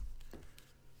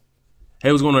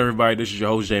Hey, what's going on, everybody? This is your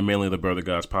host, Jay Manley of the Brother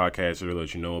Guys Podcast, here to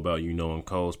let you know about and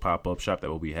Cole's pop-up shop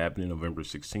that will be happening November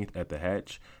 16th at The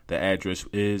Hatch. The address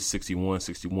is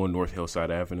 6161 North Hillside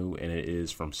Avenue, and it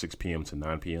is from 6 p.m. to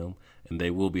 9 p.m., and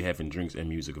they will be having drinks and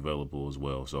music available as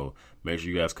well. So make sure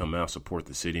you guys come out, support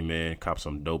the city, man, cop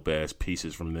some dope-ass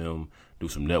pieces from them, do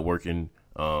some networking,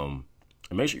 and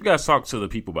make sure you guys talk to the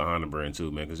people behind the brand,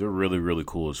 too, man, because they're really, really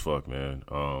cool as fuck, man.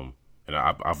 And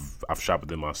I've shopped with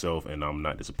them myself, and I'm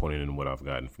not disappointed in what I've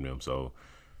gotten from them. So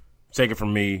take it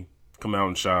from me. Come out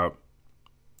and shop.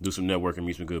 Do some networking.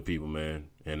 Meet some good people, man.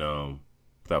 And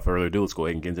without further ado, let's go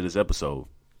ahead and get into this episode.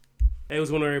 Hey,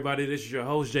 what's going on, everybody? This is your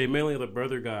host, Jay Manley of the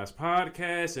Brother Guys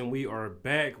Podcast, and we are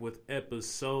back with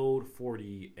episode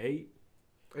 48.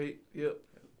 Yep.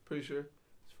 Pretty sure.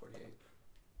 It's 48.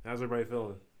 How's everybody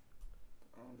feeling?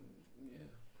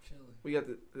 We got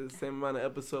the same amount of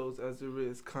episodes as there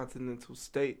is continental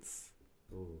states.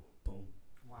 Ooh. Boom.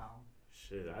 Wow.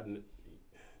 Shit, I didn't.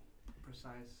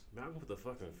 Precise. Man, I'm with the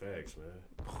fucking facts, man.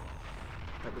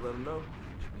 Have to let them know.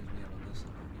 Which means we have a list of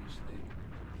our new state.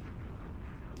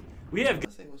 We have.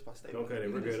 Let's say it was by state. Okay,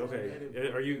 we're good.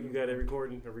 Okay, are you got it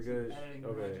recording? Are we good?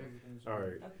 Okay. All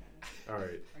right. All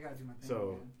right. I gotta do my thing.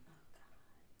 So,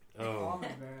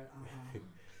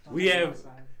 man.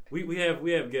 we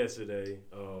have guests today.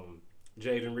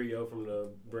 Jade and Rio from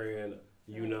the brand,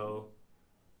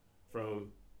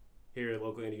 from here in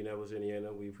local Indianapolis,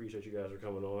 Indiana. We appreciate you guys for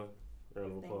coming on.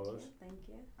 Round of applause. Thank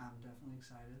you. I'm definitely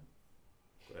excited.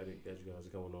 Glad you guys are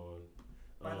coming on.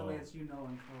 By the way, it's and Co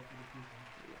for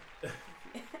the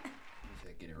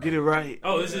people. Get it right.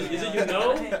 Oh, is it Is it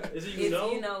It's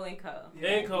and Co.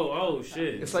 And Co. Oh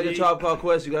shit. It's like a Tribe Called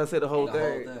Quest. You gotta say the whole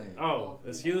thing. Oh,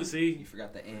 excuse me. You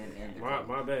forgot the and the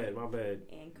My bad.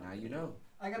 And Co. Now you know.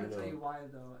 I gotta tell you why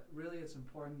though. Really, it's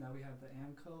important that we have the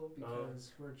AMCO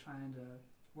because we're trying to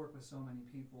work with so many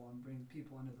people and bring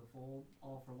people into the fold,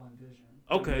 all for one vision.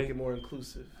 Okay. Make it more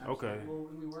inclusive. Absolutely. Okay. Well,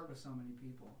 we work with so many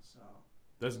people, so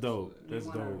That's dope. That's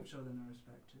we dope. want to show them the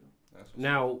respect too.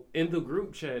 Now, in the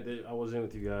group chat that I was in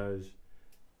with you guys,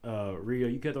 Rio,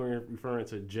 you kept on referring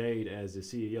to Jade as the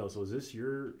CEO. So is this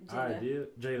your idea?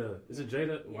 Jada. Is it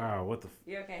Jada? Yeah. Wow, what the...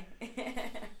 You're okay.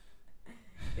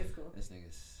 It's cool. This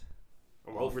nigga's...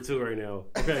 I'm 0 for 2 right now.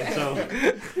 Okay, so...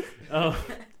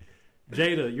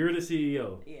 Jada, you're the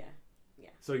CEO. Yeah.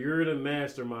 So you're the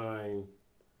mastermind.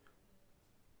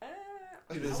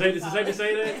 Is it safe to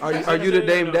say that? Are you the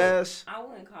Dame Dash? I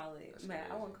wouldn't call it.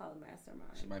 I wouldn't call it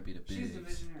mastermind. She might be the big. She's the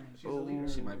visionary. She's the leader.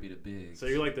 She might be the big. So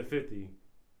you're like the 50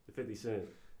 Cent.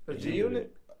 A G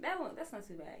Unit? That's not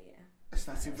too bad. Yeah. That's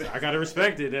not too bad. I gotta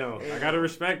respect it now. I gotta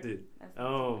respect it. That's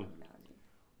not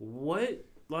What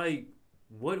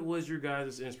was your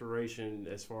guys' inspiration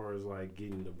as far as like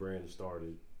getting the brand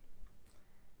started?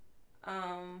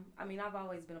 I mean, I've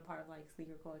always been a part of like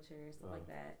sneaker culture and stuff like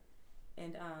that,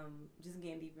 and just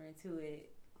getting deeper into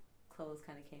it, clothes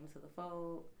kind of came to the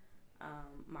fold.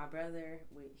 My brother,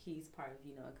 he's part of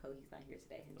and Co. He's not here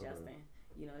today. Justin,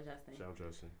 Justin. Shout out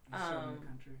Justin.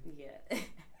 Country. Yeah,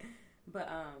 but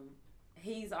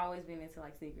he's always been into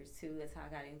like sneakers too. That's how I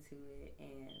got into it,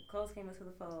 and clothes came into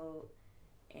the fold,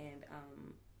 and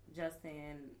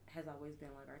Justin has always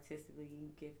been like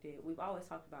artistically gifted. We've always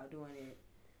talked about doing it,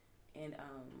 and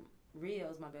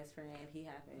Rio's my best friend. He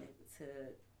happened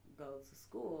to go to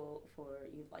school for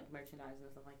like merchandising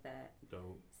and stuff like that.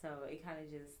 Dope. So it kind of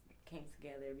just came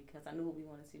together because I knew what we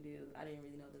wanted to do. I didn't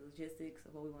really know the logistics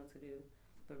of what we wanted to do,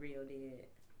 but Rio did.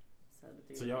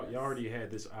 So y'all already had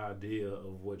this idea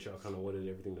of what y'all kind of wanted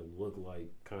everything to look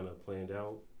like, kind of planned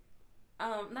out.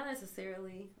 Not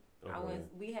necessarily. Okay.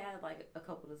 We had like a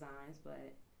couple designs,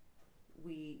 but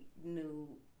we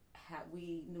knew what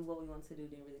we wanted to do.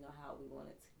 Didn't really know how we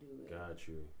wanted to do it. Got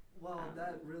you. Well,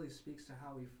 that really speaks to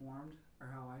how we formed or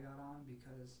how I got on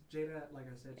because Jada, like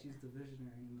I said, she's the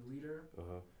visionary and the leader.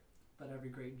 But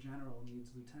every great general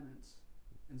needs lieutenants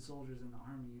and soldiers in the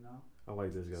army, I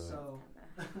like this guy. So,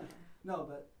 no,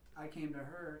 but I came to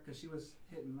her because she was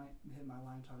hitting my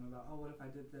line talking about, what if I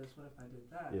did this? What if I did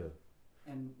that? Yeah.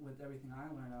 And with everything I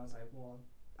learned, I was like, well,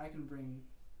 I can bring,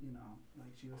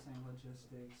 like she was saying,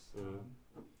 logistics,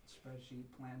 spreadsheet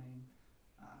planning,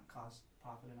 cost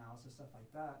profit analysis, stuff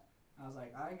like that. I was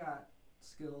like, I got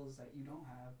skills that you don't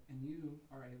have, and you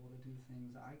are able to do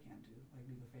things that I can't do, like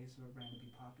be the face of a brand and be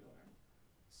popular.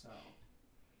 So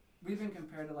we've been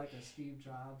compared to like a Steve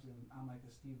Jobs, and I'm like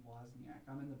a Steve Wozniak.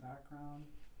 I'm in the background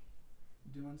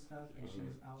doing stuff, and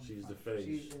she's out. She's the front.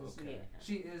 face.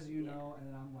 She is, and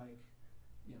then I'm like,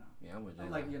 Yeah, I'm with you.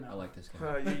 I like this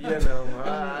guy. I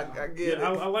get it.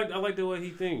 I like the way he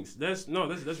thinks. That's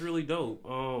really dope.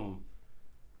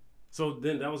 So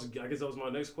then I guess that was my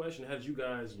next question. How did you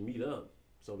guys meet up,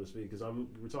 so to speak? Because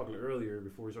we were talking earlier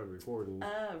before we started recording.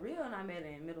 Rio and I met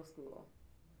in middle school.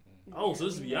 Oh, so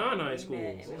this is beyond high school. We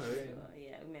met in middle Okay. school.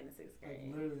 Yeah, we met in 6th grade.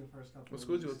 Like literally the first couple. What of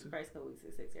school did you go weeks. to? First couple weeks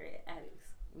in 6th grade. Addicts.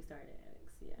 We started at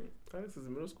Addicts, yeah. This is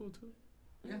middle school too.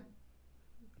 Yeah.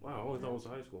 Wow, I only thought it was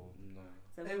high school. No.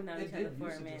 So we've known each other for a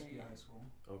used to minute. just be high school.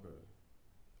 Okay.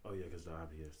 Oh yeah, because the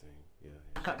IBS thing.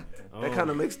 Yeah. That kind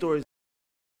of makes stories.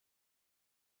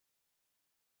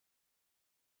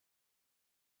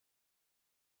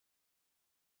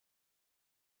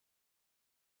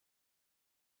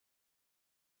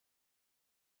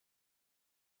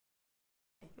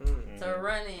 So we're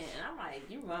running, and I'm like,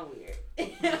 you run weird.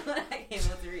 When I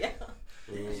came up to Rio.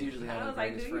 It's usually I how was the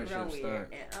like, greatest dude, you run friendships weird.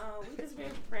 start. And we just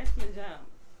been friends from the jump.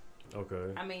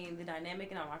 Okay. I mean, the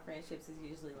dynamic in all my friendships is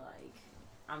usually like,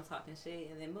 I'm talking shit,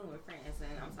 and then boom, we're friends, and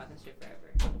I'm talking shit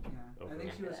forever. Yeah. Okay. I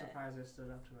think she was After that. surprised I stood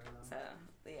up to her though.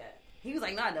 So, yeah. He was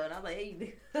like, no, I don't. And I was like, yeah,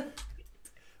 you do.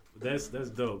 That's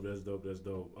dope. That's dope.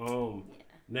 Yeah.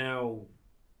 Now,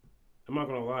 I'm not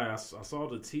gonna lie. I saw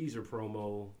the teaser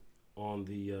promo on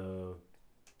the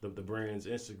brand's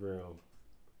Instagram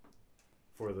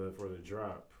for the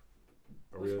drop.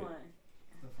 Which one?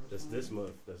 The first That's one. this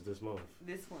month. That's this month.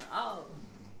 This one. Oh.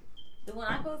 The one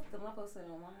I posted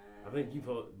on mine. I think you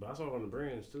but I saw it on the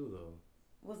brands too though.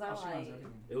 Was I Oh, she runs like?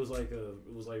 everything. It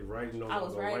was like writing on I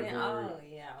was the writing. whiteboard. Oh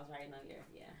yeah, I was writing on your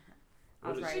I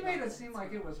What was is- She writing made on it seem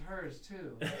like it was hers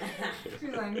too. it She's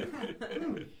like,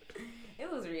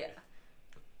 was real.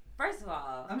 First of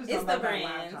all, I'm just it's talking the about that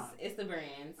brands. laptop. It's the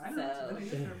brands. I know So it's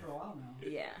been here for a while now.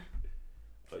 yeah.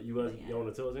 You guys, Yeah. y'all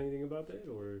want to tell us anything about that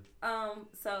or?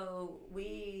 So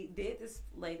we did this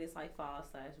latest like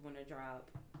fall/winter drop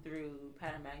through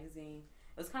Pattern Magazine.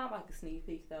 It was kind of like a sneak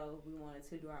peek though. We wanted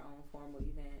to do our own formal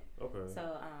event. Okay.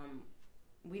 So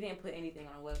we didn't put anything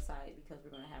on our website because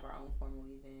we're gonna have our own formal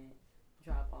event,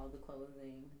 drop all the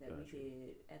clothing that Gotcha. we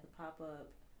did at the pop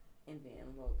up, and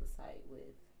then load the site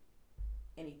with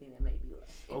anything that may be left.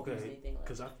 If there's Okay. anything left.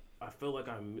 Because I feel like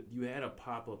you had a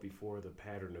pop up before the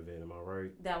pattern event. Am I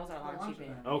right? That was our Our launch launch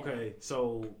event. event. Okay.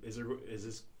 So is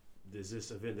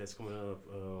this event that's coming up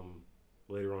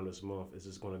later on this month? Is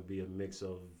this going to be a mix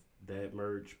of that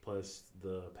merch plus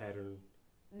the pattern?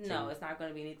 No, it's not going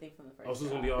to be anything from the first. Oh, so it's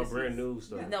drop. going to be all This brand is- new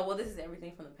stuff. No, well, this is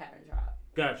everything from the pattern drop.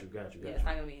 Got you. Yeah, it's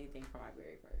not going to be anything from our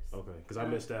very first. Okay, because I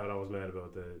missed out. I was mad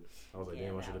about that. I was like, Yeah,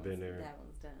 damn, I that should have been one's- there. That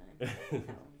one's done. That one's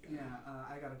done. Yeah,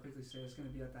 I gotta quickly say it's gonna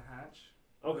be at the Hatch.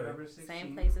 Okay. November 16th.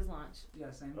 Same place as launch.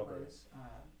 Yeah, same Okay. place.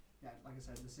 Yeah, like I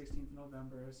said, the 16th of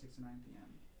November, 6 to 9 p.m.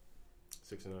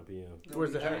 6 to 9 p.m. There'll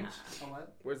Where's be the Hatch? drinks. Oh,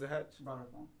 what? Where's the hatch?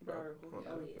 Broderville.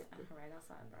 Oh Okay. yeah, right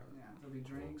outside Broward. Yeah, there'll be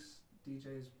drinks,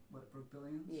 DJs, Brooke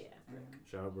Billions. Yeah. And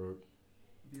Shout out, bro. it'll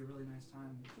be a really nice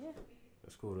time. Yeah.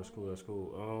 That's cool.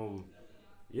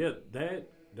 Yeah,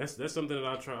 that's something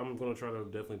that I'm gonna try to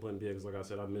definitely put in because, like I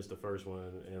said, I missed the first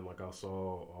one, and like I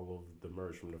saw all of the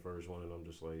merch from the first one, and I'm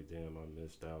just like, damn, I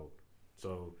missed out.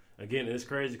 So again, it's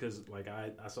crazy because like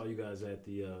I saw you guys at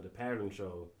the pattern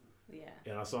show, Yeah.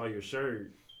 and I saw your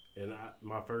shirt, and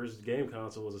my first game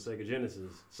console was a Sega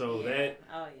Genesis. So Yeah. that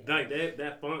Oh yeah. like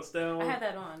that font style, I have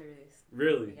that on under this.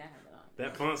 really. Yeah, I have that on.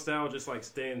 That font style just like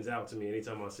stands out to me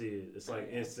anytime I see it. It's like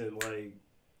Yeah. instant like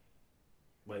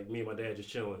me and my dad just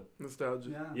chilling. Nostalgia.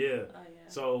 Yeah. Yeah. Oh yeah.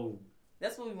 So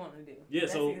That's what we want to do. yeah,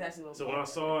 That's so exactly what so we when I want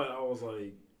to saw it, I was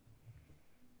like,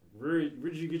 where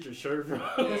did you get your shirt from?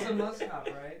 It's a must have,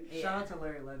 right? Yeah. Shout out to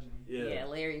Larry Legend. do. Yeah,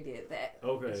 Larry did that.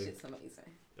 Okay. That shit's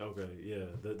amazing. Okay. Yeah.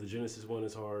 The Genesis one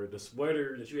is hard. The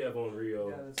sweater that you have on Rio.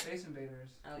 Yeah, the Space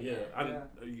Invaders. Oh Yeah. yeah.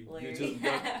 Larry. YouTube.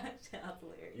 Shout out to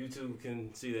Larry. YouTube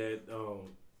can see that.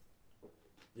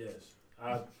 Yes.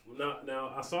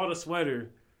 Now I saw the sweater,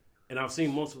 and I've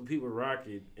seen multiple people rock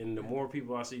it. And the more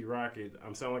people I see rock it,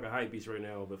 I'm sounding like a hype beast right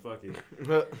now, but fuck it.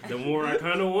 The more I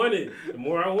kind of want it, the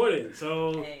more I want it.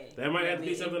 So Hey, that might yeah, have to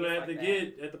be me, something it's I have to like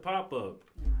get at the pop up.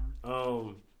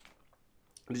 Yeah.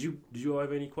 Did you all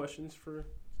have any questions for them?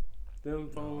 No, I'm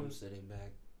Phones? sitting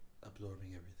back, absorbing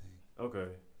everything.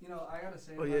 Okay. You know, I gotta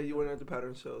say. Oh yeah, you weren't at the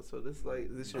pattern show, so this your you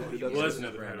introduction. wasn't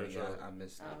at the Brandon, pattern show. I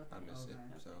missed it. Oh, I missed okay.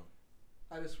 it. So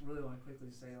I just really want to quickly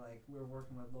say, like, we're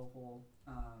working with local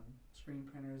screen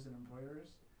printers and embroiderers,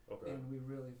 Okay. and we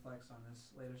really flex on this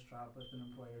latest drop with an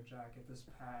embroidered jacket, this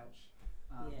patch,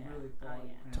 Yeah. really Oh, quality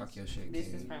yeah. prints. talk your shit, This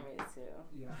is King. from it too.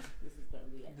 Yeah, This is gonna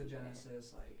be at the the event.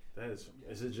 Genesis, like. That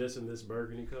is it just in this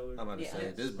burgundy color? I'm about to Yeah.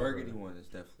 say this Yes. burgundy one is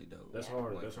definitely dope. That's Yeah.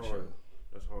 hard. Like, That's for hard. sure.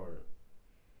 That's hard.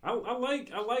 I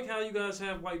like how you guys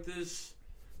have like this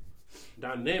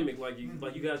dynamic, like you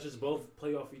guys just both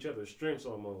play off each other's strengths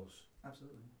almost.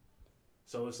 Absolutely.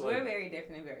 So it's We're like very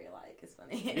different and very alike. It's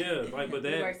funny. yeah, like but We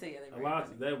that work together a very lot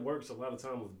funny. that works a lot of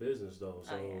time with business though.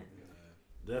 So Oh,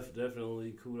 yeah.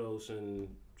 definitely kudos and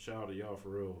shout out to y'all for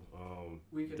real.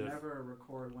 We could never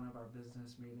record one of our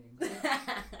business meetings.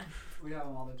 We have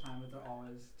them all the time, but they're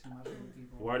always too much for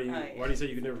people. Why do you say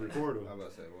you can never record them? I'm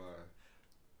about to say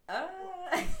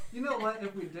why. You know what?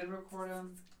 If we did record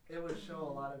them, it would show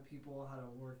a lot of people how to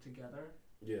work together.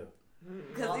 Yeah.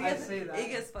 Because Well, it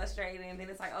gets frustrating, and then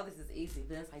it's like, oh, this is easy.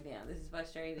 Then it's like, damn, this is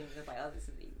frustrating. And it's like, oh, this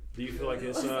is easy. Do you feel like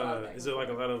it's is there like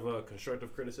a lot of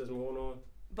constructive criticism going on?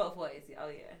 Both ways. Oh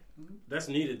yeah. That's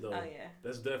needed though. Oh yeah.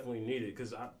 That's definitely needed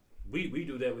because we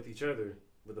do that with each other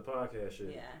with the podcast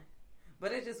shit. Yeah.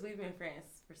 But it's just we've been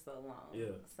friends for so long.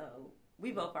 Yeah. So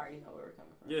we both already know where we're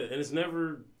coming from. Yeah, and it's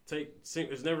never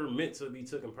meant to be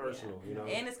taken personal, you know.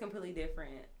 And it's completely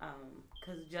different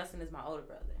because Justin is my older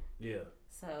brother. Yeah.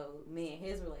 So me and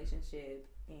his relationship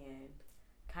and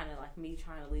kind of like me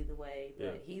trying to lead the way,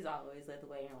 but he's always led the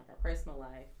way in like our personal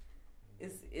life.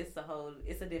 It's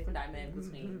a different dynamic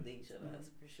between each of us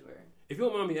for sure. If you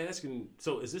don't mind me asking,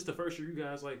 so is this the first year you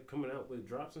guys like coming out with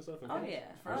drops and stuff? Oh yeah.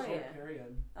 First whole yeah.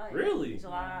 period. Oh, yeah. Really?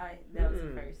 July. That was the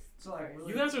first. So like,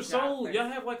 really You guys are y'all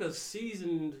have like a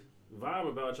seasoned vibe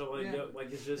about y'all. Like, y'all,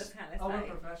 like it's just. That's we're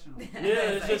professional. Yeah,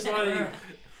 it's just like.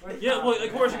 Yeah, well,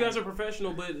 of course you guys are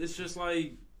professional, but it's just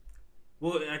like.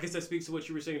 Well, I guess that speaks to what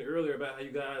you were saying earlier about how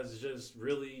you guys just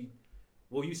really.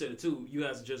 Well, you said it too. You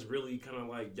guys just really kind of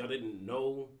like y'all didn't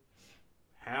know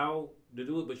how to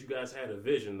do it, but you guys had a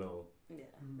vision though. Yeah.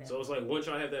 So it's like once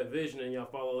y'all have that vision and y'all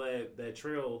follow that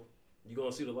trail, you're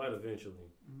gonna see the light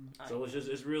eventually. So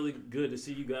it's really good to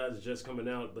see you guys just coming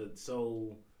out, but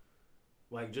so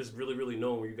like just really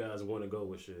knowing where you guys want to go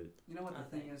with shit. You know what the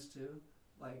thing is too,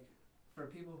 like for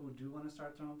people who do want to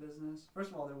start their own business, first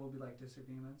of all, there will be like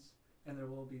disagreements. And there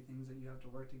will be things that you have to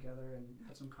work together and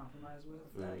have some compromise with.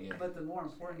 Yeah. But the more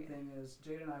important thing is,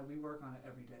 Jade and I, we work on it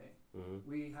every day.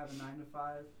 We have a 9 to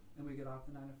 5, and we get off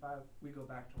the 9 to 5, we go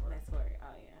back to work. That's work.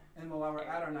 Oh yeah. And while we're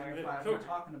at our 9 to 5, we're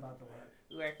talking about the work.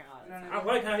 Working all the time. I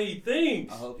like how he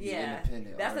thinks. I hope you're Yeah,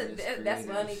 independent. that's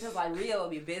funny because like Rio will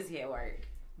be busy at work,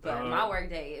 but my work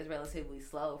day is relatively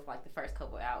slow for like the first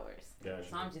couple hours. Gotcha.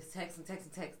 So I'm just texting,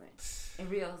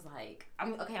 and Rio's like,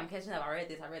 I'm catching up. I read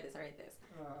this.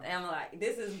 And I'm like,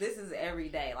 this is every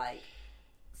day. Like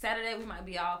Saturday we might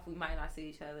be off, we might not see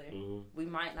each other, we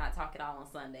might not talk at all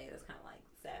on Sunday. That's kind of like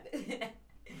Sabbath.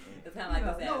 It's kind of like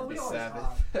the Sabbath. No, we always Sabbath.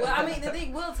 talk. Well, I mean, the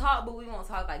thing we'll talk, but we won't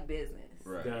talk like business.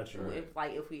 Right. Gotcha.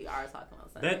 If we are talking on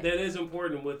Sunday. That is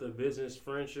important with a business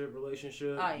friendship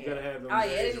relationship. Oh yeah. You gotta have them. Oh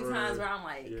yeah. There's times where I'm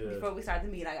like, Yeah. before we start the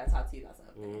meet, I gotta talk to you about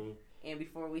something. And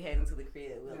before we head into the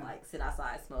crib, we'll like sit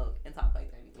outside, smoke, and talk like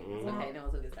 30 minutes. Okay, then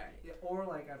we'll get started. Yeah, or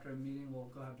like after a meeting, we'll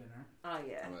go have dinner. Oh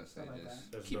yeah. I'm gonna say Stuff like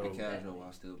just That's keep dope. it casual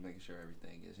while still making sure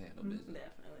everything is handled business.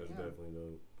 Definitely. That's definitely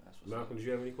dope. That's what's Malcolm, did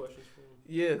you have any questions for him?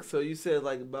 Yeah, so you said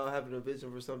like about having a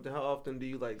vision for something. How often do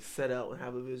you like set out and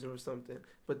have a vision for something,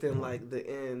 but then like the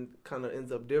end kind of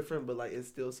ends up different, but like it's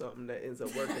still something that ends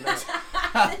up working out?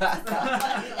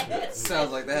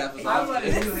 Sounds like that happens I'm often.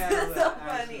 letting you This handle is that, so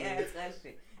funny actually. ass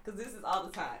question because this is all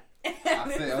the time. I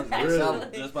feel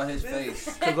Really? just by his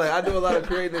face. Cause like I do a lot of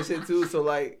creative and shit too, so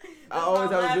like I That's always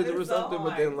why have a I'm vision for laughing so something,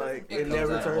 but then hard. like It it comes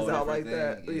never out a turns whole out like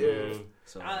different that. thing, Yeah.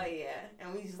 So, Oh yeah,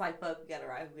 and we just like fuck, we gotta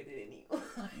ride with it anyway.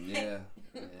 yeah.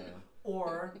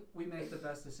 Or we make the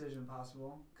best decision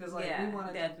possible. Because like yeah, we want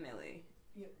to. definitely.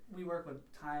 We work with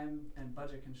time and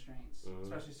budget constraints,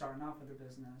 especially starting off with a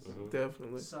business.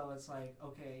 Definitely. So it's like,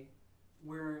 okay,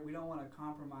 we don't want to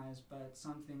compromise, but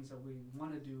some things that we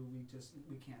want to do,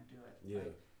 we can't do it. Yeah.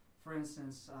 Like, for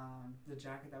instance, the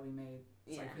jacket that we made,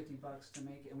 it's like $50 to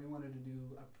make it, and we wanted to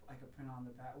do a print on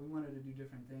the back. We wanted to do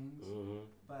different things,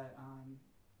 but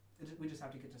we just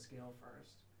have to get to scale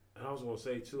first. And I was gonna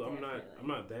say too, I'm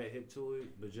not that hip to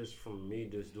it, but just from me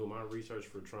just doing my research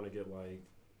for trying to get like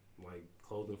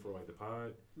clothing for like the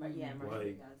pod. But yeah,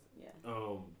 like,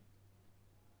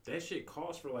 that shit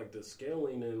costs for like the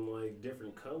scaling and like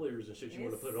different colors and shit you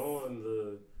want to put on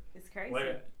the. It's crazy.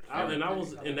 Like,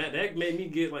 that made me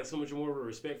get like so much more of a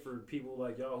respect for people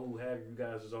like y'all who have you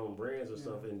guys' own brands and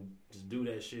stuff and just do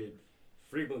that shit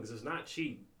frequently because it's not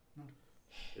cheap.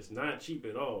 It's not cheap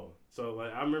at all. So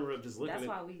like I remember just looking. That's at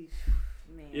why we,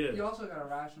 man. Yeah. You also gotta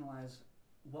rationalize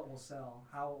what will sell,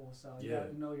 how it will sell. You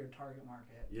gotta know your target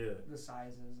market. Yeah. The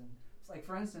sizes and it's like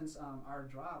for instance, our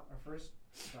first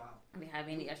drop. We have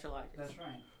any extra large. That's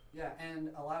right. Yeah, and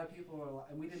a lot of people were like,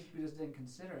 and we just didn't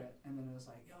consider it, and then it was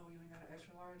like, yo, you ain't got an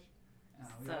extra large? No,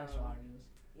 we got extra larges.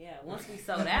 Yeah, once we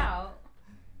sold out,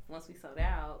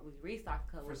 we restocked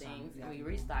a couple things, and we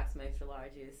restocked some extra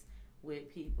larges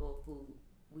with people who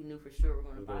we knew for sure we were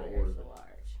going to buy the order. extra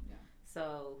large. Yeah.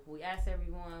 So we asked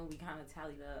everyone. We kind of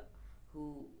tallied up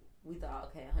who we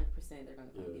thought, okay, 100% they're going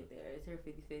to come get there. It's here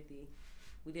 50-50.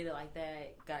 We did it like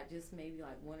that. Got just maybe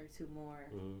like one or two more,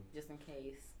 just in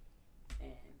case,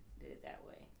 and did it that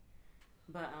way.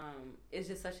 But it's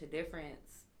just such a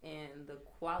difference in the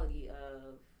quality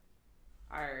of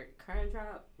our current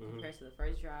drop compared to the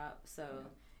first drop. So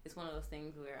it's one of those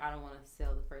things where I don't want to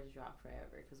sell the first drop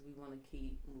forever because we want to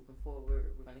keep moving forward.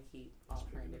 We're going to keep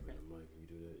offering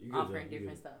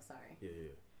different stuff. Sorry. Yeah.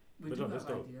 We But do no, have that's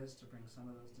dope. ideas to bring some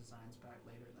of those designs back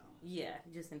later, though. Yeah,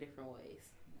 just in different ways.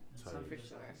 Yeah, Tight. For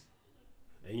sure.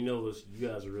 And you know, you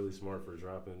guys are really smart for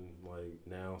dropping like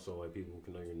now, so like people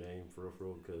can know your name for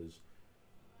real, because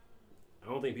I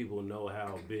don't think people know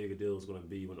how big a deal is going to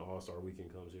be when All-Star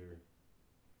Weekend comes here.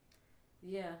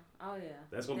 Yeah. Oh yeah.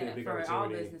 That's going to be a big for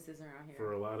opportunity all businesses around here.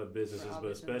 for a lot of businesses, all but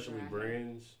businesses especially around here.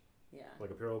 brands, Yeah. like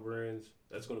apparel brands.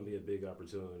 That's going to be a big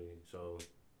opportunity. So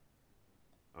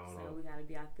I don't So know. we gotta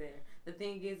be out there. The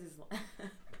thing is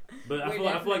But I we're feel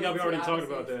like y'all definitely already two talked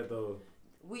about opposites. that though.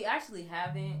 We actually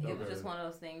haven't. It was Okay. just one of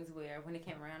those things where when it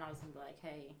came around, I was gonna be like,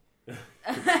 hey.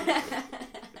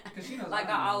 Because she knows like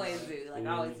I I know, always right? do. Like I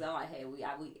always, I'm like, hey, we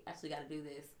actually got to do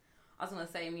this. I was gonna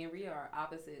say, me and Ria are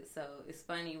opposites, so it's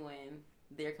funny when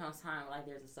there comes time like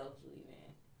there's a social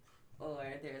event, or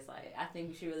there's like, I think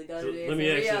we should really go So to this. let me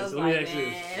and ask Rio's this. Let me like, ask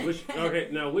man.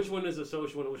 this. Now, which one is the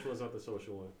social one and which one's not the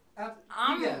social one?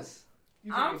 Yes.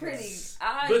 I'm pretty.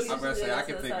 I But- usually I'm gonna say, go I to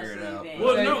can a figure social it out, event. but-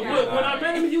 Well, Yeah, no. yeah. When I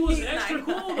met him, he was He's extra not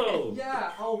cool though.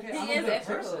 Yeah, okay. He I'm is a good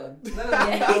extra person. cool.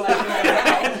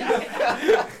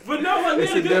 But no, like, we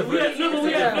It's had a a good. We had, difference. no, but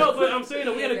we had no. But I'm saying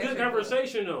that we had a It's good extra cool.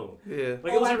 conversation though. Yeah.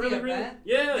 Like it was at a the really, really, event?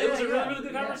 it was a Yeah, really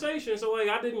good yeah. conversation. So like,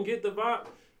 I didn't get the vibe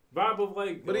of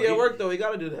like. But he at work though. He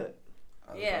got to do that.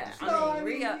 Yeah, No, I mean,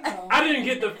 Rio. I didn't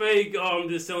get the fake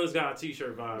just selling this guy a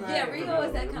t-shirt vibe. Yeah, Right. Rio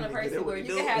is that kind of Get person what where you you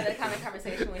do. can have that kind of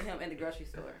conversation with him in the grocery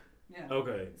store. Yeah.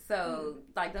 Okay. So,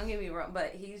 like, don't get me wrong,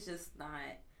 but he's just not.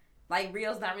 Like,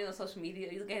 Rio's not really on social media.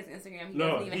 You look at his Instagram, he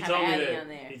No, doesn't even he have told an me ad that. on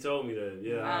there. He told me that.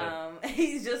 Yeah.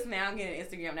 He's just now getting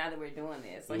Instagram now that we're doing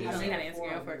this. Like, he's Mhm. only had an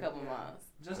Instagram for a couple months.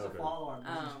 Just Okay. to follow our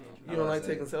business page. You don't like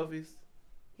taking selfies?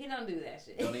 He don't do that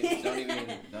shit.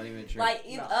 Don't even trip. Like,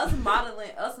 No. us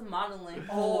modeling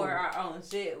Oh. for our own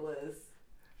shit was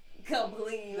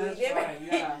completely That's different. right, yeah.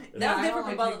 That Yeah, was I different don't for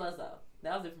like both take- of us, though.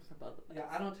 That was different for both of us. Yeah,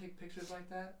 I don't take pictures like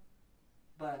that.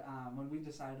 But when we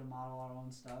decided to model our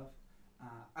own stuff,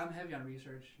 I'm heavy on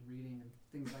research, reading, and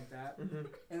things like that. Mm-hmm.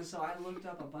 And so I looked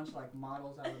up a bunch of like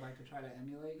models I would like to try to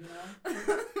emulate, you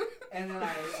know. And then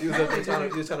I You was up there trying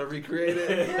to recreate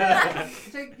it. Yeah.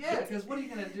 because what are you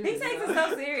gonna do? He you takes know? it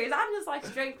so serious. I'm just like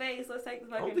straight face. Let's take this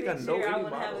I don't fucking think I picture. know any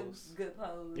want to have models. a good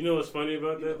pose. You know what's funny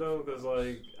about that though? Because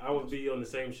like I would be on the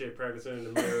same shit practicing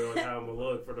in the mirror like how I'm gonna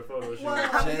look for the photo shoot.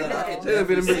 Jayla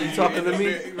been in the mirror. You talking to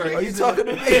me? Are you talking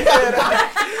to me?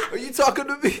 Are you talking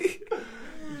to me?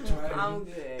 I'm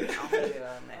good. I'm good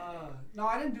on that. No,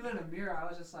 I didn't do it in a mirror. I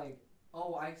was just like,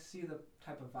 oh, I see the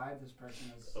type of vibe this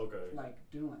person is Okay. like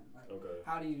doing. Like, Okay.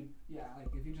 how do you? Yeah, like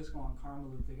if you just go on Karma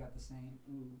Loop, they got the same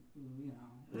you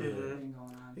know, Mhm. thing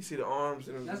going on. You see the arms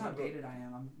and That's how dated I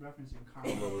am. I'm referencing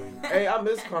Karma Loop right now. Hey, I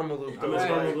miss Karma Loop I though. miss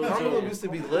Karma Loop, Karma too. Loop used to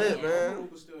be lit, man.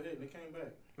 was still hitting. It came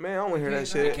back. Man, I don't want to hear that It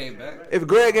shit. came back. If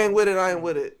Greg ain't with it, I ain't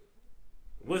with it.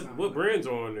 What brands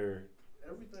are on there?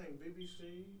 Everything,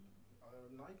 BBC,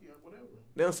 Nike, or whatever.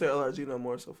 They don't say LRG no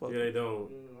more, so fuck. Yeah, they don't.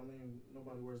 I mean,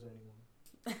 nobody wears that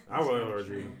anymore. I wear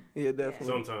LRG Yeah, definitely.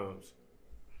 sometimes.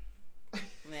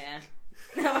 Man.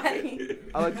 Nobody.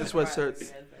 I like the sweatshirts. Nobody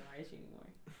does that anymore.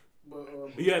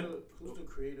 But Yeah. who's the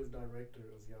creative director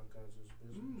of y'all guys'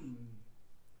 business?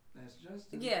 That's just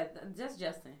Yeah, just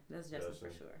Justin. That's Justin for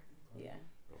Justin. sure. Yeah.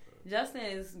 Okay. Justin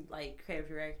is like creative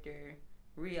director.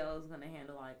 Rio's gonna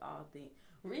handle like all things.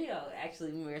 Rio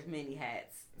actually wears many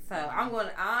hats, so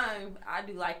I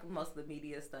do like most of the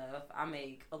media stuff. I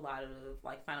make a lot of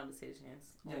like final decisions.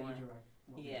 Yeah, on, you direct.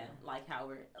 what we yeah, do. like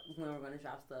when we're gonna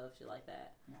drop stuff, shit like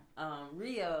that. Yeah.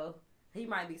 Rio, he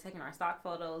might be taking our stock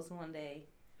photos one day.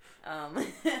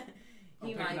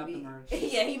 He picking might up be. the merch.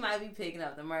 Yeah, he might be picking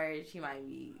up the merch. He might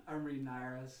be. I'm reading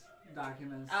Ira's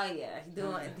documents. Oh yeah,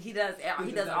 Okay. he does all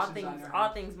Deductions things. on your All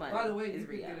hand. things money. By the way, you is could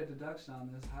Rio. get a deduction on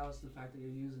this. How's the fact that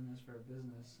you're using this for a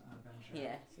business venture?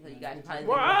 Yeah, so you guys probably.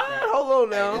 Well, hold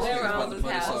on Hey, now. this They're nigga's wrong about to with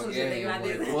put us how- on also game. they got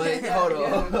this. Wait, hold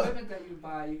Yeah, on. the equipment that you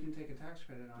buy, you can take a tax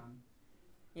credit on.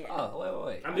 Yeah. Oh,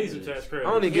 wait. I need some tax credit.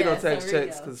 I don't even get no Yeah, tax so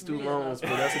checks Rio. because student Rio. loans, but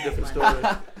that's a different story.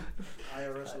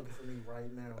 IRS looking for me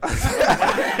right now.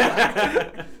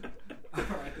 All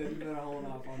right, Then you better hold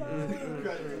off on the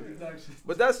introductions.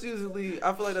 But that's usually,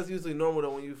 I feel like that's usually normal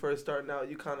though. When you first starting out,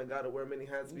 you kind of gotta wear many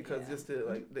hats because just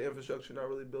the infrastructure not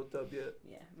really built up yet.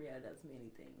 Yeah, Rio does many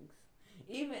things.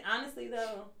 Even honestly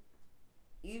though,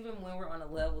 even when we're on a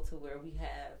level to where we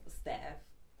have staff,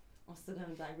 I'm still gonna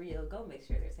be like, Rio, go make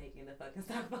sure they're taking the fucking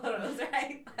stock photos,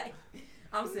 right? Like,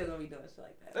 I'm still gonna be doing shit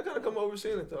like that. That kind of come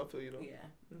overseeing it though. I feel Yeah.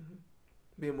 Mm-hmm.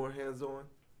 Being more hands on.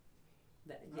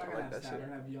 I like that shit.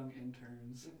 have young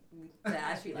interns.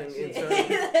 That I treat like Young shit. interns.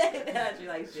 That I treat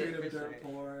like shit. Straight For up sure. dirt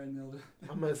poor, and they'll.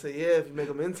 I'm gonna say if you make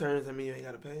them interns, I mean you ain't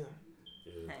gotta pay them.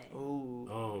 Yeah. Hey.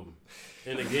 Ooh.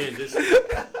 And again, just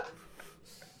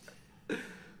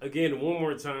again one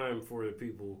more time for the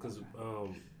people, because For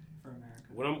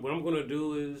America. what I'm gonna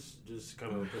do is just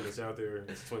kind of put this out there.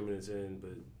 It's 20 minutes in,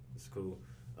 but it's cool.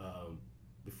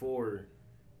 Before,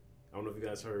 I don't know if you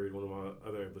guys heard one of my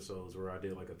other episodes where I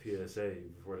did like a PSA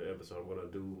before the episode. I'm gonna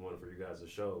do one for you guys to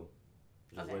show,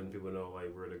 just letting people know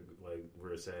like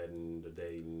where it's at and the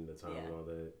date and the time and all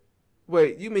that.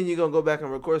 Wait, you mean you're gonna go back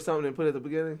and record something and put it at the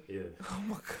beginning? Yeah. Oh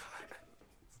my god.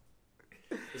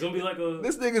 It's gonna be like a.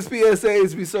 This nigga's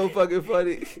PSAs be so fucking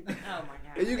funny. Oh my god.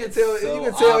 And you can So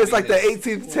tell it's like the obvious.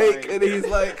 18th take, and then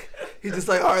he's just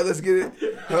like, all right, let's get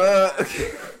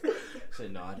it.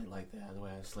 Said, no, I didn't like that. The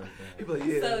way I slept He that. be like,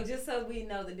 yeah. So just so we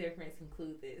know the difference,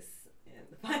 include this in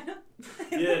the final.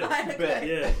 Yeah, clip.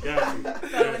 yeah, got you.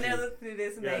 So when they listen to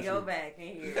this and they Got go you. back and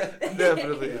hear it.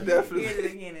 Definitely. Hear it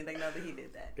again and they know that he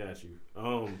did that. Got you.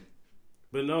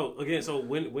 But no, again. So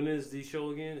when is the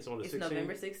show again? It's on the 16th. It's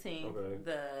November 16th. Okay.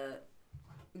 The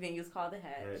venue's called the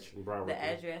Hatch. in Broward. The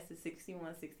address is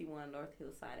 6161 North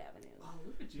Hillside Avenue. Oh,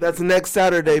 look at you. That's next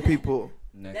Saturday, people.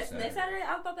 That's next Saturday?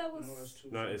 I thought that was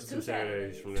No, it's 2 2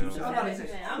 Saturdays from Two now.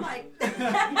 Saturdays. I'm like,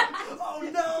 Oh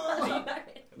no!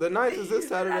 The 9th is this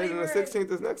Saturday, I and the didn't 16th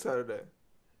is next Saturday.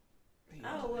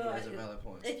 Oh, well, That's a valid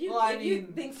point. if you Well, I if you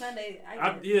mean- think Sunday, I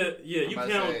guess. Yeah. You I'm about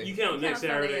count. to say- You count next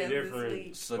Sunday Saturday as this different.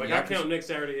 week. So Like y'all I can- count next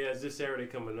Saturday as this Saturday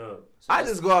coming up. I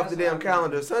just go off the damn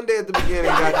calendar. Sunday at the beginning,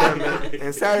 goddamn it,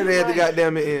 and Saturday at the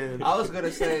goddamn end. I was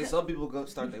gonna say some people go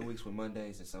start their weeks with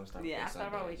Mondays and some start. Yeah, I with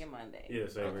start my Sundays. weekend Monday. Yeah,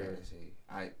 same Okay, here. see,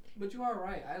 But you are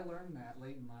right. I learned that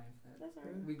late in life. That's all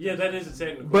right. We Yeah, go that is a Sunday.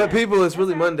 technical. But people, it's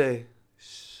really Monday.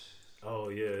 Oh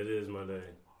yeah, it is Monday.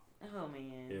 Oh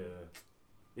man.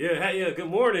 Yeah. Yeah. Good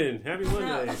morning. Happy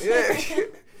Monday. Yeah.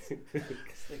 This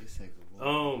nigga said good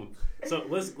morning. So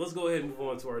let's go ahead and move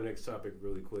on to our next topic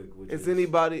really quick. Which Is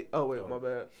anybody? Oh wait, my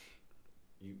bad.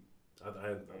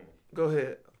 I Go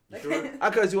ahead. you sure? I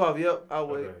cut you off. Yep, I'll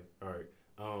wait. Okay. All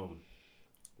right.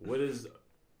 What is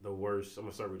the worst? I'm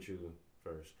gonna start with you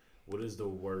first. What is the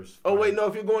worst? Oh wait, no.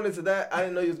 If you're going into that, I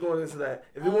didn't know you was going into that.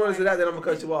 If you're going into that, then I'm gonna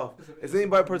cut you off. Is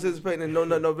anybody participating in No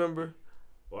Nut November?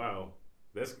 Wow.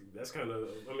 That's kind of.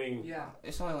 I mean. Yeah.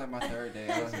 It's only like my third day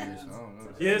out here, so I don't know.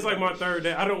 Yeah, it's like my third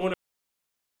day. I don't want to.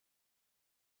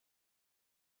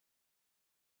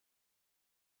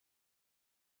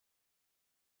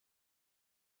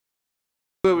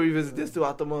 We'll revisit this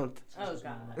throughout the month. Oh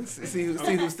god. See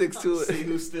who sticks to it. See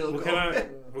who's still Well,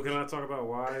 can I talk about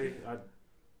why?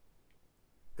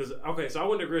 Because so I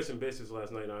went to Grits and Biscuits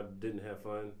last night and I didn't have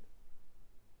fun,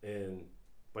 and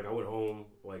like I went home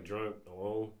like drunk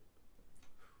alone.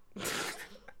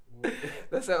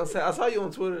 That sounds sad. I saw you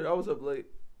on Twitter. I was up late.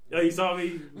 Yeah, you saw me.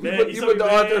 You Mad. put saw the me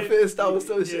Arthur mad. fist. I was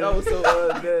so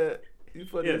mad. You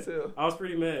funny Yeah. as hell. I was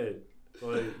pretty mad.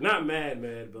 Like not mad,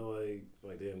 but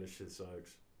like damn, this shit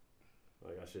sucks.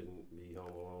 Like I shouldn't be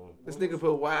home alone. This nigga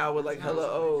put wow with like hella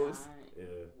O's. Yeah,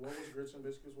 What was grits and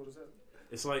biscuits? What is that?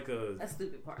 it's like A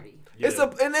stupid party. Yeah.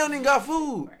 And they don't even got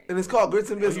food, and it's called Grits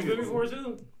and Have you been Biscuits. before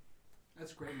too?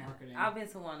 That's great marketing. I've been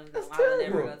to one of them. That's I would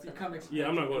never terrible. go to You come another. Yeah,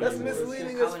 I'm not going. That's to anymore.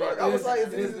 misleading I as would fuck. never I was do like,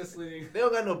 that. it is misleading. they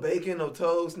don't got no bacon, no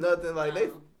toast, nothing. Like they.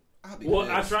 I'll be Well,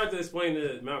 I pissed. tried to explain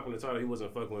to Malcolm the title. He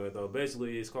wasn't fucking with it though.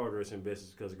 Basically, it's called Grits and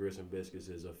Biscuits because Grits and Biscuits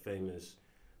is a famous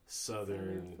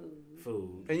Southern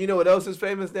food. And you know what else is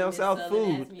famous down It's south?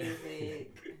 Southern ass Food.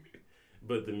 music.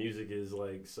 But the music is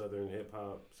like Southern hip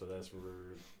hop, so that's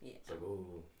where Yeah. it's like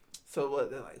oh So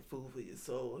what? They're like food for your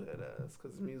soul, head ass,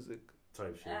 because music.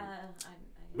 type shit. I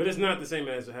But it's not the same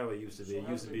as how it used to be. So It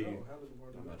how used to did it be. go? How did the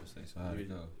party I'm go? about to say, so how'd it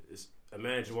go? It's,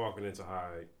 imagine walking into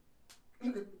Hyde.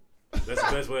 That's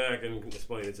the best way I can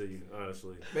explain it to you,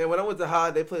 honestly. Man, when I went to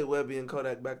Hyde, they played Webby and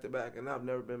Kodak back to back, and I've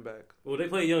never been back. Well, they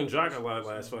played Young Jock a lot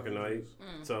last fucking night,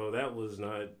 Mm. so that was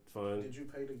not fun. Did you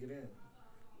pay to get in?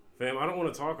 Fam, I don't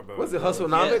want to talk about Was it bro.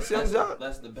 Hustlenomics, Young that's, Jock?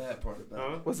 That's the bad part about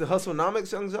Huh? it. Was it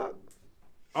Hustlenomics, Young Jock?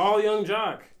 All Young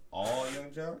Jock. All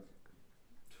Young Jock?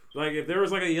 Like, if there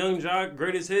was like a Young Jock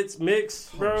greatest hits mix,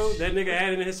 bro, that nigga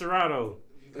had it in his Serato.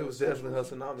 It was definitely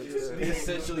Hustlenomics. He Yeah.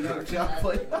 essentially got a job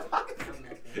play.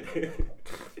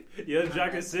 Young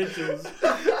Jock Essentials.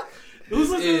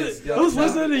 Who's is Young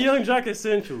listening to Young Jock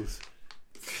Essentials?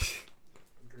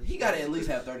 He got to at least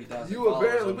have 30,000 You were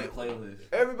followers barely- on that playlist.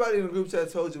 Everybody in the group chat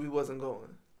told you we wasn't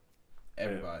going.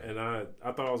 Everybody. And I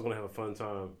thought I was gonna have a fun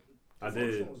time. I The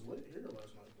did. function was lit here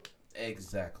last night, though.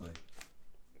 Exactly.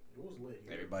 It was lit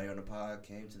here. Everybody on the pod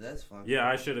came to that's fun. Yeah,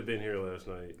 I should have been here last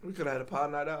night. We could have had a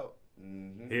pod night out.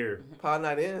 Mm-hmm. Here, Pod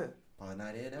night in. Pod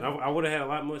night in. I would have had a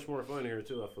lot much more fun here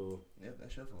too. I feel. Yep,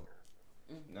 that's your fault.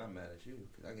 Not mad at you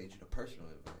because I gave you the personal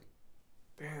invite.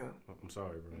 Damn. I'm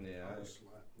sorry, bro. Yeah, I was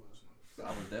slapped last night. I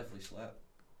was definitely slapped.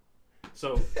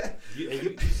 So,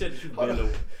 you said that you've been to.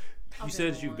 I've You said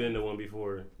been that you've to been to one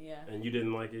before, Yeah. and you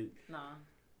didn't like it. Nah.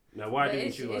 Now, why But didn't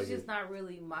it's, you it's like just it? not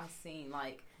really my scene.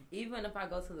 Like, even if I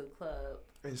go to the club,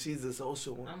 And she's the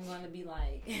social one. I'm gonna be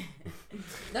like,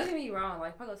 don't get me wrong.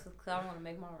 Like, if I go to the club, I want to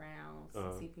make my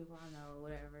rounds, see people I know,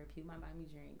 whatever. People might buy me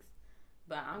drinks,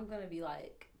 but I'm gonna be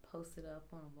like posted up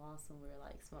on a wall somewhere,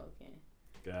 like smoking.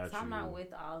 Got So I'm not you.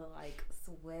 with all the like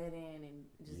sweating and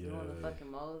just doing the Yeah.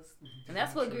 fucking most. And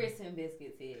that's what grits and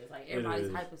biscuits is. Like, It everybody's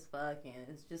is. hype as fuck, and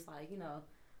it's just like, you know,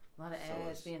 a lot of So ass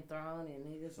it's- being thrown, and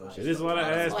niggas so like It is a lot of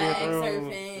ass being swag thrown.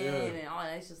 surfing Yeah. and all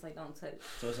that. It's just like, don't touch.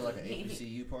 So it's like an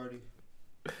HBCU party.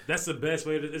 That's the best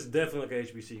way. It's definitely like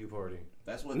a HBCU party.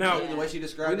 That's what Now- the way she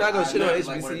described We're it. not gonna I shit on know it's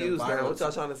like one of them HBCUs now. viral- What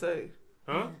y'all trying to say?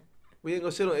 Huh? We ain't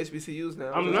gonna shit on HBCUs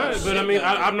now. I'm Just not, like, but I shit, mean, though.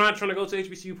 I'm not trying to go to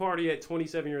HBCU party at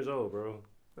 27 years old, bro.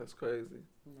 That's crazy.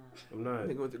 Nah. I'm not.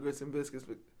 Nigga went to grits and biscuits.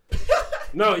 But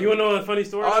No, you want to know a funny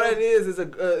story? all that is a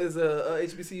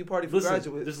HBCU party for Listen,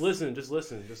 graduates. just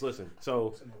listen. So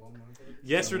It's an alumni thing.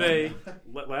 yesterday,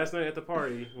 last night at the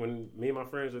party, when me and my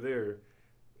friends were there,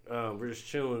 we're just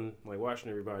chilling, like watching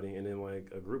everybody, and then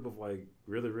like a group of like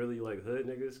really like hood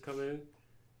niggas come in,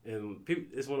 and people,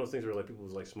 it's one of those things where like people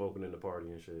was like smoking in the party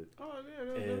and shit. Oh yeah,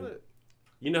 that's And- it.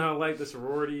 You know how like the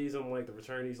sororities and like the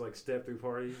fraternities like step through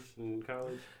parties in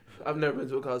college? I've never been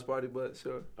to a college party, but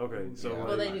sure. Okay, so Yeah, like,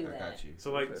 Well, they I do got that. you.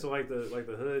 so like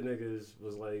the hood niggas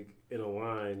was like in a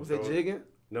line. Was they throwing- jigging?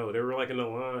 No, they were like in a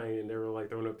line and they were like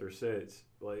throwing up their sets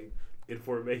like in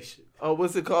formation. Oh,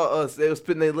 what's it called? They was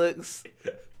spitting their licks.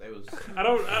 They was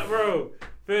Bro,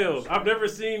 Phil, I've never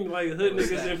seen like hood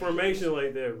niggas in formation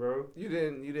like that, bro. You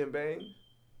didn't bang.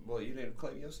 well, you didn't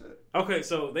claim your set. Okay,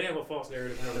 so they have a false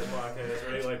narrative on this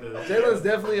podcast, right? Like the Jalen's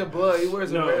definitely a blood. He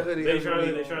wears a no, red hoodie. they every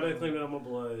try to week. claim that I'm a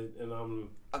blood, and I'm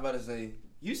I'm about to say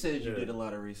you said you Yeah. did a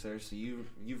lot of research, so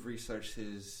you've researched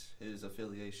his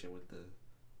affiliation with the.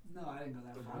 No, I didn't go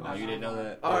that far. Oh, you didn't know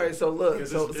that. All right, so look,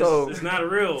 it's, so it's not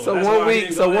real. so That's one why I week,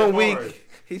 didn't so go that one far. week,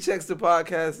 he checks the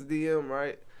podcast DM,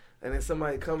 right? And then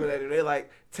somebody coming at him, they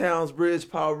like Towns Bridge,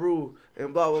 Paru,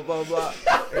 and blah blah blah blah.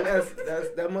 And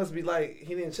that must be like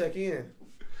he didn't check in.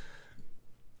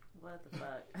 What the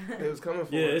fuck? They was coming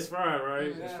for Yeah, it. it's fried, right?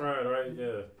 It's Yeah. fried, right?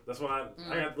 Yeah, that's why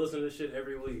I got to listen to this shit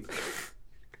every week.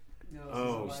 You know,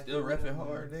 Oh. it's Still repping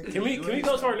hard, nigga. Can we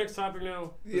go to our next topic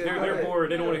now? Yeah, they're go ahead.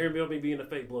 bored. They don't want to hear me being a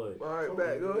fake blood. All right,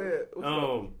 back. Go ahead. What's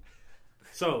up?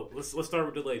 So let's start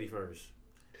with the lady first.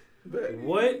 Back.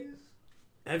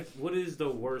 What is the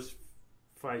worst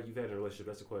fight you've had in a relationship?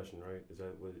 That's the question, right? Is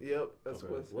that what? Yep, that's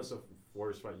okay. what's What's the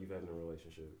worst fight you've had in a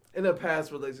relationship in a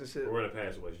past relationship. or in a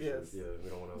past relationship? Yes. Yeah, we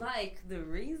don't want to. Like, the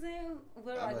reason?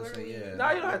 What, I'm like, gonna where say, we? yeah. No,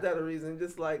 you don't have to have a reason.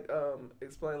 Just like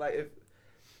explain, like if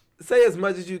say as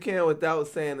much as you can without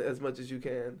saying as much as you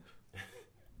can.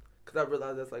 Because I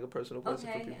realize that's like a personal question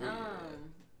for Okay, people.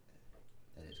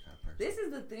 That is kind of personal. this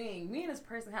is the thing. Me and this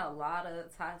person had a lot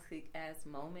of toxic ass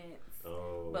moments.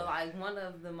 Oh. But like one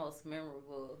of the most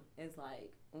memorable is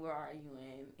like, where are you?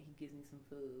 And he gives me some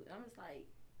food. I'm just like,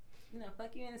 you know,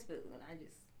 fuck you and this food. And I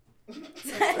just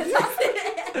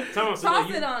toss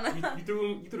it on him. You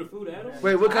threw the food at him?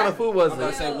 Wait, what kind of food was I'm about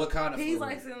it? to say, what kind of He's food?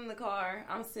 like sitting in the car.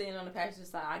 I'm sitting on the passenger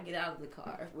side. I get out of the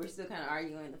car. We're still kind of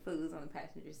arguing. The food's on the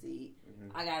passenger seat.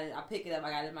 Mm-hmm. I got it. I pick it up.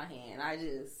 I got it in my hand. I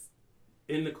just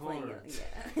In the car. fling it.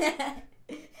 Yeah.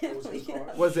 What was his car?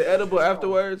 Was it edible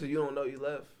afterwards, or you don't know you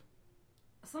left?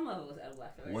 Some of it was edible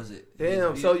afterwards. Was it?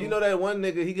 Damn. his So you vehicle? know that one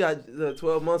nigga, he got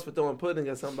 12 months for throwing pudding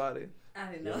at somebody.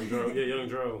 I didn't know. Young Dro. Yeah, Young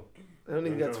Dro. That nigga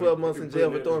Young got Dro, 12 he months threw in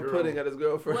jail for pudding at throwing his girl. pudding at his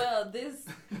girlfriend. Well,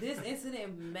 this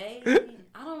incident may.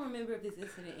 I don't remember if this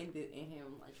incident ended in him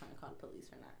like trying to call the police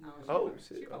or not. I don't Oh remember.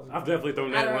 shit. I've definitely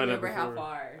thrown I that don't line up remember before. how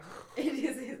far. It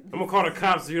is. I'm gonna call the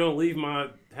cops so you don't leave my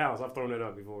house. I've thrown that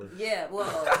out before. Yeah.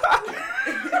 Well.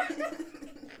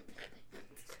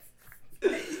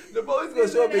 The police gonna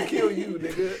show up and kill you,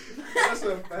 nigga. That's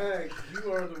a fact.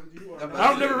 You are. I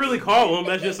don't never really call them.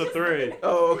 That's just a thread.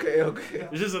 Oh, okay.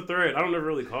 It's just a thread. I don't never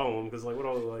really call them because, like, what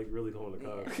I was like really calling the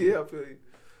cops. Yeah, I feel you.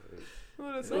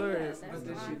 Oh, that's But yeah, hilarious. that's But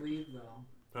did fine. she leave though?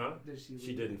 Huh? Did she leave?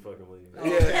 She didn't fucking leave. Oh.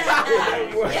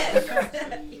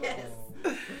 Yeah. Yes.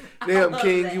 Damn, I love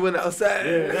King, that. you went outside.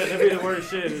 Yeah, that'd be the worst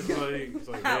shit. It's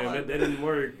like damn, that didn't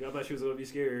work. I thought she was gonna be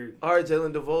scared. All right,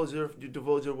 Jalen, divulge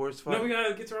your worst fight. No, we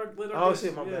gotta get to our. Let our Oh guests-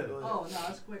 shit, my bad. Go ahead. Oh no,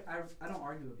 that's quick. I don't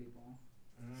argue with people.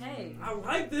 Hey. I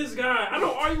like this guy. I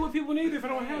don't argue with people neither if I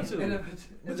don't have And to.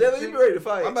 But Jalen, you be ready to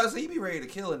fight. I'm about to say you be ready to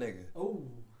kill a nigga. Oh,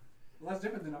 well, that's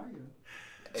different than arguing.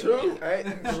 True. Hey,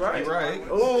 you're right. You right.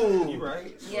 Oh, You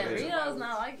right. Yeah, Rio's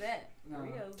not like that. No.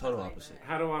 Rio's Total not like opposite. that.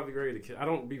 How do I be ready to kill? I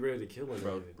don't be ready to kill him,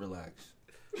 Bro, relax.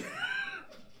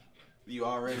 You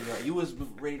already right. You was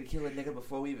ready to kill a nigga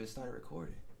before we even started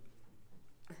recording.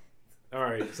 All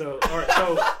right, so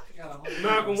Gotta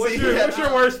Malcolm, See, what's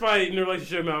your worst fight in the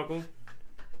relationship, Malcolm?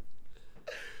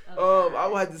 Oh, I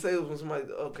would have to say it was when somebody.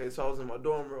 Okay, so I was in my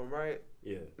dorm room, right?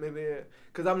 Yeah. Maybe,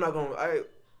 because I'm not gonna.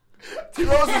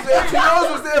 T-Rose was there.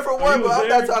 T-Rose was there for one, he but was I'm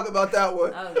there? not talking about that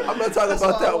one. Okay. I'm not talking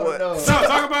about that one. No,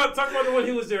 talk about the one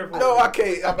he was there for. No, I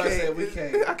can't. I I'm about to say, can't. we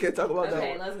can't. I can't talk about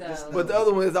Okay, that one. let's go. But the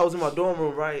other one is I was in my dorm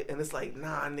room, right? And it's like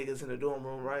 9 niggas in the dorm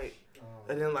room, right?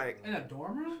 And then like In a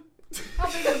dorm room?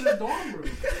 How big is the dorm room?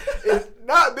 it's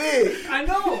not big. I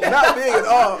know. Not big at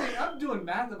all. I'm doing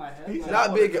math in my head. He's Like, not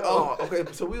oh, big at no. all. Okay,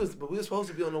 so we was supposed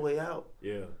to be on the way out.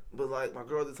 Yeah. But like my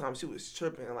girl at the time, she was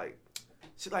tripping and like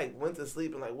she like went to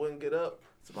sleep and like wouldn't get up.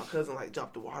 So my cousin like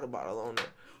dropped the water bottle on her.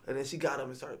 And then she got up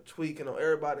and started tweaking on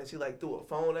everybody and she like threw a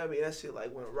phone at me and that shit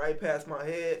like went right past my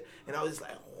head and I was just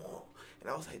like, whoa. And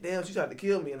I was like, damn, she tried to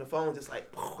kill me and the phone just like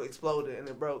exploded and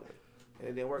it broke. And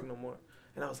it didn't work no more.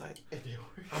 And I was like,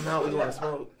 I'm out, we want to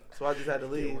smoke. So I just had to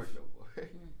leave.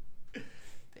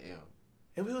 Damn.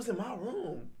 And we was in my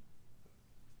room.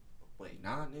 Wait,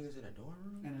 9 niggas in a dorm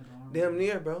room? In a dorm room. Damn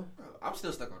near, bro. Bro, I'm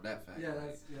still stuck on that fact. Yeah,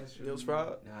 that's true. It was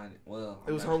fraud. 9. Well,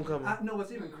 It was I'm homecoming. No,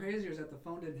 what's even crazier is that the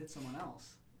phone didn't hit someone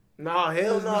else. Nah,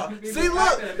 hell no. People See, back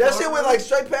look, then, that bro. shit went like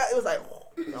straight past. It was like,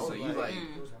 actually- So you like?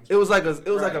 it was like a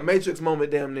Right. Matrix moment,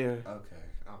 damn near. Okay,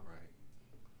 all right,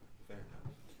 fair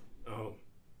enough.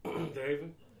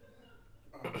 David.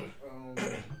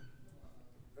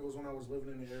 It was when I was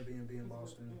living in the Airbnb in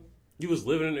Boston. You was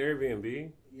living in an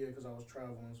Airbnb. Yeah, because I was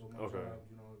traveling, so my Okay. job,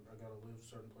 I gotta live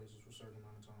certain places for a certain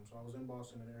amount of time. So I was in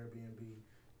Boston in an Airbnb.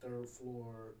 3rd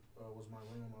floor was my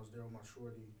room. I was there with my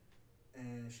shorty,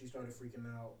 and she started freaking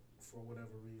out for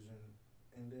whatever reason,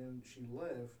 and then she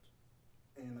left,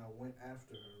 and I went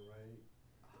after her. Right,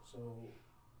 so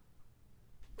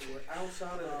we're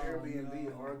outside of the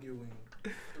Airbnb arguing,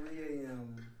 3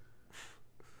 a.m.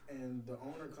 And the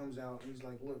owner comes out and he's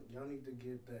like, look, y'all need to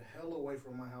get the hell away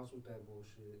from my house with that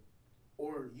bullshit,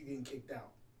 or you getting kicked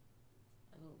out.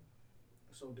 Oh.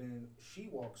 So then she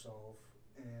walks off,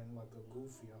 and like a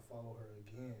goofy, I follow her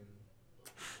again.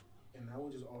 And now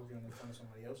we're just arguing in front of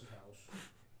somebody else's house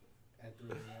at 3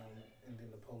 a.m. And then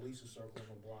the police is circling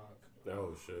the block.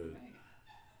 Oh shit.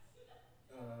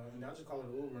 And I just called it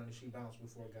an Uber, and she bounced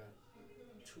before it got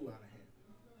too out of hand.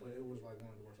 But it was like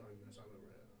one of the worst arguments I've ever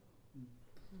had.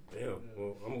 Damn.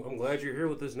 Well, I'm glad you're here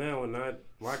with us now and not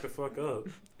locked the fuck up.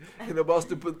 In the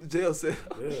Boston jail cell.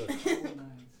 Yeah.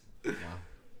 Nice.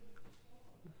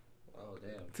 Oh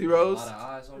damn. T-Rose? A lot of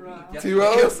eyes on me. Right. Yeah.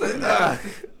 T-Rose?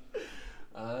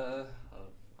 I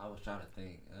was trying to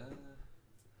think.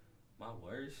 My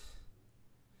worst.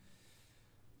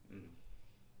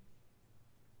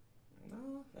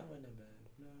 No, that wasn't that bad.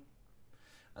 No,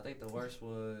 I think the worst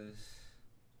was.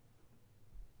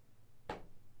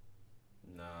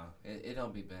 Nah, it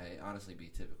don't be bad. It honestly be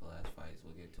typical ass fights.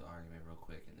 We'll get into an argument real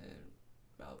quick, and then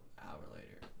about an hour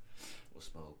later, we'll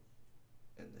smoke,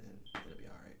 and then it'll be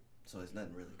all right. So it's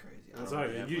nothing really crazy. I don't Sorry,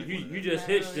 really have, like, one of you them. just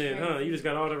hitched in, huh? You just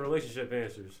got all the relationship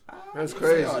answers. I That's didn't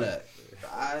say crazy. all that.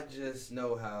 I just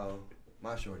know how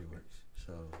my shorty works.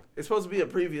 So It's supposed to be a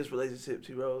previous relationship,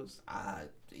 T-Rose.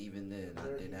 even then I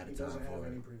didn't have He the time doesn't have for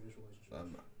any it. previous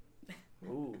relationships.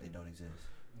 Ooh. They don't exist.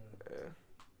 Yeah.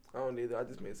 I don't either. I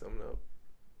just made something up.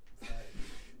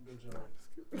 Good job.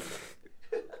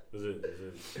 Is it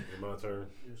my turn?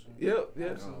 Yes, sir. Yep,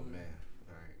 yeah. Oh man.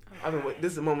 All right.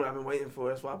 This is the moment I've been waiting for.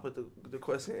 That's why I put the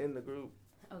question in the group.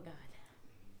 Oh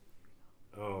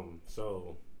God.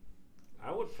 So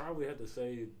I would probably have to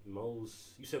say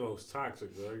most. You said most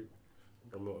toxic, right?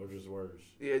 Or just worse?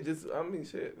 Yeah,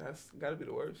 shit. That's got to be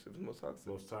the worst. If it's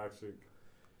most toxic.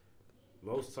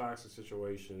 Most toxic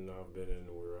situation I've been in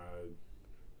where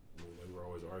we were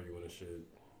always arguing and shit.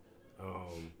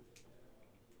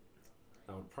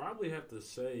 I would probably have to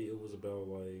say it was about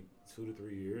like 2 to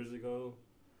 3 years ago.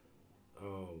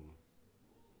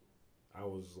 I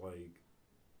was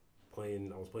playing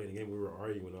the game. We were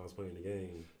arguing when I was playing the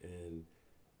game, and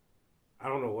I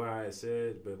don't know what I had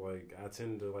said, but like I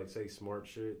tend to like say smart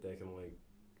shit that can like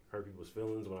hurt people's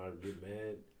feelings when I get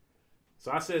mad.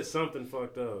 So I said something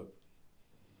fucked up,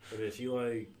 and then she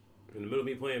like in the middle of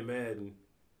me playing Madden,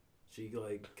 she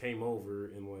like came over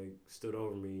and like stood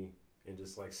over me and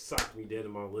just like socked me dead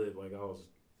in my lip like I was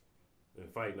in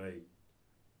fight night,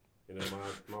 and then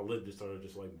my lip just started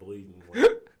just like bleeding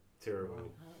like terribly.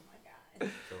 So,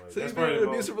 like, So you've been in an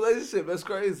abusive relationship. That's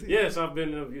crazy. Yes, I've been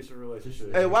in an abusive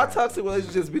relationship. Hey, why toxic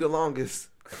relationships be the longest?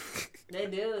 They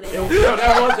do.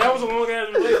 That was a long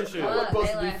ass relationship.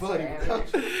 Supposed to be funny.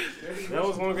 That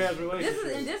was a long ass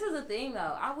relationship. This is a thing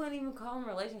though. I wouldn't even call them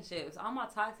relationships. All my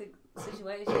toxic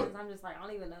situations, I'm just like, I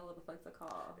don't even know what the fuck to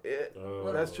call. Yeah,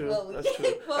 that's true. What That's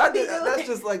true. That's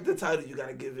just like the title you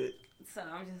gotta give it. So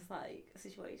I'm just like, a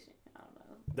situation. I don't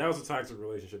know. That was a toxic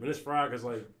relationship, and it's fried because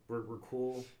like we're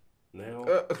cool now,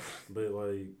 but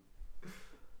like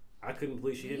I couldn't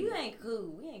believe she hit me. You ain't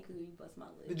cool. We ain't cool. You bust my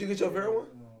lip. Did you get your fair one?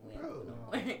 We ain't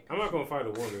cool. I'm not gonna fight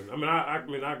a woman. I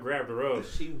mean, I grabbed her up,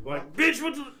 like bitch,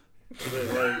 what the?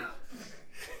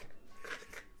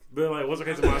 But like, once I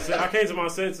came to my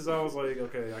senses, I was like,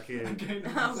 okay, I can't. I'm good.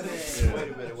 Yeah.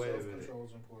 Wait a minute.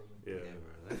 Control's important. Yeah.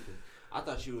 Bro, I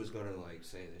thought you was gonna like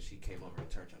say that she came over and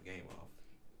turned your game off.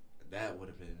 That would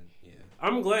have been, yeah.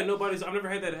 I'm glad I've never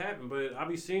had that happen, but I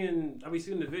be seeing the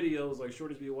videos like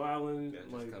shorties be wilding,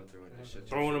 like come through and shit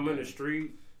throwing them in the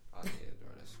street. Oh yeah,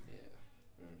 bro, that's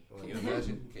Can you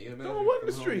imagine? Oh, what in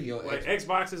the street? Like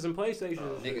Xboxes and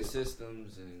PlayStations, nigga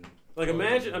systems and. Like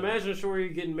imagine a shorty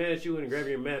getting mad at you and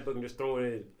grabbing your MacBook and just throwing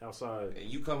it outside. And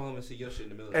you come home and see your shit in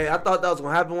the middle. Hey, I thought that was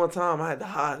gonna happen one time. I had to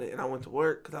hide it, and I went to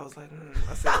work because I was like,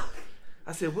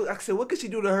 I said, what could she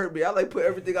do to hurt me? I like put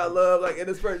everything I love like in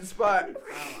a certain spot.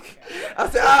 I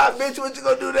said, bitch, what you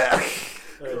gonna do that?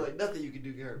 Like nothing you can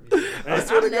do can hurt me. I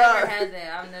swear to God. I've never had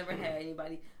that. I've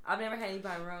never had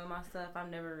anybody ruin my stuff. I've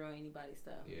never ruined anybody's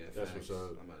stuff. Yeah, that's what's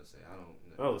up. I'm about to say I don't.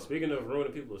 Oh, speaking of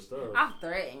ruining people's stuff, I've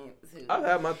threatened to. I've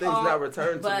had my things not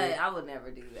returned to me. But I would never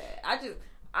do that.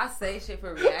 I say shit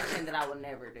for reaction that I would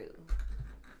never do.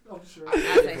 I'm sure. I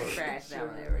say some trash that I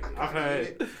would never do. I've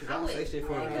had. I say shit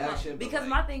for reaction because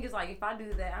my thing is like, if I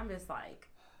do that, I'm just like,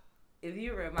 if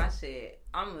you ruin my shit,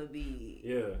 I'm gonna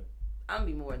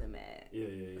be more than mad. Yeah.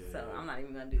 So I'm not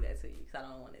even gonna do that to you because I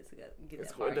don't want it to get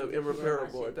it's that far. It's going to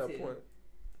irreparable at that point.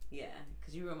 Yeah,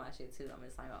 because you ruin my shit too. I'm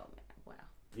just like, oh man, wow.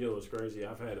 You know what's crazy?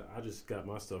 I just got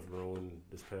my stuff ruined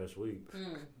this past week.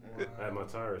 I had my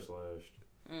tire slashed,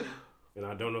 and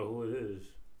I don't know who it is.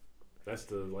 That's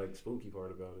the like spooky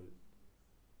part about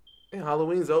it. And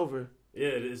Halloween's over. Yeah,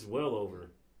 it is well over.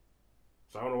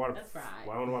 So I don't know why. That's right.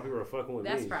 I don't know why people are fucking with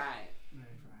That's me. right.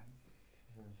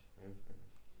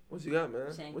 What you got,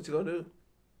 man? Shame. What you gonna do?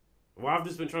 Well, I've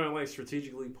just been trying to like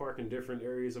strategically park in different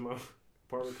areas of my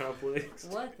apartment complex.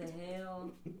 What the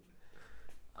hell?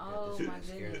 Oh my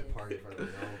Scared goodness. to park in front of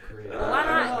his own crib.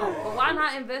 But why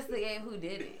not investigate who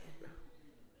did it?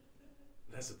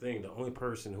 That's the thing. The only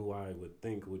person who I would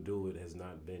think would do it has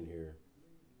not been here.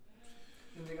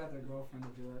 And they got their girlfriend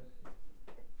to do it.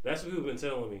 That's what people have been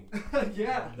telling me.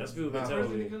 Yeah. That's what people have been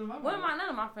telling me. None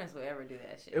of my friends would ever do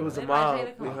that shit. It was a They mob.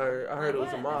 might We heard. I heard it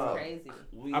was a mob. That's crazy.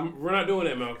 We're not doing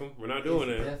that, Malcolm. We're not doing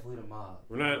that. Definitely the mob.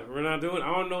 We're not doing.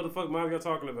 I don't know what the fuck mob you're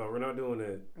talking about. We're not doing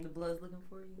that. The blood's looking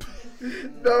for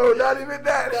you. No, not even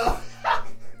that.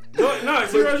 No,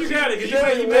 serious, you got it.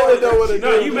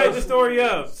 You made the story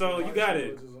up, so you got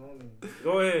it.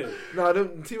 Go ahead. No,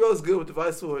 T-Ro's good with the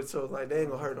vice sword, so like they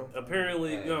ain't gonna hurt him.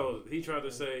 Apparently, no. He tried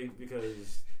to say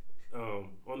because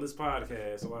on this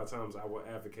podcast, a lot of times I will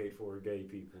advocate for gay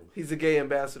people. He's a gay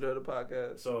ambassador of the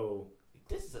podcast. So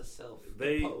this is a self.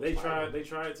 They tried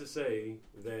to say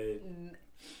that.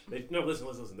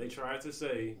 Listen. They tried to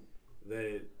say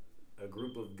that a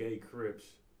group of gay Crips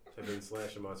have been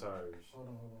slashing my tires. Hold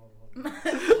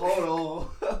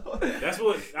on. That's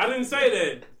what I didn't say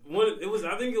that.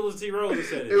 I think it was T Rose that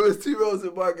said it. It was T Rose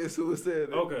and Marcus who was saying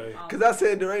it. Okay. Because I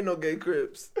said there ain't no gay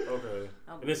Crips. Okay.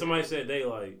 And then somebody said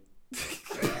daylight.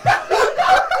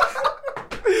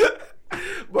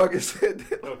 Marcus said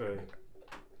that. Okay.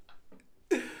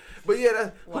 But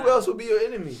yeah, who else would be your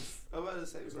enemies? I'm about to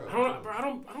say, bro. I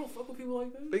don't fuck with people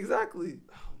like that. Exactly.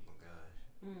 Oh my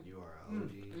gosh. You are an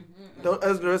OG. Don't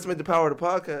underestimate the power of the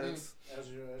podcast. As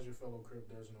your fellow Crip,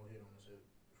 there's no hit on his head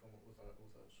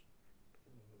with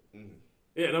us.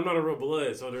 Yeah, and I'm not a real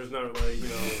blood, so there's not like,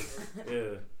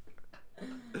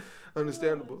 yeah.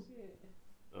 Understandable.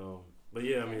 But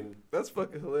yeah, I mean, that's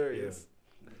fucking hilarious.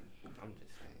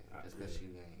 Just because she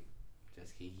ain't,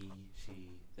 just he, she,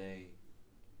 they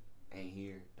ain't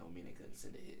here, don't mean they couldn't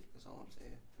send a hit. That's all I'm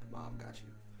saying. Mom got you.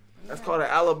 That's called an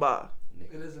alibi.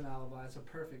 Nigga. It is an alibi. It's a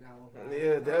perfect alibi.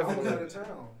 Yeah, I was definitely. out of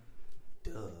town.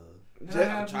 Duh. And I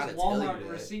have trying this to tell you Walmart that.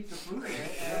 receipt to prove it.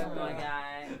 Oh And, my god.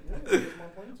 Yeah, here's my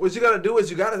plan. What you gotta do is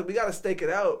we gotta stake it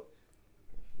out.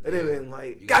 And Yeah. then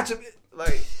like, You gotcha,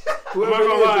 like I'm whoever not it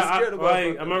gonna is lie. is scared of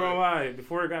I'm not gonna lie.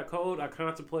 Before it got cold, I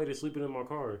contemplated sleeping in my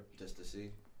car Just to see.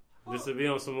 just to be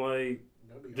on some like,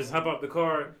 That'd be just hard. hop out the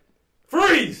car,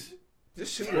 freeze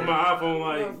Just shoot with him. my iPhone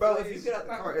like. Bro, if you get out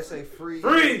the car, it say free.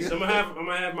 Freeze! I'm gonna have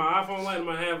my iPhone light. I'm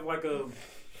gonna have like a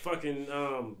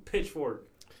fucking pitchfork.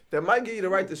 That might give you the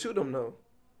right to shoot him though.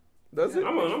 Does it?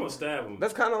 I'm gonna stab him.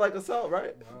 That's kind of like assault,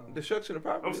 right? Wow. Destruction of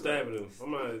property. I'm stabbing him.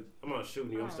 I'm not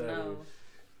shooting you. I I'm don't stabbing know. him.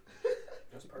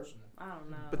 That's personal. I don't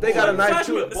know. But they got a knife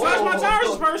too. The slash my tires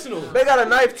is personal. They got a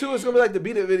knife too. It's gonna be like the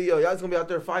Beat It video. Y'all just gonna be out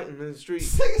there fighting in the street.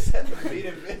 That'd be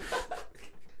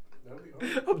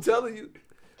hard. I'm telling you,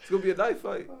 it's gonna be a knife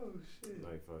fight.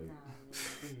 Knife fight. Nah,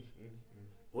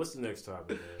 What's the next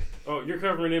topic, man? Oh, you're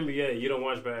covering NBA. You don't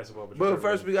watch basketball, but, But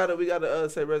first, we gotta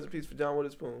say rest in peace for John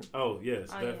Witherspoon. Oh yes,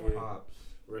 Oh, yeah. definitely. Pops.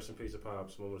 Rest in peace to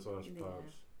Pops. Moment of silence for Yeah.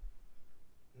 Pops.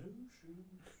 New shoes.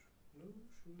 New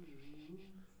shoes.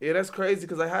 Yeah, that's crazy.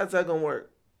 Cause like, how's that gonna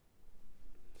work?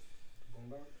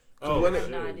 Boondocks? Oh, when I it- have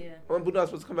no shit. idea. When Boondocks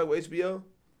supposed to come back with HBO?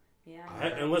 Yeah.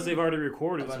 Unless they've already I'm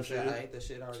recorded about some to say, shit. ain't the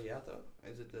shit already out though?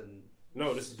 Is it the?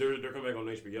 No, they're coming back on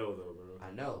HBO though, bro.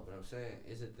 I know, but I'm saying,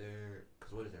 is it their?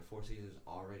 Because what is there? 4 seasons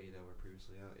already that were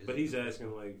previously out. Is But it- he's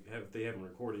asking like, if they haven't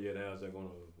recorded yet, how's that gonna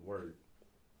work?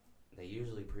 They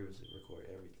usually previously record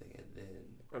everything and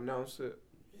then Announce it.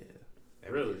 yeah,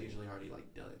 Really? everything's usually already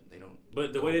like done. They don't.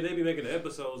 But the way they be making the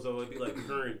episodes though, it'd be like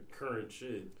current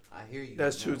shit. I hear you.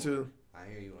 That's on true that too. one. I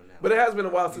hear you on that. But it one. has been a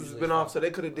while since it's Usually been it's off, so they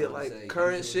could have did I was like gonna say,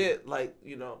 current usually- shit, like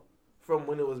from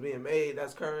when it was being made.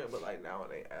 That's current, but like now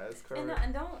it ain't as current.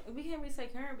 And we can't really say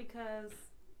current because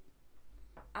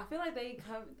I feel like they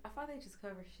just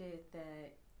cover shit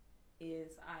that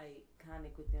is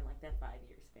iconic within like that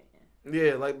 5-year span.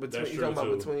 Yeah, like between That's you true, talking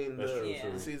about too. between That's the true, Yeah.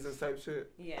 too. seasons type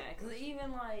shit. Yeah, because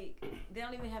even like they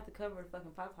don't even have to cover the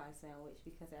fucking Popeye sandwich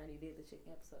because they already did the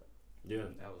chicken episode. Yeah.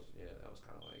 That was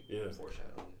kind of like Yeah.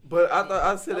 foreshadowing. But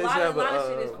I said they should have a lot of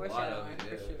shit is a. for- foreshadowing it,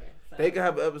 for yeah. sure. So. They could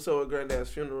have an episode of Granddad's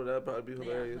funeral. That'd probably be Yeah,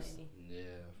 hilarious. plenty. Yeah, Yeah,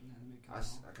 they make I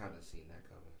it kind of seen that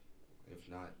coming. If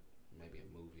not, maybe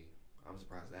a movie. I'm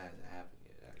surprised that hasn't happened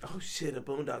yet. Actually. Oh shit, a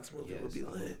Boondocks movie would be a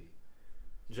lit. movie.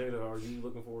 Jada, are you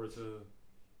looking forward to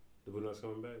the Boondocks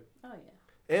coming back? Oh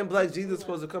yeah, And Black Jesus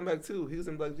supposed to come back too. He was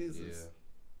in Black Yeah. Jesus.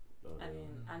 Oh, I yeah.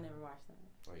 didn't. I never watched that.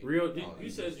 Oh, Real? oh, You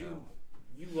said just you now.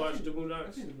 you watched the I've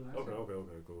Boondocks? seen the Boondocks.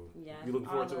 Okay, cool. Yeah. You looking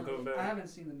forward to it All coming of I back? haven't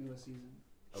seen the newest season.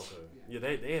 Okay. Yeah,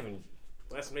 they haven't.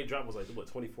 Last time they dropped was like what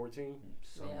 2014.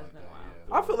 Something Yeah, like it's been that.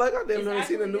 a while. I feel like I It's never seen the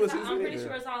actually- newest it's- season. I'm pretty either.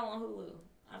 sure it's all on Hulu.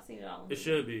 I've seen it all. On It Hulu.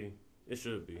 should be. It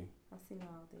should be. I've seen it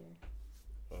all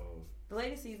there. Um, The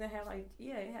latest season had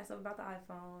it had something about the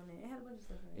iPhone and it had a bunch of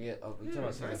stuff. In it. Yeah. Oh, you talking I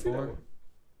about season see that 4? one.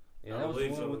 Yeah, I that was the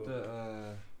believe one so. with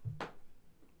the.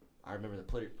 I remember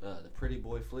the Pretty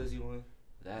Boy Flizzy one.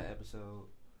 That episode.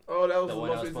 Oh, that was The the one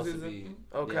most that was recent supposed to season.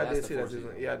 be. Okay, Yeah, I that's did the see that fourth season.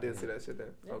 season. Yeah, I did see that shit then.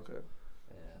 Yeah. Okay.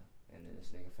 Yeah, and then this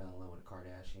nigga fell in love with a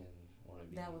Kardashian. Wanna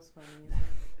be. That was funny. as hell.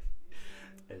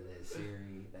 And then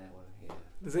Siri, that one. Yeah.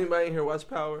 Does anybody in here watch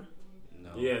Power?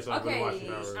 No. yeah, so I've been Okay, watching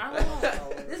Power. I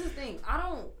don't. This is the thing. I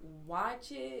don't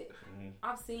watch it. Mhm.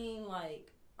 I've seen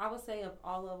like I would say of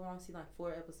all of them, I've seen like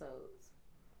 4 episodes,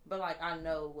 but like I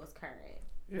know what's current.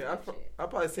 Yeah, Type shit. I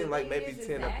probably seen The like thing maybe is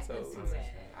 10 the acting's episodes. too bad.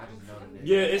 I just know that.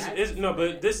 Yeah, Yeah, it's no,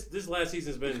 but this last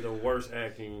season's been the worst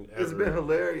acting ever. It's been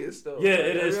hilarious though. Yeah,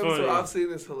 it is Every episode funny. I've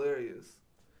seen is hilarious.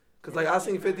 Cause like I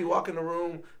seen 50 walk in the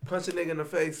room, punch a nigga in the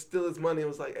face, steal his money, and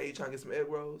was like, "Hey, you trying to get some egg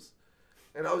rolls?"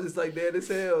 And I was just like, "Dead as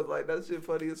hell." Like that shit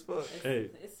funny as fuck. Hey.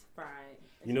 It's fried.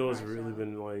 You know what's fried really show.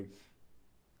 been like,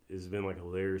 it's been like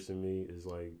hilarious to me is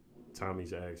like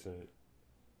Tommy's accent.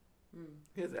 Mm.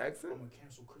 His accent. I'm gonna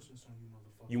cancel Christmas on you,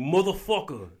 motherfucker. You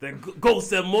motherfucker! That ghost,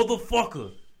 that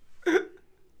motherfucker!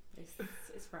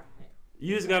 It's fried.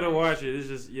 You just gotta watch it. It's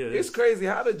just It's crazy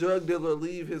how the drug dealer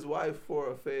leave his wife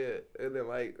for a fed and then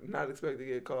like not expect to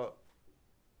get caught.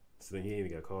 So he ain't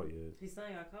even got caught yet. His son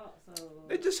got caught, so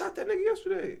They just shot that nigga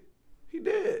yesterday. He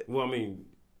dead. Well, I mean,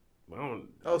 I don't.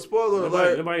 Oh, spoiler Nobody,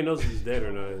 alert. nobody knows if he's dead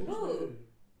or not. Who?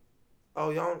 Oh,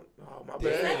 y'all. Oh, my Damn.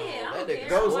 bad. Say it, I don't That care. nigga-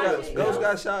 Ghost Watch got, it. Ghost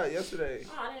got shot yesterday.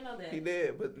 Oh, I didn't know that. He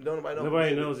dead, but don't nobody know. Nobody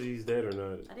who did knows it. if he's dead or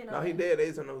not. I didn't know No, he that. dead. They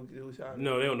just don't know who shot him.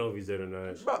 No, they don't know if he's dead or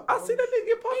not. Bro, I see that nigga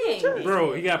get popped in the He chest. ain't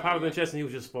Bro, he got popped in the chest and he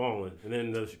was just falling, and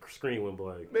then the screen went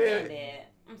black. He ain't Man, dead.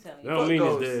 I'm telling No. you. don't fuck mean he's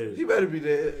Ghost. dead. He better be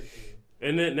dead.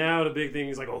 And then now the big thing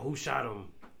is like, oh, who shot him?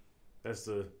 That's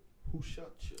the Who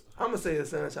shot you? I'm gonna say his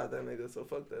son shot that nigga, so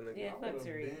fuck that nigga. Yeah, I fuck would've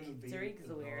Tariq. been Tariq is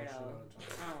a beat the weirdo. dog shit out of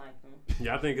Tariq. I don't like him.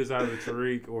 yeah. I think it's either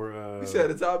Tariq or You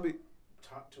said it's Tommy.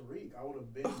 Tariq, I would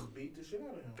have been beat the shit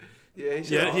out of him. Yeah, he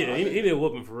should. yeah. He need a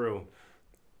whooping for real.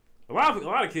 A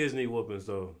lot of kids need whoopings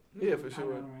though. Yeah, for I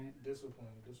sure. know, right? Discipline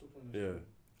is Yeah. key.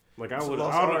 Like It's a I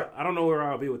lost art. don't know where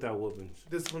I'll be without whoopings.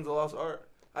 Discipline's a lost art.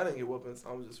 I didn't get whoopings.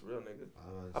 I was just a real nigga.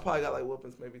 I probably got like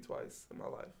whoopings maybe twice in my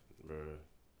life. Bruh.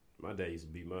 My dad used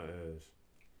to beat my ass.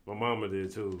 My mama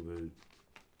did too, but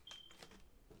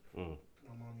My mom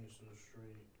used to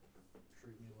straight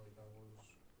treat me like I was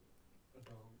a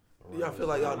dog. Y'all feel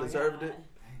like y'all Oh my deserved God. it?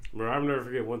 bro, I'll never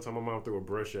forget one time my mom threw a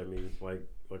brush at me, like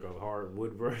a hard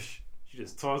wood brush. She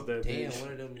just tossed that Damn, bitch.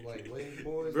 one of them like Wayne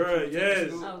boys. Bruh, yes.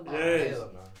 Oh, God. Yes. Hell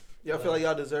nah. Y'all feel like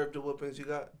y'all deserved the whoopings you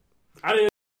got? I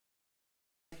didn't.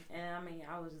 And I mean,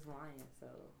 I was just lying, so.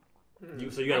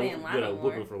 So you got I didn't lie a no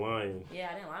whooping more. for lying. Yeah,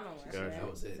 I didn't lie no more. Gotcha. Yeah, That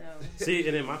was it. So, See,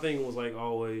 and then my thing was like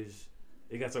always,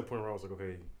 it got to a point where I was like,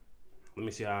 okay, let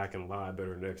me see how I can lie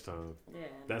better next time. yeah.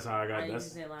 That's how I got. I That's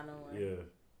just didn't lie no more. yeah.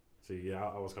 See, yeah,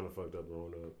 I was kind of fucked up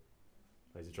growing up.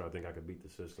 I used to try to think I could beat the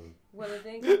system. Well, the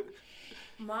thing,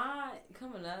 my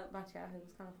coming up, my childhood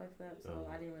was kind of fucked up, so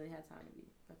I didn't really have time to be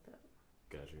fucked up.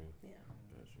 Got you. Yeah.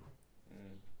 Got you.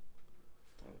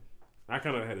 I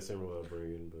kind of had a similar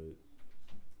upbringing, but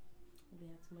We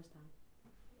had too much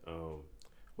time.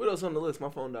 What else on the list? My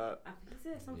phone died. I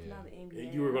said something Yeah. about the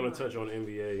NBA. you were gonna touch on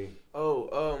NBA.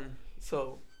 Oh,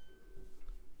 so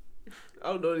I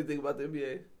don't know anything about the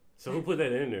NBA. So who put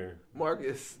that in there?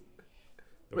 Marcus,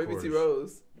 Of Baby course. T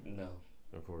Rose. No.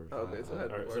 Of course. Okay, so I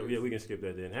had All right, so Marcus. yeah, we can skip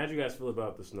that then. How'd you guys feel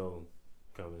about the snow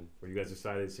coming? Were you guys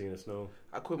excited seeing the snow?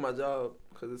 I quit my job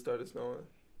because it started snowing.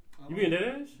 You being dead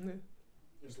ass? Yeah.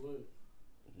 It's lit.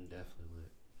 Definitely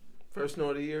lit. First snow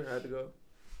of the year, I had to go.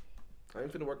 I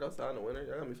ain't finna work outside in the winter.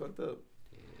 Y'all got me fucked up.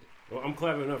 Well, I'm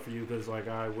clapping up for you because, like,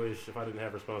 I wish if I didn't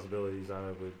have responsibilities, I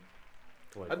would.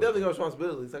 Like, I definitely got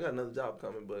responsibilities. I got another job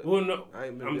coming, but Well, no, I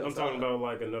ain't been. I'm talking about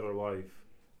like another life.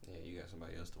 Yeah, you got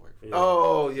somebody else to work for. Yeah.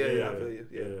 Oh yeah, I feel you.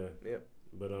 Yeah.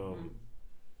 But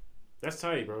that's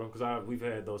tight, bro. Because we've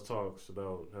had those talks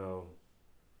about how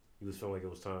you just felt like it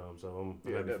was time. So I'm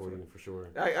Yeah, happy for definitely. you for sure.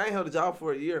 I ain't held a job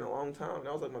for a year in a long time.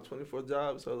 That was like my 24th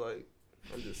job, so like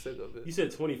I'm just sick of it. You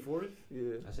said 24th?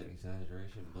 Yeah. That's an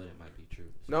exaggeration, but it might be true.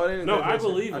 No, it ain't. No, I exaggeration.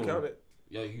 believe I him. counted.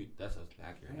 Yo, that's an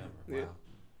accurate number. Wow. Yeah.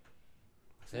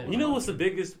 I said it You know wrong. what's the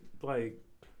biggest like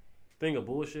thing of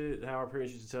bullshit? How our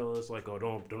parents used to tell us, like, oh,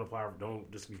 don't apply, don't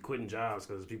just be quitting jobs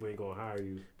because people ain't gonna hire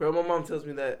you. Bro, my mom tells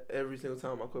me that every single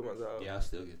time I quit my job. Yeah, I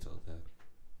still get told that.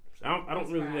 I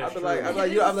don't really. I That's be true.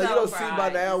 like, you don't see by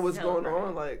pride. now what's It's going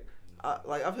self-pride. on.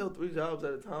 Like I've held 3 jobs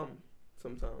at a time.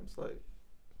 Sometimes, like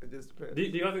it just depends. Do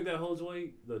y'all think that holds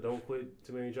weight? The don't quit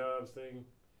too many jobs thing?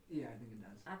 Yeah, I think it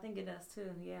does. I think it does too.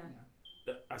 Yeah.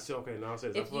 I said okay. Now I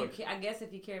said I If feel you, like. I guess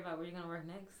if you care about where you're gonna work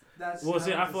next. That's Well,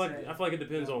 see, I would feel like say. it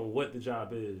depends on what the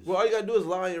job is. Well, all you gotta do is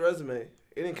lie on your resume. It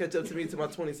didn't catch up to me to my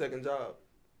 22nd job.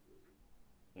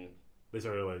 They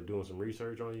started like doing some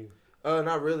research on you.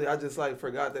 Not really. I just like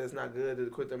forgot that it's not good to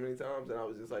quit that many times, and I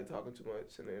was just like talking too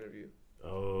much in the interview.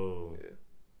 Oh. Yeah.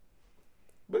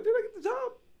 But did I get the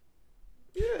job?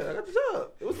 Yeah, I got the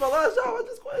job. It was my last job. I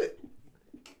just quit.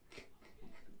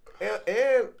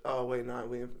 And oh wait, no,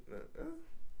 we ain't.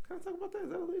 Can I talk about that? Is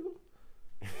that illegal?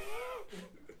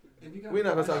 If you got We're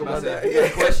not gonna a talk question- about that.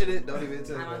 If you question it, don't even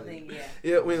tell I me. don't think. Yeah.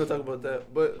 Yeah, we ain't gonna talk about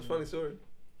that. But funny story.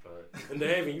 All right. And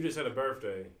David, you just had a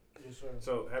birthday. Yes, sir.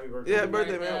 So happy birthday. Yeah, happy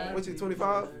birthday, Birthday. man. What you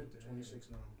 25? 26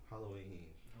 now. Halloween.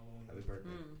 Halloween. Happy birthday.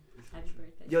 Happy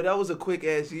birthday. Yo, that was a quick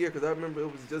ass year because I remember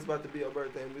it was just about to be your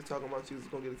birthday, and we was talking about you was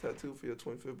gonna get a tattoo for your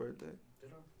 25th birthday.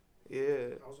 Did I?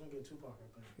 Yeah. I was gonna get Tupac, I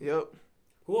think. Yep.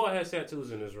 Who all has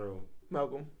tattoos in this room?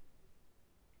 Malcolm.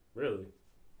 Really?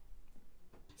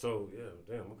 So yeah,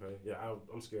 damn. Okay. Yeah,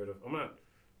 I'm scared of. I'm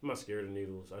not scared of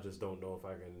needles. I just don't know if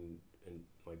I can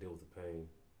like deal with the pain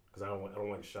because I don't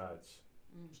like shots.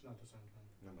 It's not the same thing.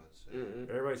 I'm about to say. Mm-mm.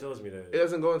 Everybody tells me It that.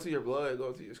 doesn't go into your blood; it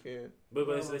goes into your skin. But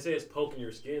they say it's poking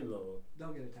your skin though.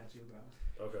 Don't get a tattoo, bro.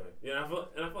 Okay. Yeah, I feel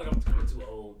like I'm kind of too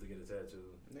old to get a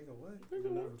tattoo. Nigga, what?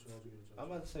 You're never too old to get a I'm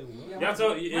tattoo. about to say what? Yeah, Y'all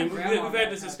told, my and grandma we've got had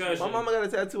a this tattoo. discussion. My mama got a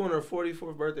tattoo on her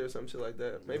 44th birthday or some shit like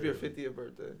that. Maybe her 50th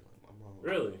birthday. My mom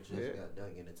Really? just Yeah. got done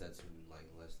getting a tattoo like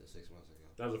less than 6 months ago.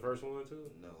 That was the first one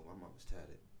too. No, my mom was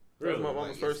tatted. Really? My mama's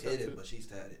Like, first it's hidden, tattoo. but she's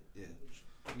tatted. Yeah.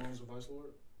 Your mom's a vice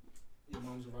lord? Your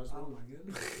mom's a vice Oh lord? my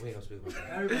goodness. We ain't gonna speak about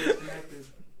that. Everybody's connected.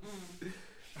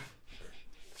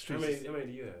 How many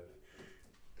do you have?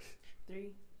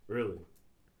 3. Really?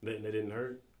 They didn't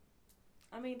hurt.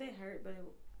 I mean, they hurt, but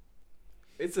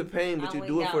It's a pain, but I you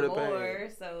went do it got for the more,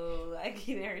 pain. so I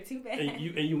didn't hurt too bad. And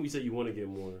you said you want to get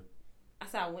more. I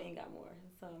said I went and got more,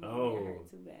 so it didn't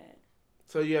hurt too bad.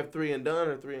 So you have 3 and done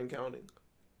or 3 and counting?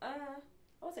 I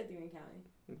would say 3 and counting.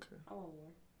 Okay. I want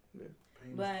more.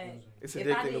 Pain But is It's If I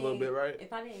addicting a little bit, right?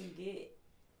 If I didn't get,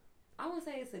 I wouldn't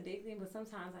say it's addicting, but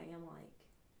sometimes I am like,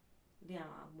 damn,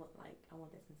 I want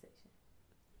that sensation.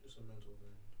 It's a mental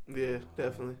thing. Yeah,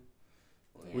 definitely.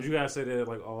 Yeah. Would you guys say that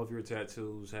like all of your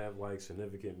tattoos have like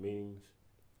significant meanings?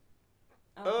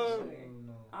 Oh, for sure.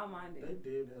 No. All mine do. They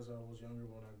did as I was younger.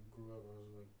 When I grew up, I was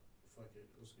like, fuck it,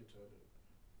 let's get tatted.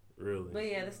 Really? But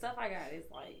yeah, the stuff I got is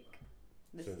like,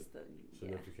 this is the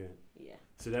significant. Yeah.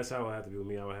 So that's how it would have to be with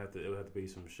me. It would have to be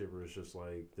some shit where it's just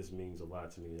like, this means a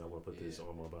lot to me. I want to put this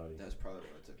on my body. That's probably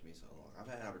why it took me so long. I've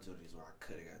had opportunities where I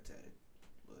could have got tatted,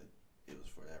 but it was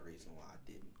for that reason why I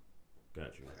didn't.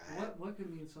 Got you. Like, What could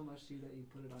mean so much to you that you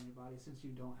put it on your body since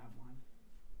you don't have one?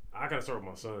 I gotta start with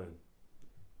my son.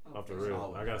 Oh, Off the okay.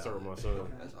 real, I gotta start with my son.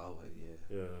 That's always,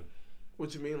 Yeah.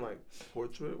 What you mean, like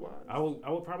portrait wise? I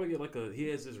would probably get like he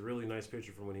has this really nice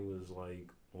picture from when he was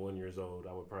like 1 year old.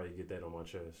 I would probably get that on my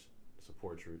chest. It's a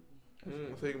portrait. So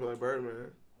you can be like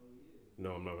Birdman.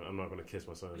 No, I'm not gonna kiss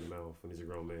my son in the mouth when he's a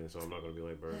grown man. So I'm not gonna be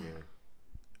like Birdman.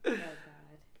 Oh God.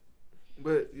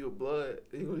 But your blood,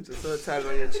 you gonna get your son tatted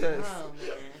on your chest. Oh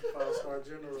man. 5-star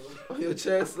general. On your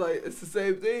chest, like it's the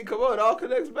same thing. Come on, it all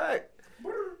connects back.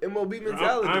 MOB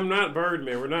mentality. I'm not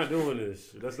Birdman. We're not doing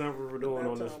this. That's not what we're doing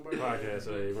on this Birdman. podcast.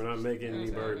 Hey, we're not making any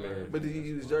Birdman. But did you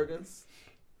use Jergens?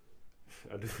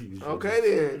 I do use. Okay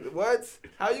then. What?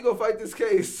 How you gonna fight this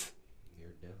case?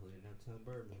 You're definitely not Tom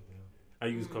Birdman, now. I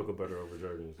use cocoa butter over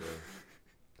Jergens. So.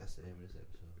 That's the name of this episode.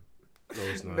 No,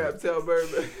 it's not. Naptel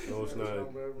Birdman. No, it's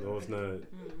not. No, it's not.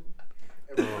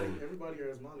 Everybody here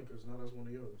has monikers. Now that's one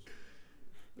of yours.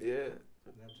 Yeah.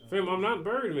 Fam, I'm not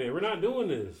Birdman. We're not doing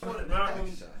this. One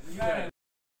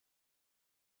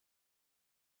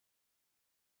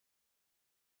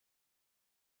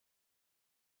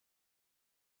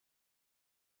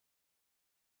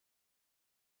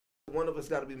of us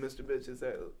got to be Mr. Bitches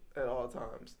at all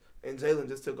times, and Jalen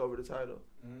just took over the title.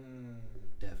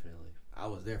 Definitely. I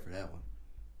was there for that one.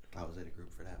 I was in a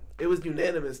group for that one. It was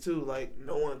unanimous too. Like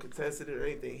no one contested it or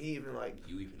anything. He even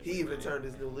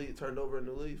turned turned over a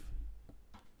new leaf.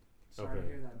 Sorry to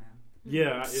hear that, man.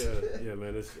 Yeah,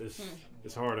 man.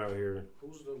 It's hard out here.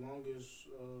 Who's the longest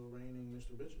reigning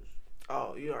Mr. Bitches?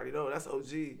 Oh, you already know that's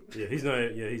OG. Yeah, he's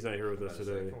not here with us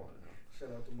today. Come on now. Shout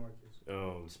out to Marcus.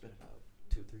 It's been about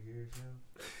 2-3 years now.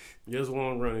 Yeah, it's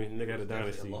long running. Nigga had a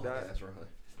dynasty. That's right.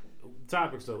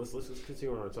 Topics though. Let's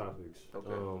continue on our topics.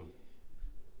 Okay.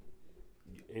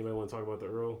 Anybody want to talk about the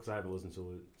Earl? Because I haven't listened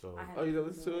to it. So. Oh, you didn't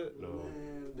listen to it? No.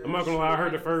 Man, I'm not gonna lie. I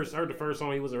heard the first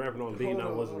song he wasn't rapping on beat, and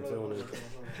I wasn't feeling it.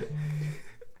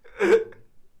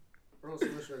 Earl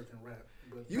Sweatshirt can rap.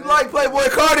 But You like Playboy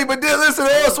Cardi, but didn't listen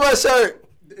to Earl Sweatshirt.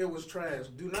 It was trash.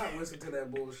 Do not listen to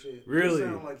that bullshit. Really? It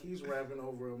sound like he's rapping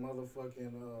over a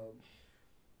motherfucking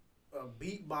a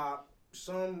beat bop,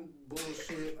 some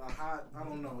bullshit, I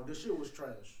don't know. This shit was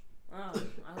trash. Oh,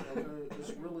 Okay,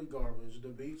 it's really garbage. The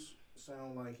beats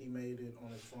sound like he made it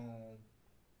on his phone.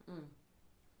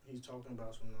 He's talking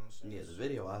about some nonsense. Yeah, the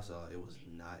video I saw, it was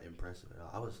not impressive at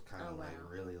all. I was kind of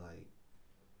really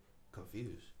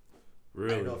confused.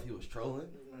 Really? I didn't know if he was trolling.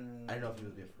 Man, I didn't know if he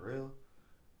was being for real.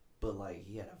 But like,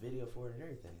 he had a video for it and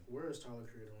everything. where is Tyler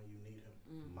Creator when you need him?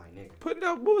 My nigga. Putting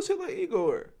out bullshit like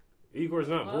Igor. Igor's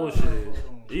not bullshit.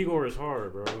 Igor is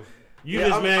hard, bro. You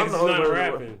just mad because he's not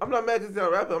rapping. I'm not mad because he's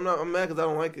not rapping. I'm mad because I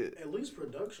don't like it. At least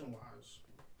production wise.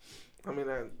 I mean,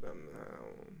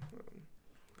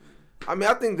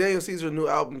 I think Daniel Caesar's new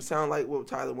album sound like what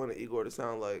Tyler wanted Igor to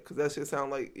sound like. Because that shit sound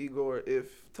like Igor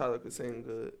if Tyler could sing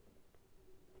good.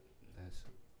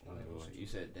 You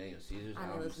said Daniel Caesar's I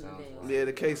album listen to sounds Daniel. like... Yeah,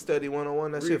 the Case Study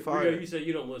 101, that shit fire. You said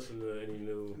you don't listen to any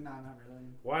new. Nah, not really.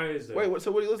 Why is that? Wait,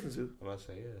 so what do you listen to? I'm about to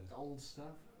say, yeah. The old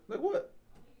stuff. Like what?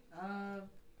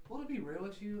 Well, to be real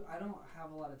with you, I don't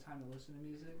have a lot of time to listen to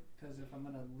music because if I'm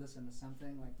gonna listen to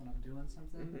something, like when I'm doing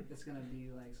something, it's gonna be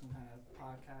like some kind of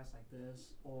podcast like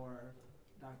this or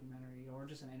documentary or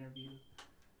just an interview.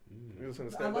 You listen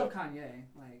to I stand love up? Kanye.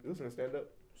 Like, You listen to stand up?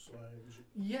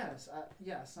 yes,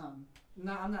 some.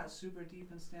 I'm not super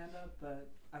deep in stand up, but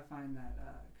I find that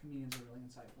comedians are really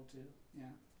insightful too. Yeah.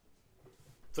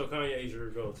 So Kanye's your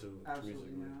go-to Absolutely,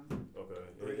 musically. yeah. Okay.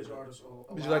 Greatest artist.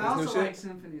 Did you like I his new also shit? like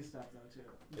symphony stuff though too.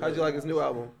 How'd you like his new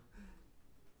album?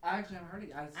 I actually haven't heard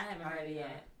it. I haven't heard it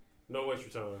yet. Don't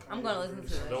waste your time. I'm gonna listen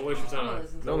to it. Don't waste your I'm gonna time.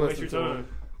 listen to Don't it. waste your time.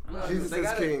 Jesus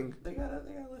is king. They gotta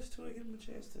listen to it, give them a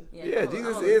chance to. Yeah,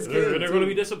 Jesus is king. They're going to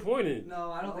be disappointed.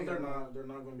 No, I don't think they're I will. not. They're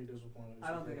not going to be disappointed.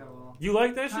 I don't think I will. You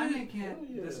like that Kanye shit? can't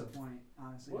Yeah. disappoint,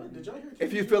 honestly. What? Did y'all hear?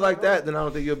 If you feel like that, then I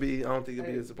don't think you'll be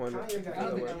disappointed. Kanye got I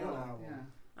don't a think I G will. album. Yeah.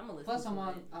 I'm gonna listen. Plus, to I'm it.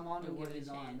 on to and what give it he's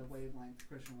a on, chance. the wavelength,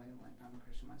 Christian wavelength. I'm a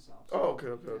Christian myself. Oh, okay.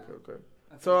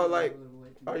 I So, feel like, a little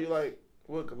awakened. Are you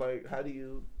like, how do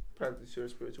you practice your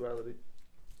spirituality?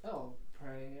 Oh,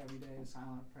 pray every day,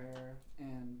 silent prayer,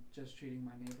 and just treating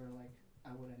my neighbor like I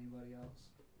would anybody else.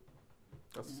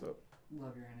 That's what's up.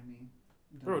 Love your enemy.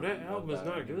 Bro, that album is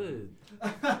not good.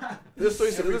 There's three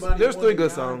Everybody good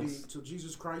wanted songs. unity, So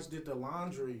Jesus Christ did the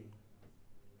laundry.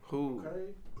 Who?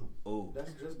 Okay. Oh,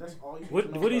 That's all you.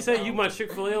 What did he say? You my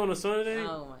Chick-fil-A on a Sunday?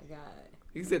 Oh my god.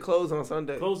 He said close on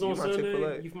Sunday. Closed on You my Sunday?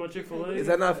 Chick-fil-A. You my Chick-fil-A? Is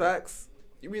that not facts?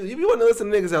 You be wanting to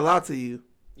listen to niggas that lie to you.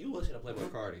 you listen to Playboy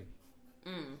Cardi.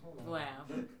 Hold on. Wow.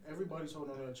 Everybody's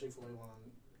holding on to that Chick-fil-A line.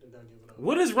 They gotta give it up.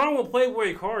 What is wrong with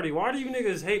Playboy Cardi? Why do you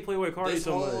niggas hate Playboy Cardi This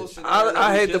so whole much? scenario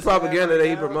I we hate the just had propaganda right that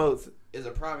he now promotes. Is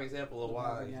a prime example of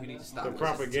why you need to stop. The listening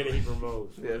to propaganda he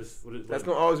promotes. Yes. What is That's like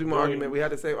gonna always be my doing- argument. We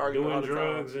had the same argument all doing the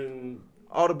time. drugs and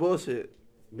All the bullshit.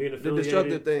 being The affiliated.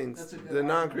 destructive things. That's a good The argument.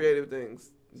 non-creative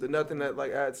things. The nothing that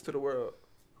like adds to the world.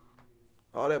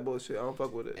 All that bullshit. I don't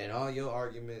fuck with it. And all your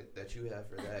argument that you have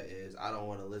for that is, I don't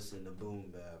want to listen to boom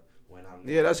bap when I'm.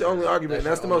 Yeah, that's your only argument.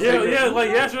 That's the your most only Yeah, ignorant. yeah. Like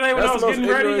yesterday when That's I was the most getting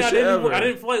ready, ignorant I shit ever.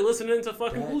 didn't feel like listening to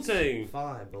fucking That's Wu-Tang.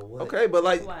 Fine, but what? Okay, but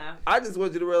like, Wow. I just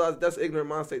want you to realize that's an ignorant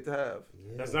mind state to have.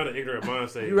 Yeah. That's not an ignorant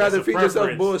mindset. You rather That's a feed yourself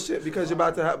preference. bullshit because you're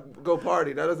about to go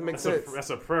party. That doesn't make That's sense. that's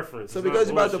a preference. So It's because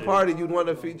not you're about to bullshit. party, you'd want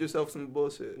to feed yourself some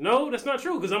bullshit. No, that's not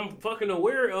true. Because I'm fucking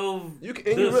aware of You can,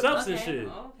 the and you, substance Okay, shit.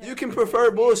 okay. you can prefer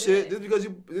bullshit just because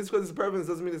it's a preference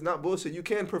doesn't mean it's not bullshit. You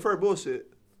can prefer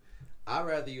bullshit, I'd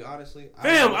rather you honestly.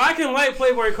 Fam, I can like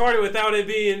Playboy Cardi without it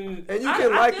being. and you I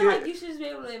can like feel it. like you should just be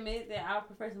able to admit that I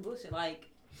prefer some bullshit. Like,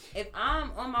 if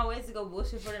I'm on my way to go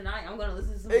bullshit for the night, I'm gonna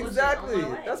listen to some Exactly. bullshit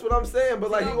on my way. That's what I'm saying.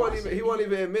 But like You he know won't bullshit.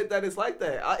 even admit that it's like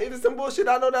that. It is some bullshit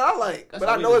I know that I like, That's but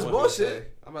I what we know it's just want you to bullshit.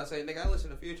 say. I'm about to say, nigga, I listen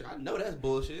to Future. I know that's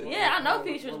bullshit. Yeah, I know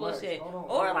Future's Relax. bullshit. Hold on,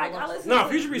 Or hold like on. I listen Nah, to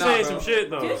Future be Nah, saying bro. some shit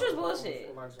though. Future's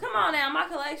bullshit. Come on now, my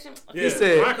collection. Yeah,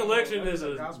 said- my collection is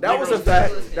a. That was a Negroes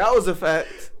fact. bullshit. That was a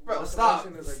fact. Bro, stop.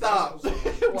 Collection is a Stop. gospel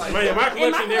song. Like, Man, my And my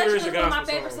collection never collection is is a one of my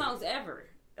gospel favorite song. songs ever.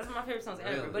 That's one of my favorite songs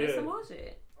ever. Really? But it's Yeah. some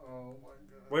bullshit. Oh my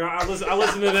god. Well, I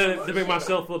listen to that to make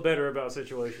myself feel better about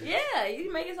situations. Yeah,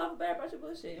 you make yourself feel better about your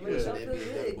bullshit. It makes Yeah. yourself It feel be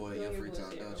a good. young boy in your doing free time,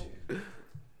 bullshit. don't you?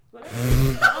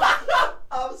 Whatever.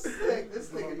 I'm sick. This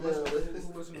Who nigga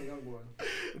listen to Youngboy?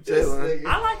 Jalen.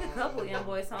 I like a couple Young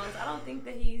Boy songs. I don't think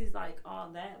that he's like all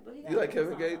that, but he got You like a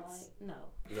couple Kevin songs I Gates? like. No.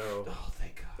 No, Oh,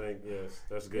 thank God. yes,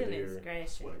 that's good to Goodness hear.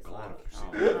 gracious. Swear to God.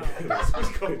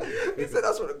 He said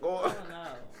that's what it I going. don't know.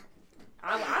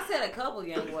 I said a couple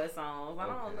Young Boy songs. I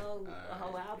don't know a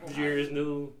whole album. Did you hear his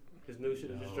new shit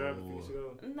that just dropped a few weeks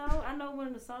ago? No, I know one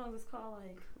of the songs is called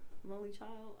like Lonely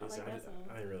Child. I like that song.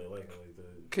 I didn't really like it like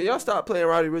that. Can y'all stop playing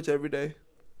Roddy Rich every day?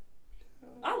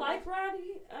 I like Roddy.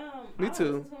 Me I don't too. listen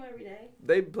to him every day.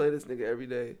 They play this nigga every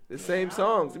day. The same I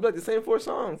songs. don't- It be like the same 4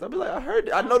 songs. I be like, I heard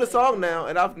it. I know the song now,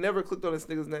 and I've never clicked on this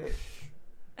nigga's name.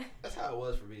 That's how it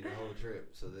was for me the whole trip.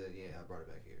 So then, yeah, I brought it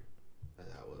back here.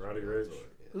 That's how it was. Roddy for me on Ricch. tour,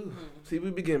 yeah. Ooh. See,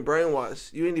 we be getting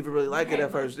brainwashed. You didn't even really like it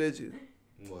at first, did you?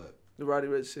 What? The Roddy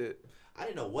Rich shit. I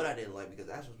didn't know what I didn't like because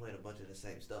Ash was playing a bunch of the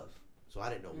same stuff. So I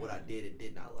didn't know what I did and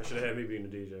did not They like. should have had me being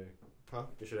the DJ. Huh?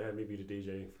 They should have had me be the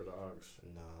DJ for the Ox.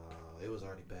 No, it was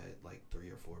already bad. Like 3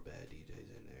 or 4 bad DJs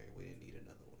in there. We didn't need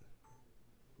another one.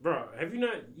 Bro, have you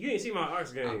not? You ain't seen my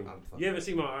Ox game. I'm fucking- You haven't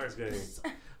seen my Ox game.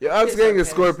 Your Ox It's gang is okay.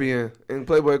 Scorpion and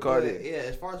Playboy Cardi. Yeah,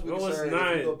 as far as we No, it's concerned,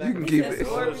 not. if we go back You can and keep forth, it.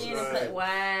 Scorpion and It's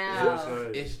wow.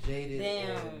 not. It's jaded.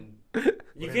 Damn. And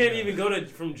You can't even go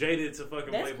from Jaded to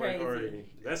fucking That's Playboy crazy. Cardi.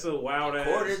 That's a wild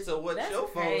according ass. to what That's your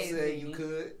phone crazy. said, you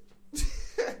could.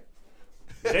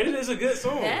 Jaded is a good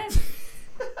song. That's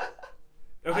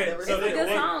Okay, never it's so a they, good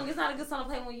they- song. It's not a good song to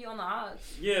play when you on the aux.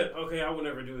 Yeah, okay, I would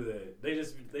never do that.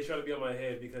 They try to be on my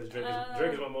head because Drake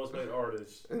is my most played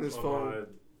artist And his on phone.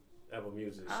 my Apple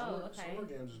Music. Oh, okay. Summer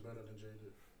Games is better than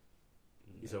Jaded.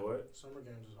 You said what? Summer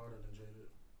Games is harder than Jaded.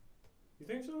 You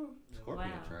think so? Scorpion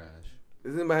Wow. trash.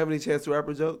 Does anybody have any chance to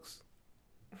rapper jokes?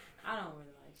 I don't really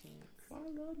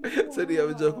like Chance. So do you have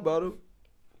a joke about him?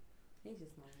 He's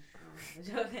just lame.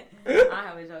 I don't have a joke. I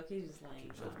have a joke. He's just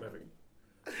lame. So it's honestly.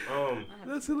 Um, I have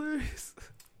That's hilarious.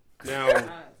 now, I have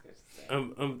to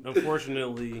say.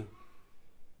 unfortunately,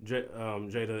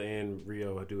 Jada and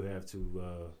Rio do have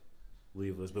to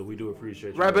leave us, but we do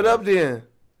appreciate you. Wrap it up then.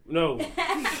 No,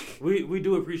 we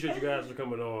do appreciate you guys for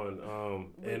coming on.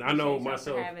 And I know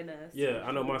myself. For having us. Yeah,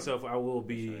 I know myself. I will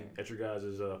be at your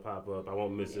guys' pop up. I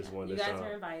won't miss this one. You this guys time.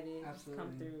 are invited. Absolutely.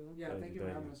 Come through. Yeah, thank you for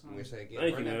having us on. We're saying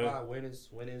Thank run you, that man. by. When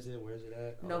is it? Where's it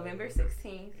at? November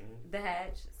 16th, The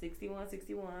Hatch,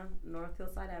 6161 North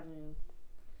Hillside Avenue,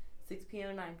 6 p.m.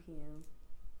 to 9 p.m.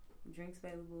 Drinks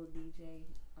available, DJ,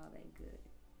 all that good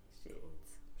shit.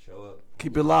 Show up.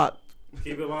 Keep it locked.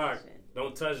 Keep it locked.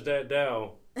 Don't touch that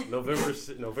dial. November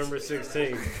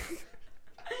 16th.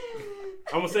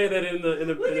 I'm gonna say that in the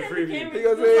preview. He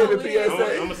gonna say it in the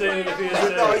PSA. I'm gonna say it in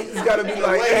the No, you PSA. just gotta be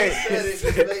like, hey.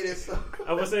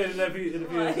 I'm gonna say it in the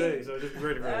PSA. So just be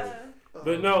ready for that.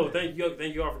 But no, thank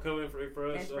you all for coming for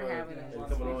us. Thanks for having us. And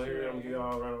coming on here. I'm gonna give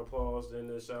y'all a round of applause to end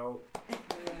this out.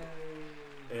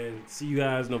 And see you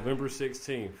guys November 16th.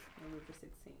 November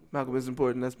 16th. Malcolm is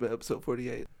important. That's been episode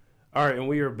 48. All right, and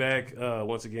we are back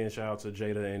once again. Shout out to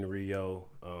Jada and Rio.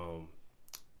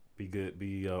 Be good.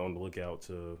 Be on the lookout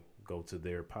to go to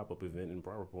their pop-up event in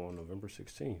Broward on November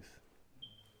 16th.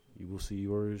 You will see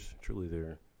yours truly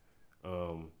there.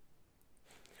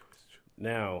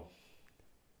 Now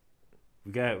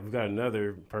we got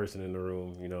another person in the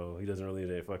room. You know, he doesn't really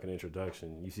need a fucking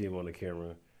introduction. You see him on the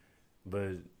camera,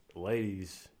 but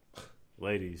ladies,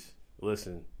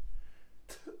 listen.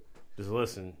 Just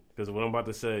listen, because what I'm about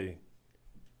to say,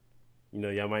 you know,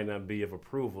 y'all might not be of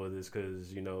approval of this,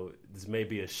 because, you know, this may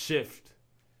be a shift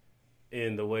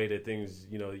in the way that things,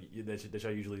 you know, that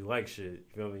y'all usually like shit.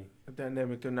 You feel me? A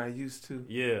dynamic they're not used to.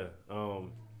 Yeah.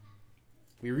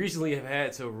 We recently have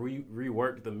had to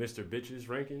rework the Mr. Bitches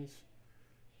rankings.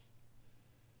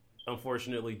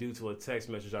 Unfortunately, due to a text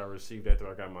message I received after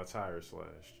I got my tires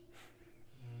slashed.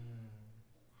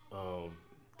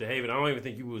 DeHaven, I don't even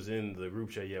think you was in the group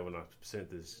chat yet when I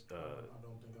sent this. I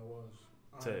don't think I was.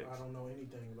 Text. I don't know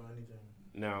anything about anything.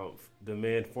 Now, the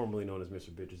man formerly known as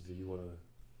Mr. Bitches, do you want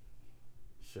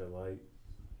to shed light?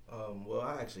 Well,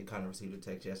 I actually kind of received a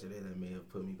text yesterday that may have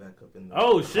put me back up in the...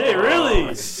 Oh, shit, really?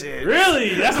 Oh, shit.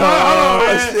 Really? That's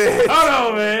why. Shit. Hold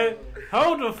on, man.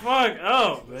 Hold the fuck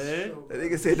up, man. That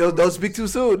nigga said, don't speak too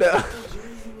soon now.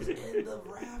 Jersey was in the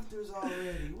rafters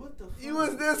already. What the fuck? You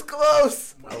was this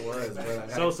close. I was, but I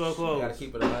gotta, So close. I gotta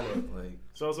keep it 100. Like,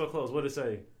 So close. What'd it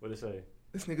say?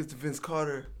 This nigga's the Vince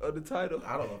Carter of the title.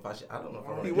 I don't know if I should. I don't know if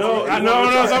I want to. No.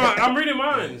 I'm reading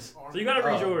mine. So you gotta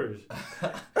read yours.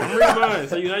 I'm reading mine.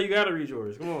 So you gotta read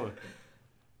yours. Come on.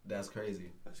 That's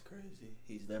crazy. That's crazy.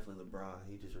 He's definitely LeBron.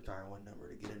 He just retired one number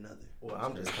to get another. Well,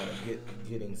 I'm just kind of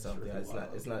getting something.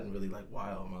 It's not really like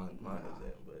wild. Mine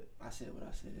isn't. But I said what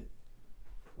I said.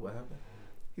 what happened?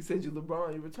 He said you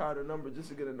LeBron, you retired a number just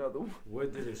to get another one.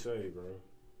 What did it say, bro?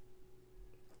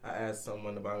 I asked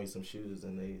someone to buy me some shoes,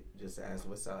 and they just asked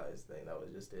what size thing. That was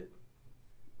just it.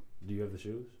 Do you have the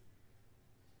shoes?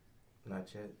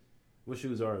 Not yet. What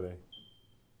shoes are they?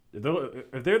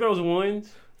 If they're those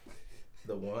ones,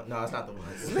 The one? No, it's not the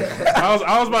ones.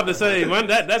 I was about to say, man,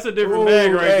 that's a different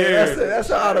bag right there. That's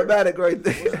an automatic right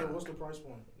there. What's the price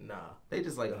point? Nah, they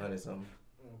just like 100 something.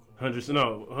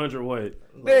 100 what?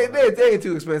 They ain't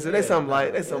too expensive. They something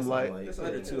light. They something light. It's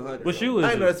under 200. What shoe is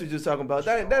I know it? that's what you're talking about.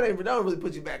 That don't really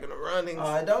put you back in the running.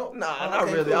 I don't. Nah, Oh, not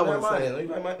okay, really. cool. I Never wouldn't mind. say. Let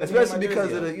me hang my Especially jersey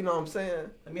because of up. the, you know what I'm saying?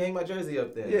 Let me hang my jersey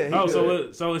up there. Yeah. Oh,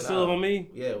 good. so it's still on me?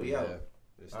 Yeah, we out.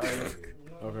 It's All right.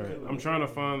 Okay. I'm trying to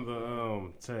find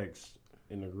the text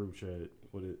in the group chat.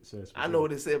 What it says. I know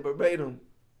what it said verbatim.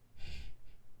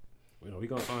 You know, we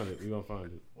gonna find it.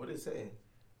 What did it say?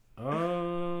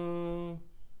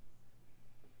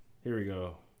 Here we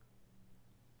go.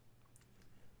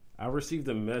 I received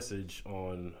a message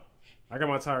on. I got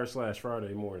my tire slashed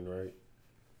Friday morning, right?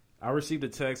 I received a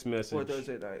text message. Or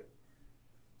Thursday night.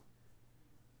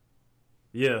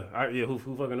 Yeah, who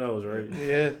fucking knows, right?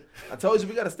 Yeah. I told you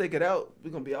we gotta stake it out. We're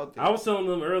gonna be out there. I was telling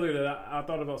them earlier that I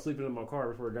thought about sleeping in my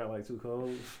car before it got like too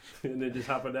cold, and then just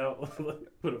hopping out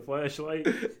with a flashlight.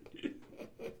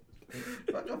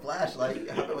 Fuck a flashlight.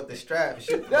 You hop it with the strap.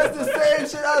 Shoot. That's the same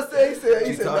shit I said.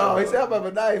 He said no. He said I have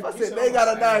a knife. I said they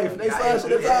got a knife. They slashing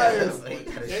the tires.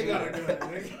 They got a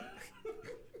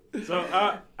gun.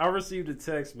 So I received a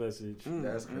text message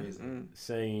That's crazy.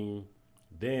 saying,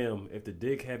 "Damn, if the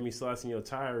dick had me slicing your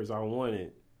tires, I want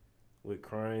it," with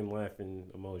crying,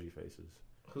 laughing emoji faces.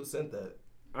 Who sent that?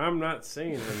 I'm not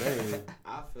saying her name.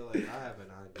 I feel like I have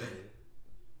an idea.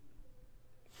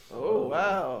 Oh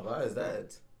wow. Why is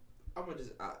that? I'm gonna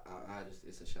just, I just,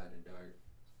 it's a shot in the dark,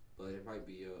 but it might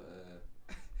be your,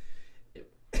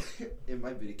 it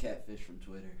might be the catfish from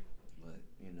Twitter, but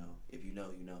you know, if you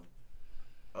know, you know.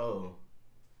 Oh.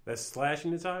 That's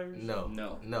slashing the tires? No.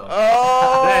 No.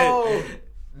 Oh.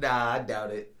 Nah, I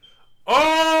doubt it.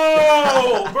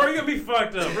 Oh, bro, you got me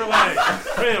fucked up. Relax,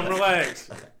 fam, relax.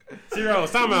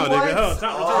 T-Rose, time out, nigga.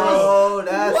 Oh,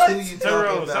 that's who you talking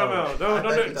T-Rose, time about. out.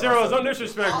 Don't T-Rose, don't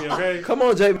disrespect me, okay? Come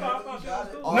on, Jay.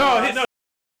 No.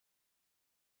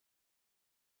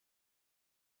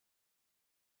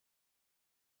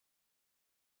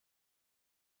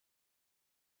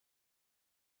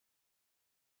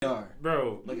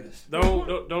 Bro, Look at this.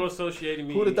 don't associate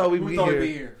me. Who'd have thought we'd Who be thought here? we'd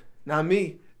be here? Not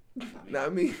me.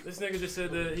 Not me. This nigga just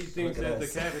said that he thinks Look at that the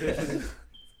us. catfish is...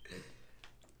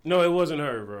 No, it wasn't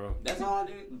her, bro. That's all I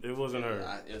did. It wasn't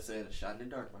her. It said a shot in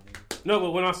the dark, my nigga. No,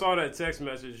 but when I saw that text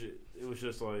message, it was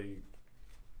just like...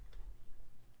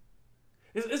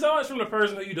 It's always from the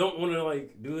person who you don't want to,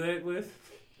 like, do that with.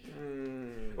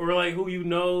 Or, like, who you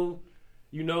know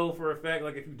for a fact,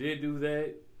 like, if you did do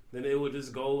that, then it would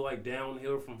just go, like,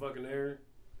 downhill from fucking there.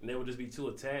 And they would just be too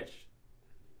attached.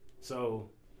 So,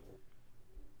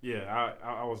 yeah,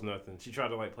 I was nothing. She tried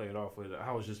to, like, play it off with it.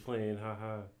 I was just playing,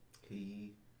 haha.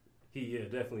 Yeah,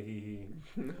 definitely he.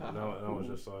 And I was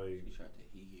just like... She tried to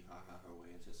hee ha ha her way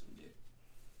into some dick.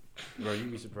 Bro,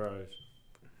 you'd be surprised.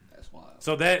 That's wild.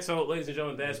 So, ladies and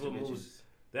gentlemen, that's what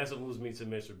moves me to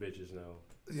Mr. Bitches now.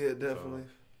 Yeah, definitely. So,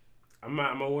 I'm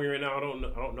not wearing it now. I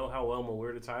don't know how well I'm gonna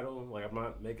wear the title. Like, I'm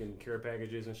not making care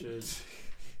packages and shit.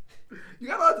 You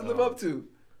got a lot to live up to.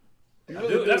 You really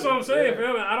Dude, that's do. what I'm saying,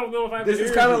 Yeah. fam. I don't know if I. This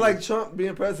is kind of like Trump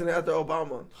being president after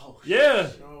Obama. Yeah,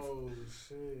 Oh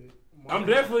shit. I'm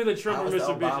definitely the Trump of I was Mr.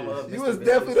 the Obama Bitches. of You Mr. was Bitches.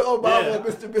 definitely the Obama Yeah. of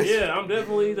Mr. Bitch. Yeah, I'm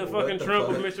definitely the What fucking the Trump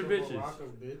of fuck? Mr. Bitches. Rock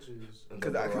of bitches.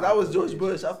 Cause I was George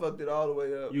Bush. I fucked it all the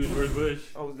way up. You was George Bush.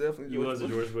 I was definitely You George was a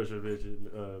Bush. George Bush of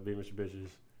bitches, be Mr. Bitches.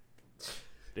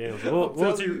 Damn. I'm We'll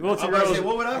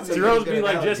What would I say? T-Rose be Good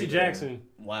like analogy Jesse there. Jackson.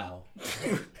 Wow.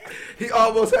 He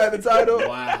almost had the title,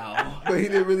 Wow. but he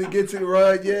didn't really get to the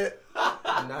run yet.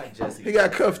 Not Jesse. He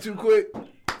got cuffed too quick.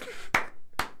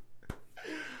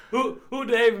 Who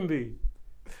Dave and be?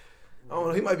 I don't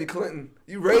know. He might be Clinton.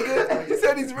 You Reagan? He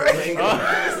said he's Reagan.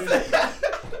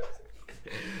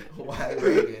 Why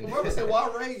Reagan? Whoever said why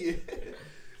Reagan?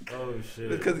 Oh shit.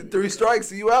 Because 3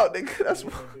 strikes, you out, nigga. That's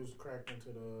why. He was cracked into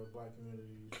the black communities.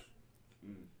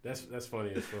 That's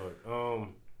funny as fuck.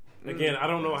 Again, I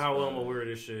don't know how well I'm gonna wear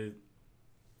this shit.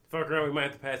 Fuck around, we might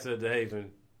have to pass it to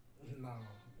Haven. No,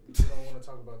 we don't want to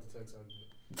talk about the text I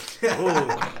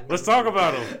Ooh, let's talk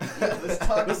about him. Let's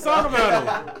talk. Let's talk about him.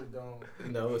 I really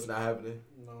don't. No, it's not happening.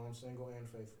 No, I'm single and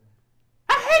faithful.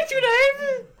 I hate you,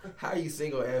 Haven. How are you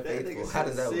single and faithful? How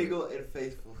does that work? Single and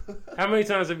faithful. How many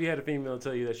times have you had a female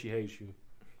tell you that she hates you?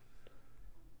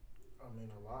 I mean,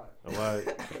 a lot. A lot.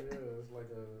 Yeah, it's like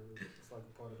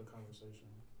a part of the conversation.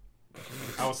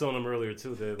 I was telling him earlier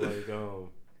too that like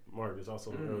Marcus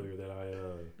also earlier that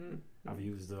I've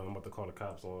used I'm about to call the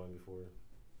cops on before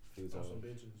a few On times. some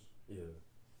bitches. Yeah.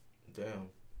 Damn.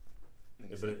 Yeah, Nigga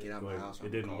but said, get out like, my house.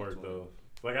 it didn't work though.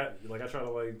 Like I try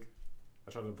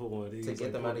to pull one of these To get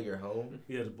like, them out of your home?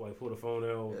 Yeah, to like pull the phone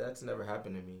out. Yeah, that's never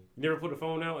happened to me. You never put the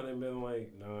phone out and then been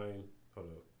like 9. Hold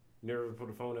up. You never put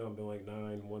the phone out and been like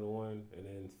 911 and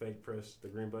then fake press the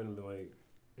green button and be like,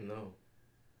 No.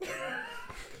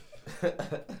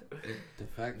 The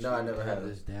fact No, I never have have.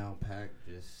 this down pack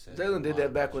just says Jalen a did lot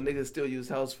that back about when you. niggas still used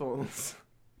house phones.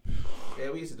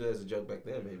 Yeah, we used to do it as a joke back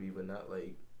then, maybe, but not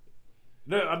like.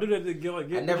 no, I do that to get I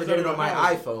never bitches did out it of on my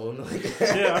house.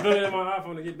 iPhone. Yeah, I do it on my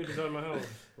iPhone to get bitches out of my house.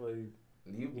 Like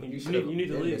You should have you need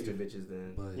to been leave. Mr. Bitches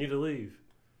then. But you need to leave.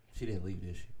 she didn't leave,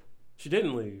 did she? She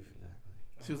didn't leave.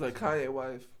 Exactly. She was like Kanye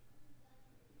wife.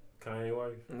 Kanye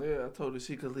wife. Yeah, I told her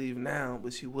she could leave now,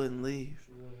 but she wouldn't leave.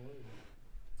 She wouldn't leave.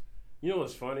 You know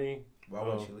what's funny? Why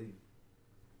wouldn't she leave?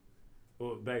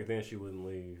 Well, back then she wouldn't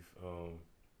leave.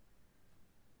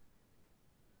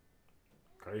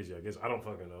 Crazy, I guess. I don't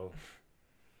fucking know.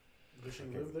 Did she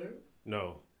live there?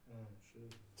 No. Oh,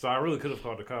 shit. So I really could have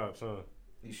called the cops, huh?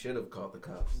 You should have called the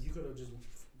cops. You could have just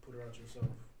put her out yourself.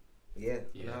 Yeah.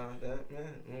 Yeah. Nah,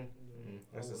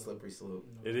 that's a slippery slope.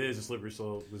 No. It is a slippery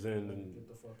slope. Because then, Get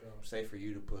the fuck out. Safe for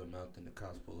you to put him out than the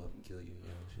cops pull up and kill you.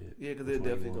 Shit. Yeah, because Which they're one you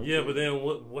definitely want? gonna. yeah, but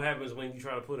then what happens when you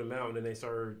try to put them out and then they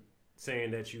start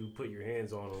saying that you put your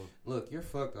hands on them? Look, you're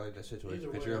fucked out in that situation Either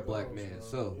because way you're a it black goes, man. bro.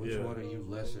 So, which Yeah. one are you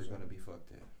lesser gonna be fucked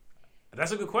in?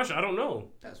 That's a good question. I don't know.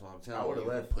 That's what I'm I telling would've you.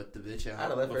 left. Put the bitch out I'd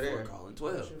have left her before there. calling She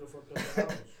 12. should have fucked up the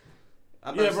house.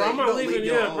 I'm Yeah, about to bro, say, I'm you not don't leaving leave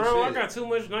your yet, own bro. I shit. got too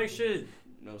much nice shit.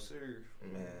 No, sir.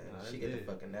 Man, Nah, she they get the did.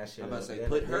 fucking that shit. I'm about up. to say, Then-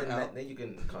 put her then out. Then you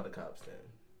can call the cops then.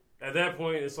 At that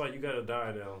point, it's like you gotta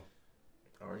die now.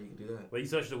 Or you can do that. Like you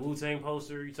touch the Wu-Tang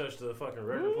poster, you touch the fucking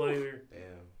record player. Damn.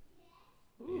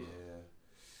 Yeah.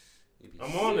 You'd be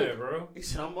I'm on sick. that, bro. He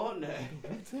said, I'm on that.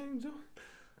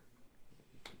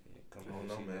 I don't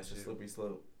know, man. It's a slippery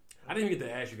slope. I didn't even get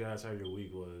to ask you guys how your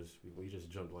week was. We just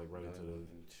jumped like right into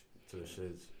the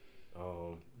shits.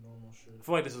 Normal shit. I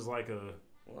feel like this is like a.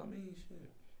 Well, I mean,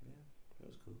 shit. Yeah, it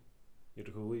was cool. You had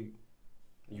a cool week.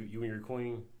 You and your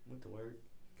queen. Went to work,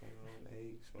 came home,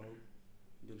 ate, smoked,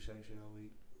 do the same shit all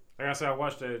week. Like I said, I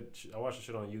watched the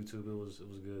shit on YouTube. It was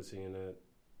good seeing that.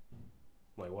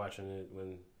 Like watching it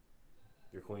when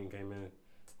your queen came in.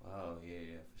 Oh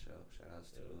yeah, for sure. Shout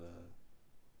outs to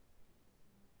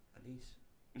Anise.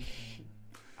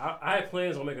 I had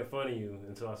plans on making fun of you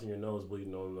until I seen your nose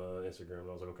bleeding on Instagram. And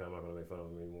I was like, okay, I'm not gonna make fun of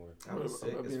him anymore. I was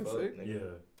sick as fuck. Nigga.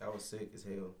 Yeah, I was sick as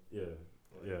hell. yeah.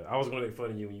 Yeah, I was gonna make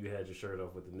fun of you when you had your shirt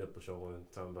off with the nipple showing,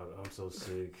 talking about I'm so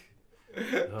sick.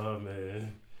 Oh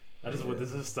man, I just want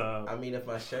this to stop. I mean, if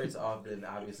my shirt's off, then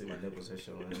obviously my nipples are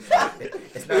showing.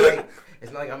 It's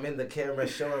not like I'm in the camera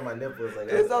showing my nipples. Like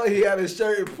it's not like he had his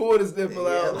shirt and pulled his nipple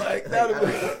out. Like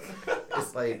that.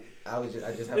 It's like I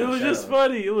just have. It was just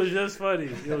funny. It was just funny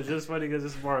because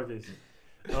it's Marcus.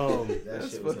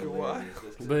 That's fucking wild.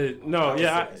 But no,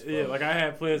 like I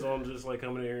had plans on just like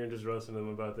coming in here and just roasting them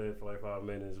about that for like 5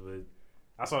 minutes, but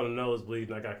I saw the nose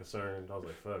bleeding. I got concerned. I was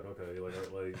like, "Fuck, okay." Like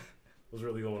what's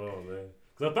really going on, man?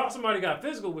 Because I thought somebody got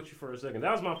physical with you for a second.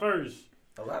 That was my first.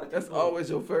 A lot of people, that's always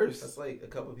your first. That's like a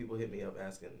couple people hit me up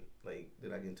asking, like,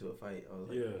 did I get into a fight? I was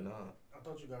like, nah. I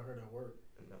thought you got hurt at work.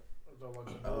 No.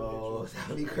 Oh,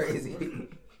 that'd be crazy.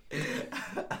 We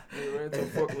ran into a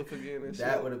forklift again and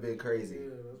that would have been crazy.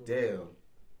 Yeah,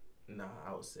 damn. Nah,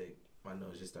 I was sick. My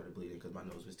nose just started bleeding because my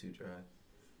nose was too dry.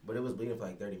 But it was bleeding for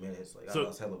like 30 minutes. Like, I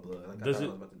lost hella blood. Like, I thought I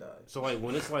was about to die. So, like,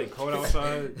 when it's like cold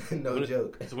outside. No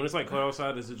joke. So, when it's like cold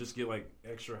outside, does it just get like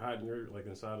extra hot in your, like,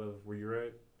 inside of where you're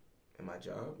at? In my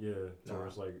job? Yeah. So, where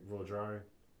it's like real dry?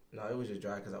 No, it was just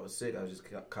dry because I was sick. I was just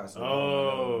constantly.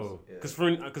 Oh,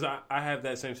 because I have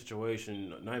that same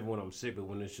situation. Not even when I'm sick, but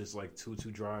when it's just like too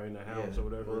dry in the house or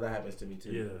whatever. Well, that happens to me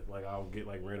too. Yeah, like I'll get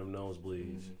like random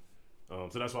nosebleeds. Mm-hmm.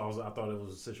 So that's why I thought it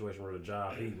was a situation where the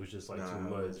job heat was just like too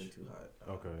much. It wasn't too hot.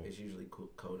 Okay, it's usually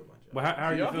cold in my job. But how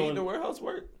are you feeling? Heat the warehouse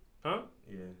work? Huh?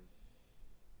 Yeah.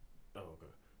 Oh,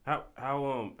 okay.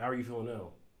 How are you feeling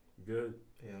now? Good.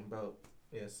 Yeah, I'm about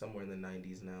somewhere in the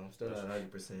 90s now. I'm still not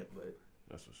 100%, but.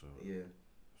 That's what's up. Yeah.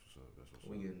 That's what's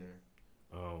up. We getting there.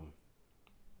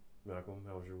 Malcolm,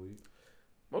 how was your week?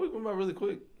 My week went by really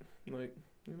quick. Like,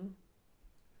 you know.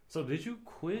 So did you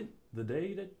quit the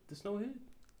day that the snow hit?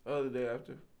 The day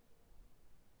after.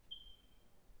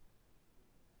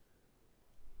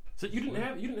 So you didn't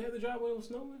have the job when it was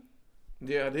snowing?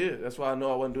 Yeah, I did. That's why I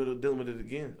know I wasn't dealing with it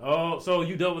again. Oh, so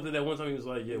you dealt with it that one time. He was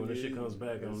like, when this shit comes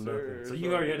back, I'm nothing. So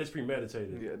you already had this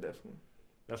premeditated. Yeah, definitely.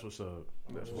 That's what's up.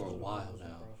 That's for a while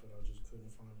now. I just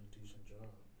couldn't find a decent job.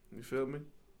 You feel me?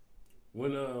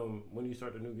 When do you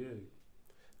start the new gig?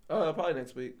 Probably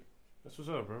next week. That's what's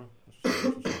up, bro. That's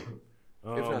what's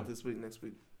up. If not this week, next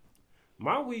week.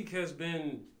 My week has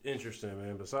been interesting,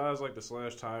 man. Besides like the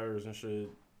slash tires and shit,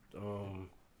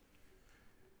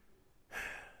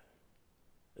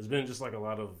 it's been just like a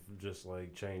lot of just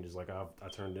like changes. Like I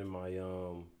turned in my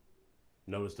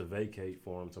notice to vacate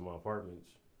form to my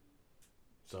apartments.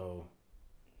 So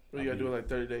you gotta do it like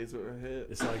 30 days ahead.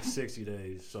 It's like 60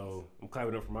 days. So I'm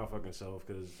clapping up for my fucking self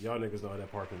because y'all niggas know how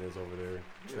that parking is over there.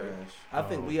 Trash. I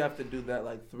think we have to do that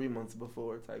like 3 months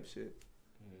before type shit.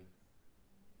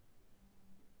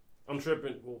 I'm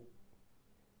tripping. Well,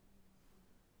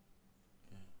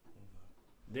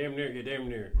 damn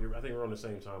near. I think we're on the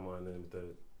same timeline then with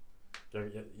that.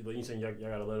 You saying y'all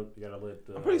gotta let.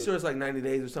 I'm pretty sure it's like 90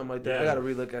 days or something like that. Yeah. I gotta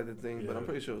relook at the thing, but I'm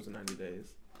pretty sure it's 90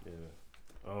 days. Yeah.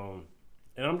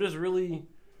 And I'm just really,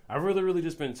 I've really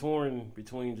just been torn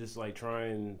between just like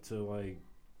trying to like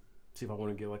see if I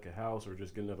want to get like a house or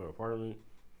just get another apartment.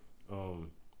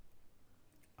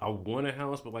 I want a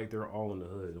house, but like they're all in the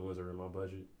hood. The ones that are in my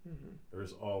budget, they're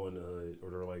just all in the hood,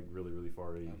 or they're like really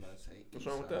far east. What's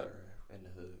wrong with that? In the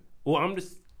hood. Well,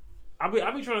 I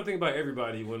be trying to think about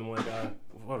everybody when like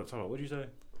hold on, talk about what did you say?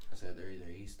 I said they're either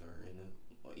east or in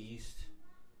the east,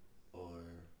 or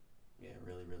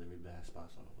really bad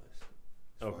spots on the west.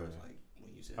 As far as like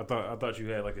when you said, I thought you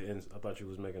had like I thought you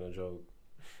was making a joke.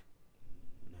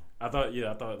 No. I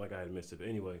thought like I had missed it. But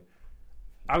anyway,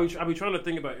 I be trying to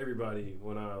think about everybody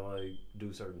when I like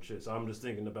do certain shit. So I'm just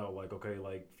thinking about like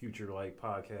like future like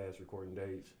podcast recording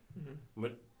dates.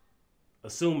 But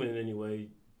assuming anyway,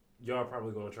 y'all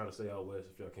probably gonna try to stay out west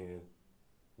if y'all can.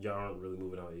 Y'all aren't really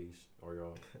moving out east, are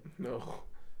y'all? No,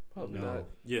 probably not.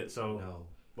 Yeah, so No.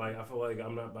 like I feel like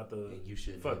I'm not about to You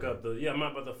should fuck up the I'm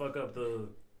not about to fuck up the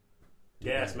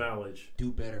gas mileage.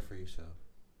 Do better for yourself.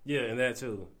 Yeah, and that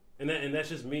too. And that's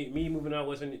just me moving out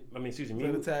west. Me the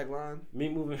tagline.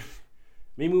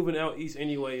 Me Me moving out east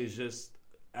anyway is just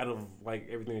out of like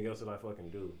everything else that I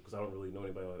fucking do because I don't really know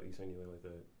anybody out east anyway like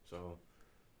that. So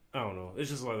I don't know.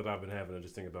 It's just a lot that I've been having to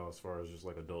just think about as far as just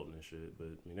like adulting and shit. But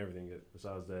I mean everything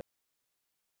besides that.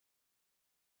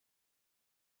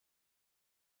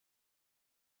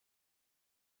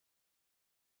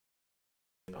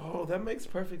 Oh, that makes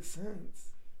perfect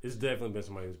sense. It's definitely been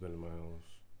somebody who's been in my house.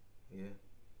 Yeah.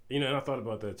 You know, and I thought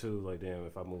about that too. Like, damn,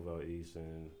 if I move out east,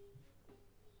 and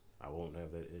I won't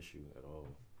have that issue at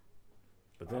all.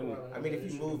 But then, I mean,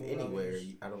 if you move anywhere,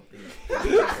 I don't think.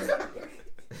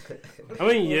 I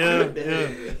mean, yeah.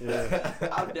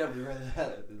 I'd never rather have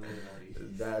it than living out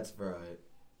east. That's right.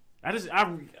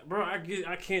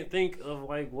 I can't think of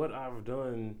like what I've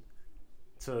done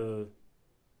to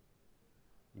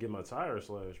get my tire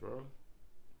slashed, bro.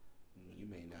 You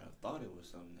may not have thought it was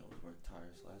something that was worth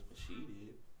tire slash, but she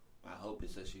did. I hope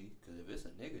it's a she, because if it's a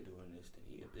nigga doing this, then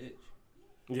he a bitch.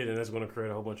 Yeah, then that's going to create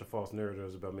a whole bunch of false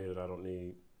narratives about me that I don't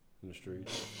need in the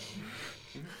streets.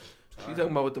 You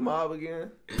talking about with the mob again?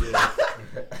 Yeah.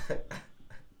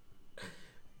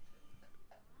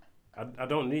 I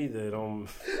don't need that.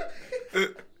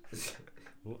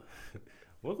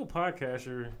 Local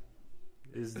podcaster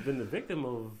has been the victim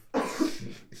of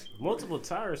multiple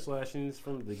tire slashings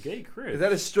from the gay Crips. Is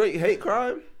that a straight hate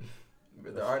crime?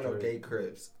 There are no gay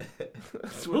Crips.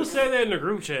 Who said that in the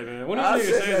group chat, man? When did I niggas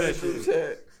said say that that in the group shit?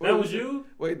 chat. That was you?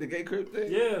 Wait, the gay Crip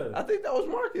thing? Yeah. I think that was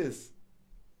Marcus.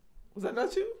 Was that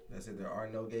not you? That said there are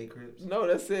no gay Crips? No,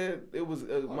 that said it was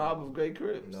a mob of gay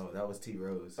Crips. No, that was T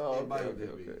Rose. Oh,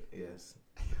 okay. Yes.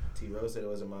 T Rose said it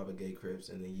was a mob of gay Crips,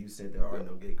 and then you said there are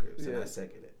no gay Crips, and Yeah. I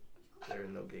second it. There are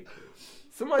no gay Crips.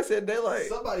 Somebody said daylight.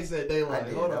 Somebody said daylight. I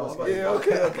did. Hold That on. was funny. Yeah,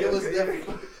 okay. It was okay.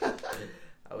 definitely.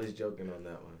 I was joking on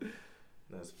that one.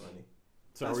 That's funny.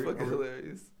 So That's are we- fucking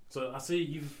hilarious. So I see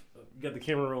you've got the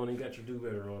camera on and you got your do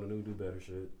better on, the new do better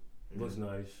shit. Looks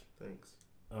nice. Thanks.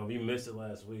 You missed it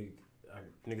last week.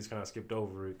 Niggas kind of skipped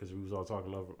over it because we was all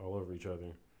talking all over each other.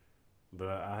 But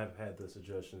I have had the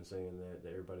suggestion saying that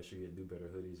everybody should get do better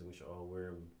hoodies and we should all wear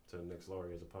them to the next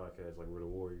Laurie as a podcast like we're the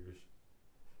Warriors.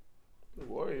 The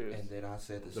Warriors. And then I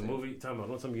said The movie,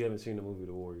 don't tell me you haven't seen the movie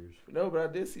The Warriors. No, but I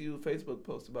did see you Facebook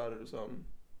post about it or something.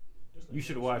 You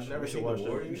should watch it. Never You should seen watch The that.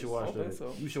 You Warriors? should I watch don't that. think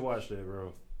so. You should watch that,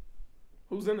 bro.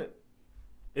 Who's in it?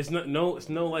 It's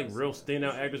no like real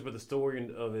standout actors, but the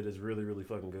story of it is really, really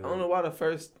fucking good. I don't know why the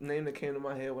first name that came to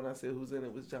my head when I said who's in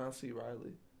it was John C.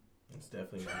 Reilly. It's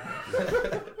definitely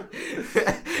not.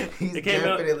 It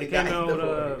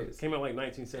came out like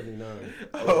 1979.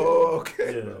 Oh,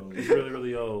 okay. Yeah, it's really,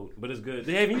 really old, but it's good.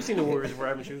 Haven't you seen The Warriors before?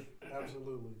 Haven't you?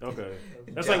 Absolutely. Okay,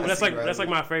 John that's C. like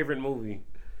my favorite movie,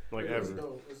 like It's ever.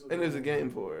 dope. And there's a game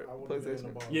for it. I wouldn't get in the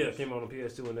PlayStation. bars. Yeah, it came out on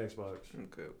PS2 and Xbox.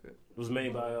 Okay. It was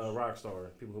made by Rockstar,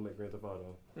 people who make Grand Theft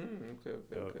Auto.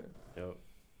 Okay. Yep.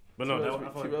 But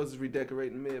no, T Rose is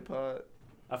redecorating mid pod.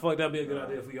 I feel like that'd be a good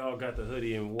idea if we all got the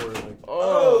hoodie and wore it. Like,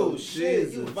 Oh,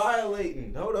 shit, you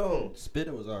violating. Hold on.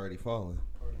 Spitter was already falling.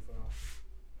 Party foul.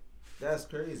 That's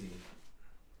crazy.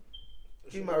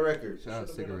 Keep my record. Shout out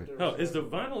to cigarette. hell, is the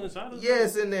vinyl inside of it? Yeah,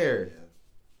 it's in there.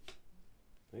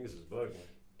 Niggas is bugging.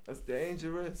 That's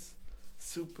dangerous.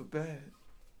 Super bad.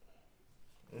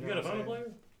 You got a vinyl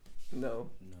player? No.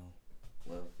 No.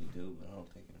 Well, you do, but I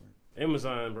don't think it works.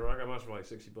 Amazon, bro. I got mine for like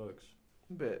 $60.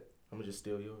 Bet. I'm gonna just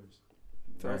steal yours.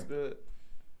 Sounds good.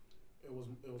 It was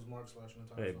Mark slashing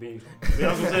the Hey, tires. B.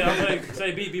 I was gonna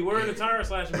say, B, be worried the tire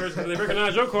slashing person because they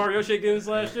recognize your car, your shit getting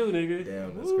slashed too, nigga.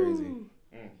 Damn, that's crazy.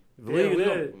 Believe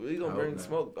that. We gonna I bring hope not.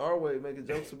 smoke our way, making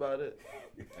jokes about it.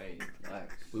 Hey,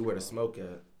 relax. We where the smoke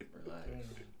at. Relax.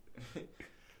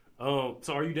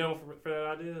 So are you down for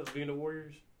that idea of being the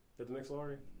Warriors at the next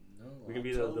Laurie? No, We can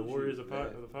be the Warriors of the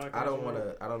podcast. I don't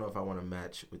know if I want to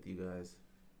match with you guys.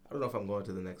 I don't know if I'm going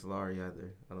to the next Laurie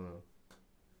either. I don't know.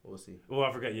 We'll see. Well,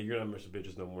 I forgot. Yeah, you're not Mr.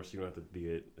 Bitches no more, so you don't have to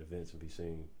be at events and be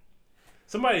seen.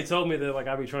 Somebody told me that like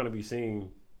I be trying to be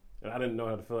seen, and I didn't know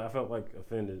how to feel. I felt like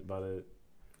offended by that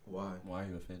Why? Why are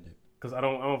you offended? because I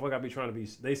don't feel like I be trying to be.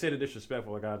 They say the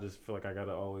disrespectful. Like I just feel like I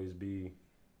gotta always be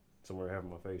somewhere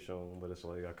having my face shown, but it's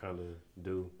like I kind of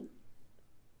do.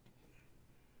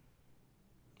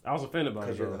 I was offended by it.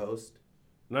 Because you're the though. host.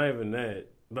 Not even that,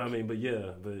 but I mean, but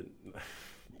yeah, but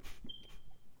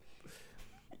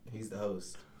He's the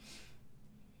host.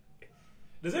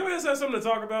 does anyone else have something to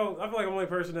talk about? I feel like I'm the only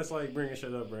person that's like bringing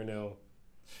shit up right now.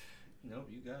 Nope,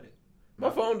 you got it. My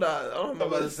phone died. I don't I'm know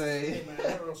about to this. say. Hey man,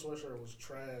 that Earl sweatshirt was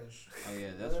trash. Oh yeah,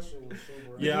 That that's shit was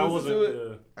super. Yeah, I listen wasn't.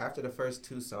 to After the first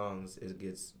two songs, it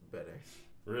gets better.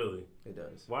 Really? It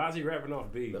does. Why is he rapping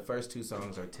off beat? The first 2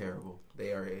 songs are terrible.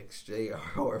 They are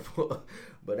horrible.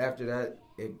 But after that,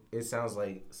 it sounds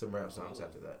like some rap songs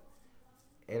after that.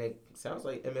 And it sounds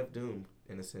like MF Doom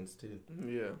in a sense too.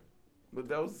 Yeah. But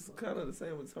that was kind of the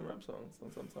same with some rap songs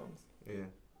on some songs. Yeah.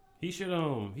 He should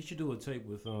do a tape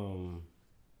with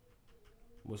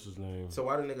what's his name? So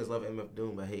why do niggas love MF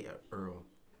Doom but hate Earl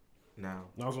now?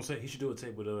 I was gonna say he should do a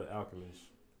tape with Alchemist.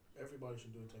 Everybody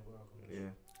should do a tape with Alchemist. Yeah.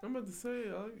 I'm about to say,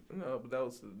 no, but that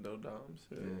was no Doms.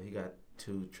 Yeah, he got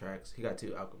 2 tracks. He got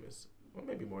 2 Alchemists. Well,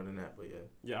 maybe more than that, but yeah.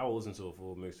 Yeah, I will listen to a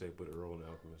full mixtape with Earl and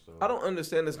Alchemist. So. I don't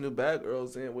understand this new bag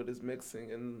Earl's in with his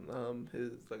mixing and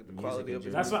his like the Music quality in of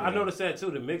it. That's what I noticed that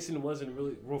too. The mixing wasn't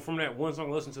really well from that one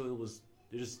song I listened to.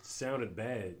 It just sounded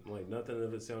bad. Like nothing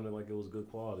of it sounded like it was good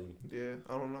quality. Yeah,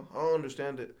 I don't know. I don't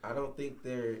understand it. I don't think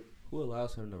they're... Who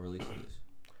allows him to release this?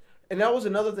 And that was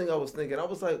another thing I was thinking. I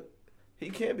was like, he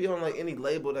can't be on like any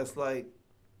label that's like,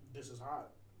 This is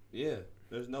hot. Yeah,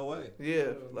 there's no way. yeah.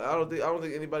 Like I don't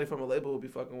think anybody from a label would be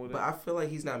fucking with it. But I feel like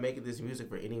he's not making this music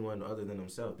for anyone other than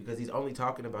himself because he's only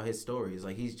talking about his stories.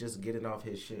 Like he's just getting off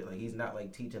his shit. Like he's not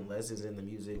like teaching lessons in the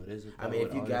music. I mean,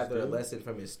 if you gather a lesson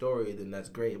from his story, then that's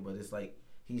great. But it's like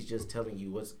he's just telling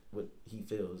you what he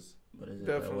feels. But is it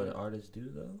that what artists do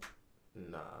though?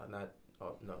 Nah, not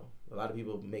no. A lot of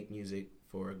people make music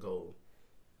for a goal.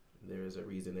 There is a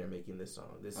reason they're making this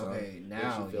song. This song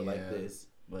makes you feel like this.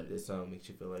 But this song makes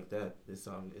you feel like that. This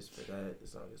song is for that.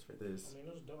 This song is for this. I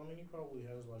mean, he probably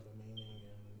has like a meaning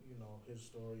and his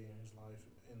story and his life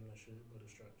in the shit, but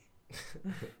it's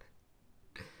trash.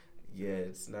 Yeah,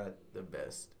 it's not the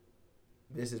best.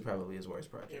 This is probably his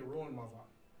worst project. It ruined my vibe.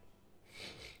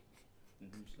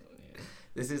 So, yeah.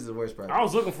 This is the worst project. I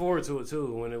was looking forward to it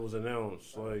too when it was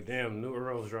announced. Like, damn, new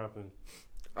Earl's dropping.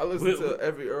 I listened to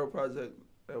every Earl project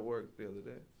at work the other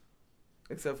day,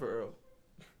 except for Earl.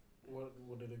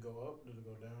 What did it go up? Did it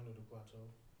go down? Did it plateau?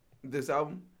 This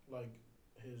album? Like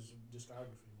his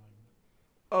discography, like.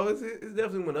 Oh, it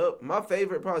definitely went up. My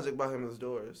favorite project by him is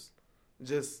Doors,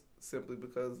 just simply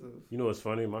because of. You know what's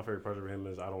funny? My favorite project of him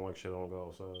is I Don't Like Shit, I Don't Go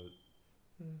Outside.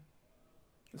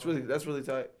 That's really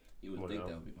tight. You would think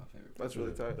that would be my favorite. That's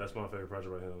really tight. That's my favorite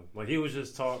project by him. Like he was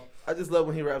just talk. I just love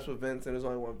when he raps with Vince, and there's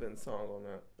only one Vince song on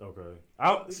that. Okay,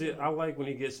 I like when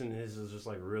he gets in his is just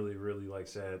like really, really like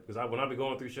sad because when I be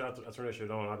going through shit, I turn that shit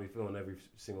on, I be feeling every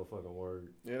single fucking word.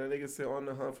 Yeah, that nigga said on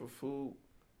the hunt for food.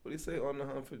 What do you say? On the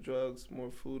hunt for drugs, more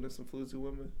food and some floozy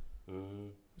women. Mm-hmm.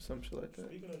 Some shit like that.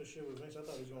 Speaking of the shit with Vince, I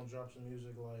thought he was gonna drop some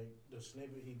music like the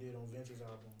snippet he did on Vince's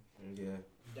album. Yeah.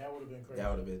 That would have been crazy. That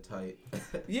would have been tight.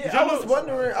 Yeah, I was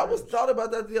wondering. I thought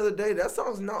about that the other day. That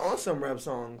song's not on some rap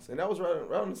songs, and that was right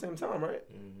around the same time, right?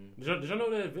 Mm-hmm. Did y'all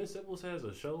know that Vince Staples has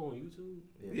a show on YouTube?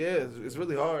 Yeah, it's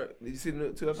really hard. Did you see the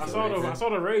 2 episodes? I saw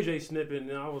the Ray J snippet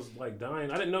and I was like dying.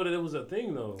 I didn't know that it was a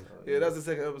thing though. Yeah, that's the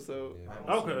second episode.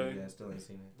 Yeah. Okay. Yeah, I still ain't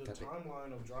seen it. The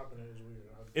timeline of dropping it is weird.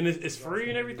 And it's free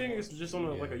and everything. It's just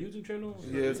on like a YouTube channel.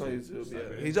 Yeah, it's on YouTube.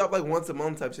 Yeah, he dropped like once a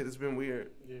month type shit. It's been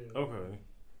weird. Yeah. Okay.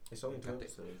 It's only 2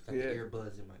 episodes. Got the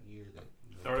earbuds in my ear.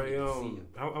 Are they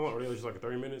how long are they? Just like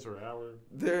 30 minutes or an hour?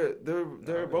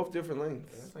 They're both different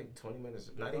lengths. It's like 20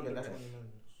 minutes. Not even that. 20 minutes.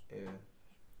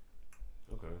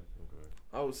 Yeah. Okay.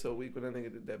 I was so weak when that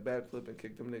nigga did that backflip and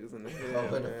kicked them niggas in the head. Oh,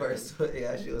 but the first one,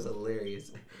 yeah, she was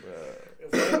hilarious.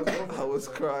 I was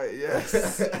crying.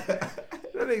 Yes.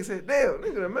 That nigga said, "Damn,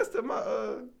 nigga, done messed up my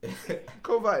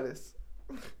covitis."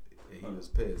 He was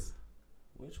pissed.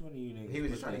 Which one of you niggas? He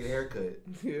was just trying to get a haircut.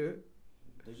 Yeah.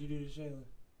 Did you do the Shayla?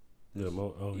 Yeah,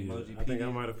 Emoji I think I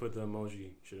PD. might have put the emoji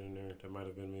shit in there. That might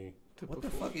have been me. What the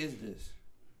fuck is this?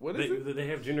 What is it? They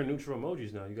have gender neutral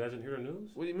emojis now. You guys didn't hear the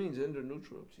news? What do you mean gender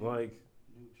neutral? Like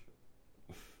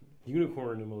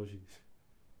unicorn emojis.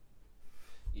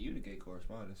 You the gay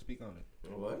correspondent. Speak on it.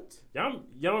 What? Y'all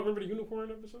don't remember the unicorn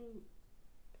episode?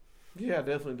 Yeah, I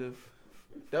definitely do.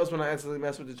 That was when I accidentally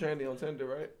messed with the tranny on Tinder,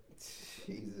 right?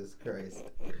 Jesus Christ.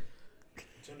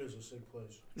 Tinder's a sick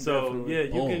place. So Definitely. yeah,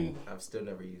 you can. I've still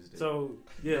never used it. So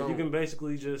yeah, No. you can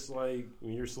basically just like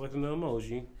when you're selecting the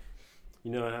emoji,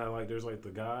 you know how like there's like the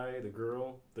guy, the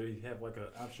girl. They have like an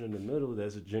option in the middle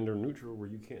that's a gender neutral where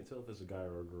you can't tell if it's a guy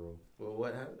or a girl.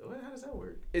 Well, how does that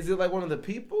work? Is it like one of the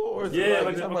people, or is Yeah, it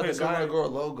like like, okay, about the so guy like- or girl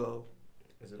logo?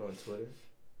 Is it on Twitter?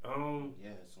 Yeah,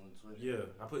 it's on Twitter. Yeah,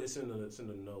 I put it's in the notes.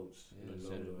 Yeah, In it's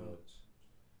the in the note, notes.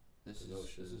 This no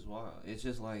shit. is wild. It's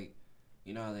just like,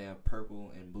 you know how they have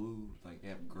purple and blue, like they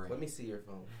have gray. Let me see your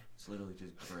phone. It's literally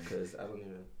just gray. Because I don't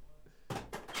even.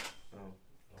 Oh,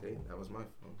 okay, that was my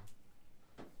phone.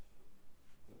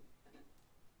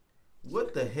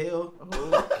 What the hell?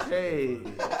 Okay.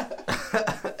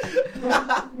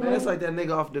 Man, it's like that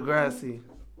nigga off Degrassi.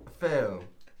 Fam,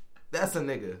 that's a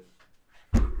nigga.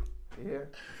 Yeah. You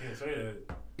can't say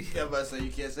that. Yeah, I'm about to say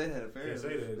you can't say that. You can't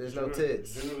say that. There's no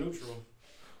tits. Gender neutral.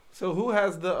 So who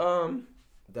has the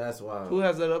That's wild. Who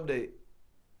has that update?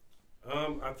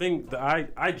 I think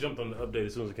I jumped on the update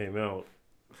as soon as it came out.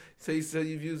 So you said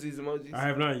you've used these emojis? I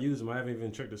have not used them. I haven't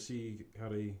even checked to see how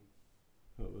they.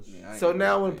 So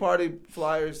now when party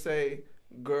flyers say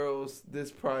girls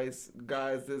this price,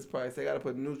 guys this price, they gotta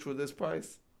put neutral this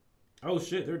price? Oh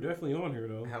shit, they're definitely on here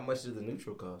though. How much does the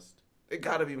neutral cost? It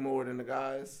gotta be more than the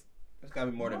guys. It's gotta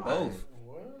be more than both.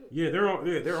 What? Yeah, they're on.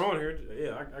 Yeah, they're on here.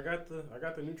 Yeah, I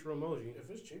got the neutral emoji. If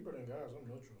it's cheaper than guys, I'm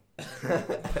neutral.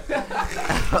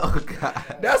 Oh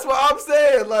god. That's what I'm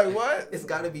saying. Like what? It's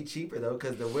got to be cheaper though,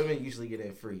 because the women usually get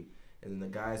in free, and then the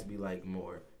guys be like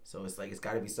more. So it's like it's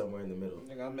got to be somewhere in the middle.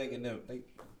 Nigga, I'm making them like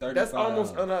 $35. That's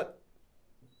almost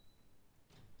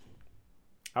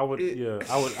I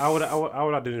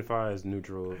would identify as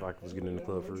neutral if I was getting in the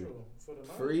club free.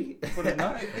 Free for the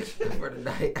night. For the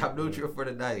night. I'm neutral for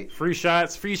the night. Free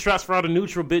shots for all the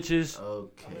neutral bitches.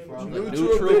 Okay.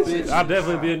 neutral bitch. I'll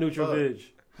definitely be a neutral bitch.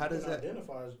 How does that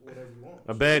identify as whatever you want?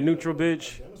 A bad neutral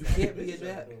bitch. You can't be a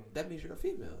that. That means you're a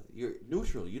female. You're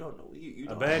neutral. You don't know. You A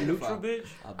don't bad identify. neutral bitch.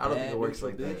 I don't think it works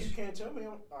like that. You can't tell me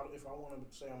if I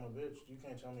want to say I'm a bitch. You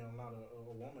can't tell me I'm not a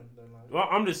woman. Then like, Well,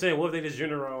 I'm just saying, what if they just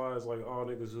generalize like all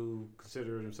niggas who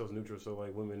consider themselves neutral, so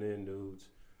like women and dudes?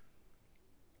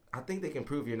 I think they can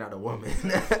prove you're not a woman.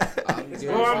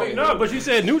 Well, I mean, no, but you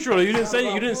said neutral. You didn't say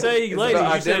lady.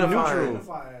 You said neutral.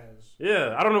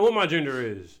 Yeah, I don't know what my gender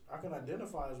is. I can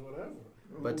identify as whatever.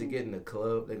 But to get in the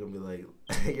club, they're gonna be like,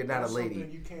 "You're not That's a lady."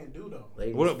 something you can't do though.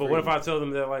 But what if I tell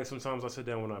them that like sometimes I sit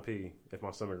down when I pee if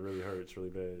my stomach really hurts really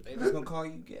bad? They not gonna call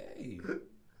you gay.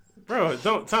 Bro,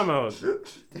 don't time out.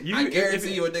 I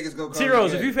guarantee you a nigga's gonna call you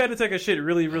T-Rose, gay. if you've had to take a shit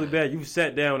really, really bad, you've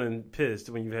sat down and pissed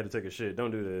when you've had to take a shit.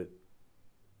 Don't do that.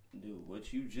 Dude,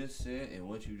 what you just said and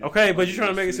what you just Okay, but you're trying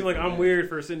to make it seem like I'm weird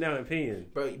for sitting down and peeing.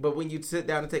 But when you sit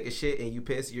down and take a shit and you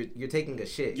piss, you're taking a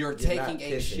shit. You're not taking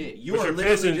a pissing. shit. You But are you're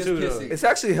literally pissing just too, though. pissing. It's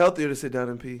actually healthier to sit down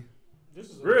and pee.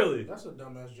 Really? That's a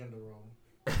dumbass gender role.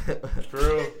 For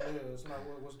real? Yeah, it's not.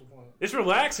 What's the point? It's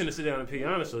relaxing to sit down and pee,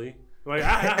 honestly. Like,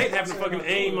 I hate having to fucking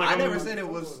aim like I I'm never said it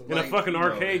was in like, a fucking you know,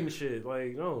 arcade and shit.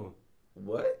 Like, no.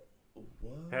 What?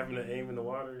 Having to aim in the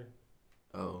water.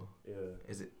 Oh, Yeah.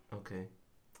 is it okay?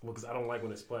 Well, because I don't like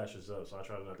when it splashes up, so I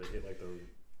try not to hit like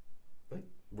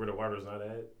where the water's not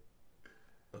at.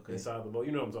 Okay. Inside the boat.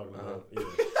 You know what I'm talking about.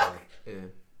 Uh-huh. Yeah. So.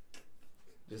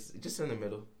 Yeah. Just in the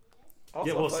middle. Also,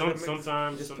 Yeah, well, I feel like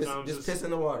sometimes Just piss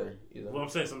in the water. You know. Well, I'm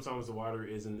saying sometimes the water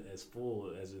isn't as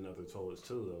full as in other toilets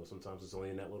too, though. Sometimes it's only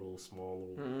in that little small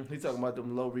little. He's talking about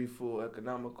them low refill,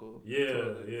 economical. Yeah,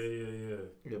 toilets. yeah.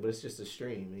 Yeah, but it's just a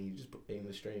stream, and you just aim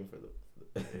the stream for the.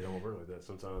 It don't work like that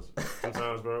sometimes.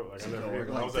 Sometimes, bro. Like It don't work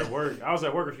I like was that. at work. I was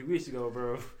at work a few weeks ago,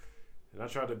 bro, and I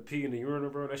tried to pee in the urinal,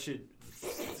 bro. That shit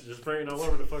just spraying all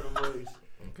over the fucking place.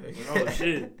 Okay. Oh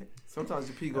shit. Sometimes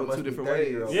your pee That go must two be different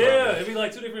 30 ways. or Yeah, it'd be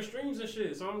like two different streams and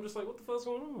shit. So I'm just like, what the fuck's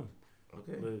going on?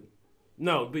 Okay.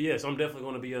 But yes, I'm definitely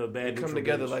going to be a bad They neutral come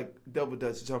together bitch. like double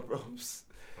dutch jump ropes.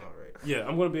 All right. Yeah,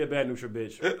 I'm going to be a bad neutral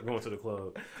bitch going to the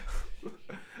club.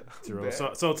 T-Rose.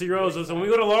 Bad. So T-Rose, so when we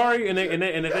go to Laurie and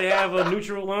if they have a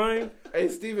neutral line, Hey,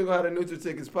 Steven gonna have the neutral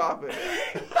tickets popping.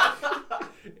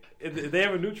 if they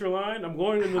have a neutral line, I'm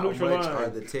going in the How neutral much line. are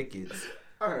the tickets?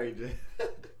 All right, Jay.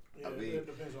 Yeah, I mean- it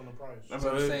depends on the price. I'm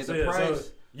about to say the yeah,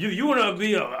 price. you want to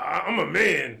be I'm a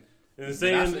man and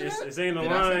saying it's saying the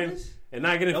Did I say line this? and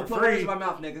not getting it Don't for put words free. in my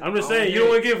mouth, nigga. I'm just I saying you don't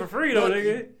want to get it for free though, Look,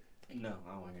 nigga. No,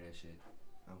 I don't want to hear that shit.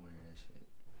 I don't want to hear that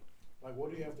shit. Like,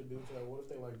 what do you have to do to that? What if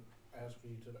they like ask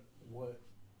you to? What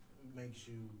makes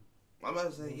you? I'm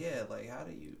about to say, yeah, like, how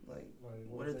do you, like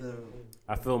what are if they the... do?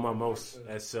 I feel my most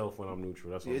at self when I'm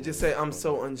neutral. That's what Yeah, I'm just doing. say I'm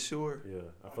so unsure. Yeah,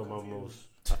 I feel confused.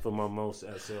 my most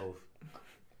at self.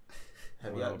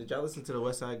 Did y'all listen to the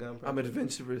West Side Gun? I'm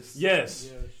adventurous.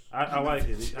 Yes, Yes. I like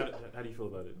it. How do you feel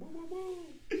about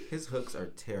it? His hooks are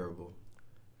terrible.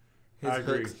 His I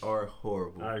agree. hooks are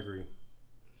horrible. I agree.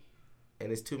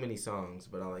 And it's too many songs,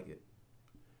 but I like it.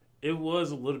 It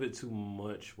was a little bit too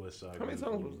much West Side. How many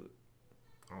Gun songs for was me. it?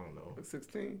 I don't know. Like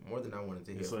 16? More than I wanted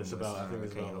to hear. It's, from it's West about I Side. think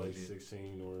it's can't about hold like you.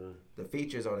 16 or The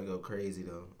features on it go crazy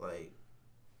though. Like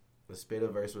the Spitter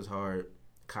verse was hard.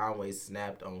 Conway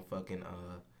snapped on fucking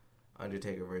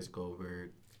Undertaker versus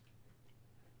Goldberg.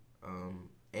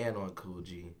 And on Cool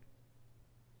G.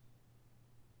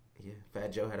 Yeah,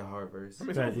 Fat Joe had a hard verse.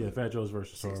 Fat Joe's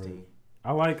verse is hard. 16.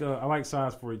 I like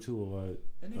Size 42 a lot.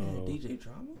 That nigga had DJ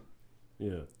Drama?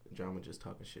 Yeah, Drama just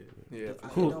talking shit. Yeah. It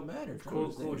Cool. don't matter. Cool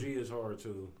Drama's there. G is hard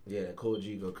too. Yeah, Cool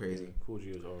G go crazy. Cool G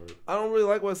is hard. I don't really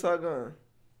like West Side Gun.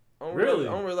 I don't Really?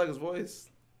 I don't really like his voice.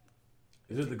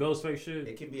 Is it the Ghostface shit?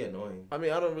 It can be annoying. I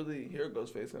mean, I don't really hear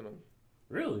Ghostface in him.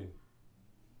 Really?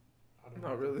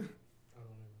 Not really. I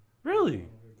don't even. Really? I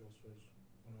don't hear Ghostface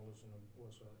when I listen to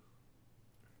Westside.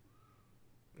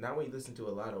 Not when you listen to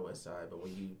a lot of Westside, but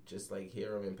when you just like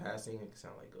hear him in passing, it can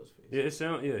sound like Ghostface.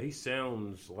 Yeah, he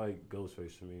sounds like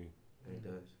Ghostface to me. He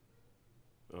does.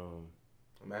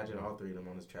 Imagine all three of them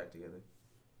on this track together.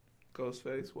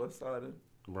 Ghostface, Westside,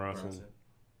 Bronson.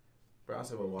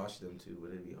 Bronson would watch them too, but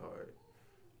it'd be hard.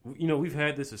 You know, we've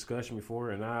had this discussion before,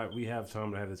 and we have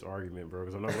time to have this argument, bro,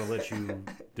 because I'm not going to let you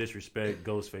disrespect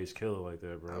Ghostface Killer like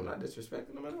that, bro. I'm not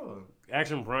disrespecting them at all.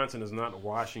 Action Bronson is not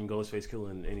watching Ghostface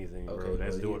Killer in anything, bro.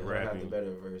 That's doing rapping. Have the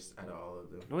better verse out of all of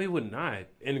them. No, he would not.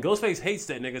 And Ghostface hates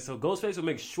that nigga, so Ghostface would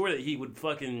make sure that he would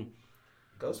fucking...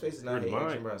 Ghostface does not hate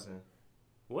Action Bronson.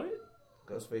 What?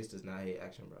 Ghostface does not hate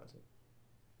Action Bronson.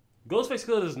 Ghostface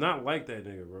Killer does not like that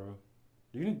nigga, bro.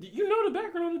 You know the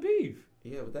background of the beef.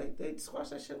 Yeah, but they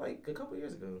squashed that shit like a couple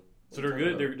years ago. So they're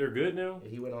good? They're good now?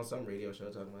 He went on some radio show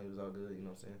talking about he was all good, you know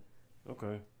what I'm saying?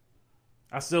 Okay.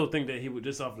 I still think that he would,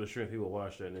 just off the strength, he would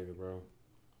watch that nigga, bro.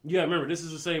 Yeah, remember, this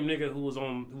is the same nigga who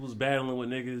was battling with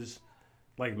niggas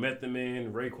like Method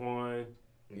Man, Raekwon.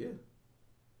 Yeah.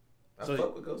 I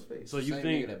fuck with Ghostface. So you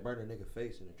think that burned a nigga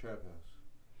face in the trap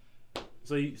house?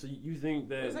 So you think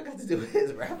that... What's that got to do with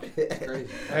his rapping? It's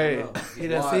crazy. Hey, he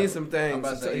done seen some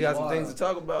things. He got some things to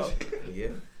talk about. Yeah.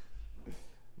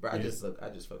 Bro, I just fuck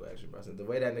with Action Bronson. The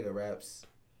way that nigga raps...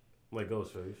 Like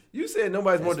Ghostface. You said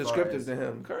nobody's more descriptive than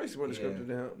him. Currency's more descriptive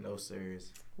than him. No,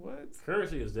 serious. What?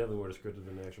 Currency is definitely more descriptive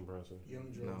than Action Bronson. Young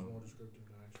Joe is more descriptive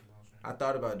than Action Bronson. I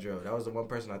thought about Dro. That was the one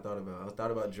person I thought about. I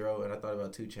thought about Dro and I thought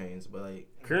about 2 Chainz, but like...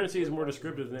 Currency is more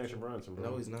descriptive than Action Bronson,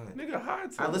 bro. No, he's not. Nigga, hide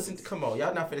I listened to... Come on,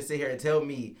 y'all not finna sit here and tell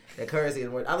me that Currency is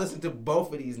more... I listened to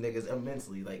both of these niggas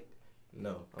immensely. Like,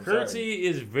 no. Currency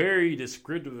is very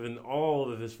descriptive in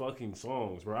all of his fucking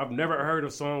songs, bro. I've never heard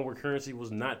a song where Currency was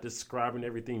not describing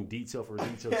everything detail for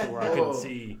detail to where I couldn't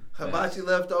see. Hibachi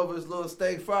leftovers, little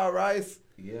steak, fried rice.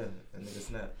 Yeah, that nigga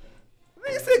snap.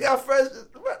 Nigga still got fresh...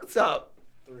 What's up?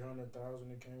 300,000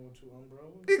 that came with 2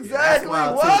 umbrellas. Exactly.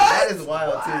 What? That is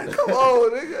wild too. Come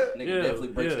on, nigga. Nigga definitely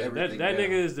breaks everything that down.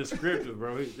 nigga is descriptive,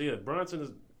 bro. Bronson is...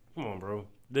 Come on, bro.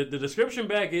 The description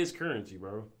back is Currency,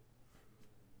 bro.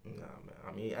 Nah,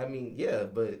 man. I mean, yeah,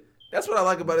 but... That's what I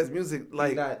like about his music.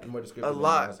 Like, not more descriptive a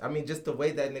lot. I mean, just the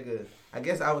way that nigga... I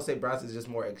guess I would say Bronson's just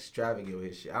more extravagant with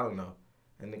his shit. I don't know.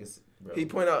 That nigga's... Bro.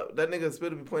 That nigga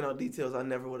Spitter be pointing out details I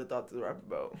never would have thought to rap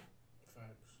about.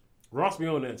 Facts. Ross be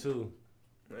on that, too.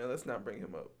 Man, let's not bring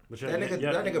him up. That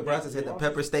nigga Bronson said the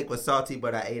pepper steak was salty,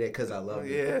 but I ate it because I love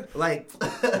it. Yeah. Like,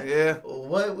 yeah.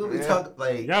 What we talk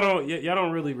like? Y'all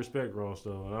don't really respect Ross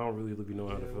though, and I don't really be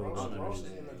knowing how to feel Ross about is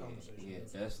that. in the conversation. Yeah,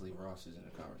 definitely Ross is in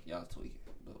the conversation. Y'all tweaking,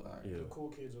 but all right. Yeah. The Cool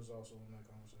Kids is also in that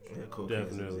conversation. Yeah, Cool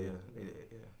Definitely. Kids,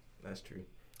 yeah, that's true.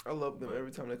 I love them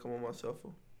every time they come on my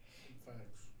shuffle.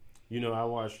 Facts. You know, I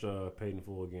watched Paid in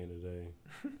Full again today.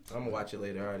 I'm gonna watch it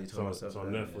later. I already told myself. It's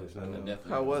on Netflix now.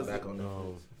 How was back it? on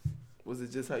Netflix. Was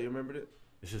it just how you remembered it?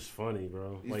 It's just funny,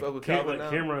 bro. You fuck with Calvin now?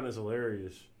 Cameron is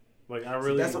hilarious. Like I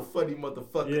really. That's a funny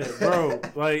motherfucker. Yeah, bro.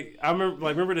 Like I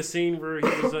remember the scene where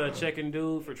he was checking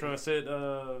dude for trying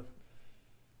to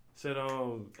set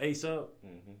Ace up.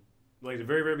 Mm-hmm. Like the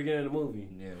very very beginning of the movie.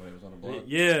 Yeah, when it was on the block.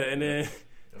 Yeah, and then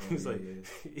he was yeah,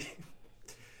 like,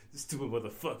 "Stupid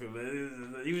motherfucker,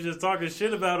 man." He was just talking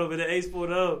shit about him, and then Ace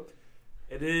pulled up,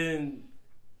 and then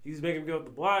he was making him go up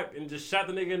the block and just shot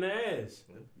the nigga in the ass.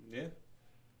 Yeah.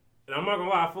 And I'm not gonna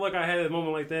lie, I feel like I had a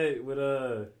moment like that with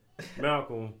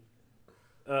Malcolm.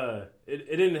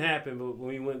 It didn't happen, but when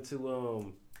we went to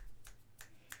an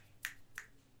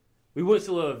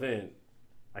event.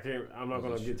 I'm not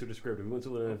gonna get too descriptive. We went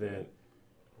to an event,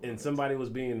 and somebody was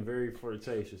being very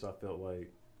flirtatious. I felt like,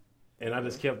 and I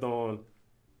just kept on.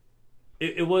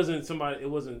 It wasn't somebody. It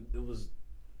was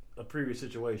a previous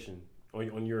situation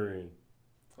on your end.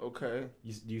 Okay.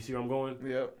 Do you see where I'm going?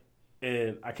 Yep.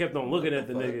 And I kept on looking at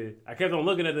the nigga. I know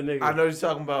what you're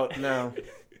talking about now.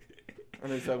 I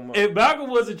know you're talking about. And Malcolm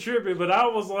wasn't tripping, but I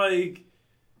was like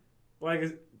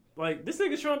this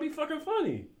nigga's trying to be fucking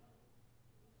funny.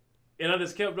 And I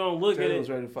just kept on looking at it.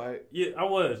 Was ready to fight. Yeah, I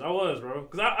was, bro.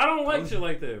 Because I don't like shit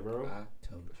like that, bro. I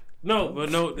told you. No.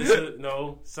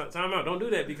 Time out. Don't do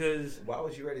that because. Why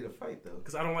was you ready to fight though?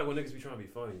 Because I don't like when niggas be trying to be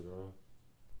funny, bro.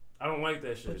 I don't like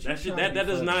that shit. But That shit. That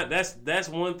does not. That's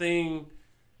one thing.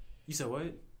 You said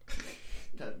what?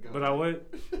 But I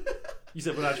what? You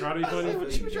said, but I try to be funny.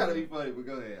 But you were trying to be funny, but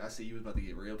go ahead. I see you was about to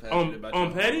get real passionate about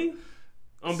on petty.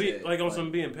 On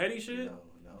some being petty shit. No,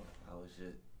 I was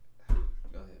just. Go ahead,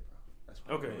 bro. That's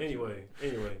Okay. Anyway,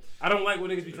 I don't like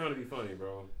when niggas be trying to be funny,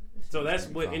 bro. So that's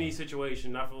what any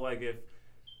situation. I feel like if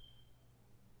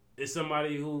it's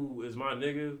somebody who is my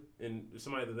nigga and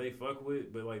somebody that they fuck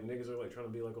with, but like niggas are like trying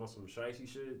to be like on some shicey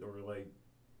shit or like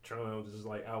trying to just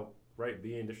like outright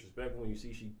being disrespectful when you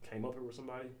see she came up here with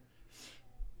somebody.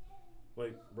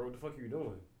 Like, bro, what the fuck are you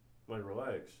doing? Like,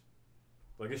 relax.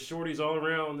 Like, it's shorties all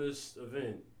around this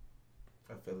event.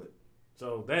 I feel it.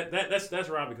 So that's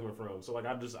where I be coming from. So like,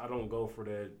 I don't go for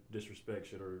that disrespect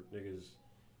shit or niggas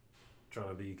trying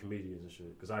to be comedians and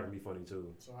shit because I can be funny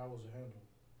too. So how was it handled?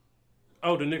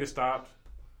 Oh, the nigga stopped.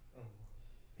 Oh.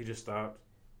 He just stopped.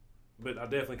 But I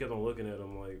definitely kept on looking at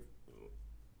him like,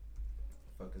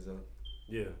 Fuck is up.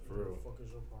 yeah, for real. What the fuck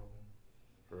is your problem?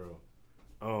 For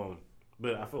real.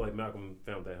 But I feel like Malcolm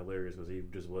found that hilarious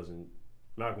because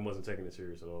Malcolm wasn't taking it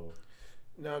serious at all.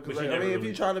 No, But because she like, never if really-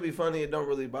 you're trying to be funny, it don't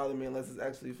really bother me unless it's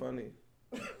actually funny.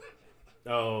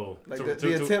 Oh, Like to, the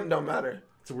to, attempt don't matter.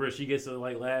 to where she gets to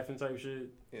like laughing type shit.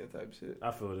 Yeah, type shit.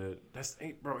 I feel that.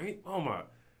 Oh my.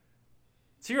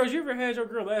 Serious, you ever had your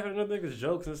girl laughing at another nigga's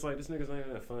jokes and it's like, this nigga's not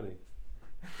even that funny?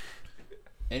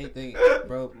 Anything,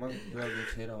 bro, my girl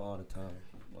gets hit on all the time.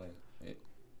 Like,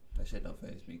 that shit don't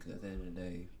faze me because at the end of the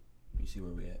day, you see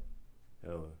where we at.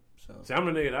 Hella. So, See, I'm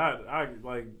a nigga that I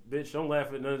like, bitch, don't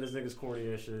laugh at none of this nigga's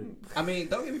corny ass shit. I mean,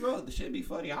 don't get me wrong, the shit be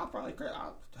funny. I'll probably cry.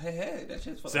 Hey, that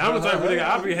shit's funny. See, I'm the type of nigga,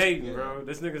 I'll be hating, Yeah. bro.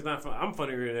 This nigga's not fun. I'm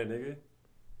funnier than that nigga.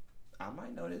 I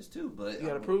might know this too, but You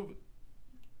gotta prove it.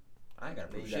 I ain't gotta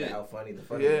Then prove you shit. gotta out funny the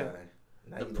funny Yeah. guy.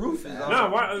 Now The you proof look is bad.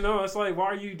 on- No, it's like, why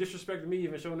are you disrespecting me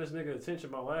even showing this nigga attention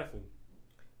by laughing?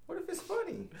 What if it's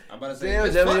funny? I'm about to say, Damn,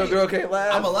 it's Jimmy, your funny. girl can't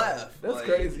laugh. I'ma laugh. That's Like,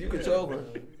 crazy. You yeah. control her. You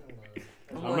can laugh.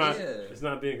 I'm I'm like, not. yeah. It's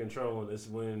not being controlling. It's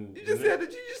when You just said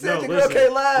that. You just said No, your listen, girl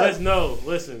can't laugh.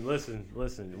 Listen.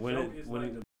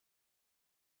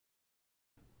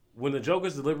 When the joke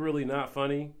is deliberately not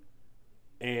funny,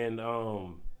 and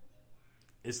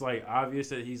it's like obvious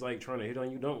that he's like trying to hit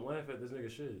on you, don't laugh at this nigga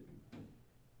shit.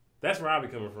 That's where I be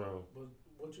coming from. But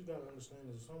what you gotta understand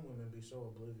is some women be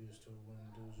so oblivious to when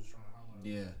dudes is trying to holler.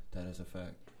 Yeah, that is a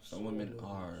fact. Some women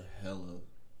are hella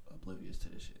oblivious to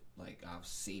this shit. Like, I've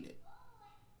seen it.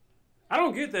 I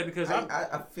don't get that because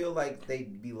I feel like they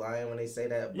be lying when they say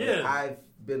that, but Yeah. I've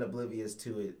been oblivious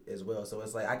to it as well. So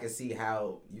it's like I can see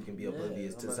how you can be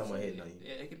oblivious to someone hitting on you.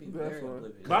 Yeah, it can be Definitely. very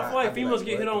oblivious. But I feel like I'd be females like,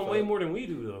 get hit what on the way fuck? more than we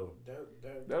do though. That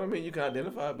That don't mean you can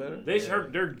identify better. They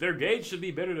their gauge should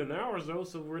be better than ours though,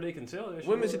 so where they can tell that shit.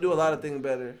 Women should do a lot of things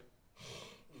better.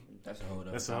 That's a whole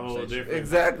other That's a whole conversation. different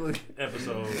Exactly.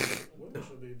 episode. women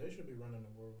should be running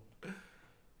the world.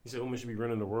 You said women should be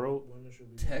running the world. Women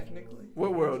should be Technically.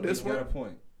 What world? This You got a world?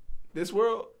 point. This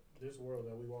world? This world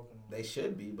that we walking on. They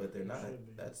should be, but they're They not. should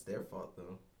be. That's their fault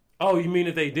though. Oh, you mean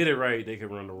if they did it right, they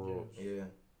could run the world? Yes. Yeah,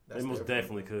 They that's most their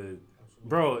definitely fault. could. Absolutely.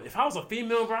 Bro, if I was a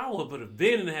female, bro, I would have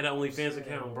been and had an OnlyFans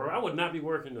account, bro. I would not be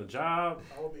working a job.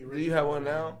 I would be Do rich you have one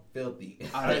now? Filthy.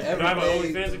 Out of Do I have an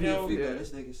everything OnlyFans to be a account? female, Yeah.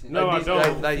 this nigga said- No, I these-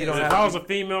 don't. like, you don't if have I to- was a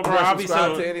female, You bro, don't I'd be subscribe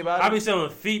to selling. anybody? I'd be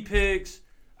selling feet pics.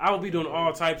 I would be doing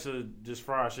all types of just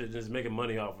fried shit, just making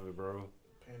money off of it, bro.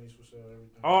 Panties for sale, everything.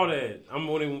 All that. I'm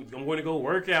going to go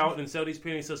work out and sell these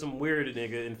panties to some weird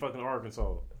nigga in fucking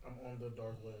Arkansas. I'm on the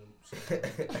dark web.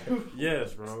 So.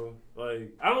 Yes, bro.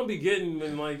 Like I don't be getting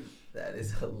when like That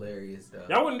is hilarious, though.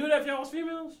 y'all wouldn't do that if y'all was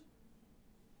females.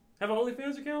 Have an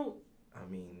OnlyFans account? I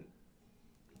mean,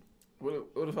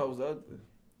 What if I was ugly?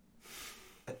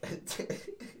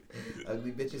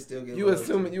 ugly bitches still get. You love,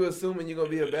 assuming too. you're gonna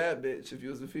be a bad bitch if you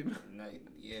was a female. Like,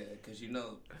 yeah, because you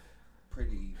know,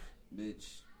 pretty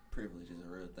bitch privilege is a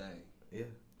real thing. Yeah.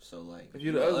 So, like, If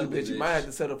you're the ugly bitch, you might have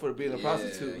to settle for being a Yeah,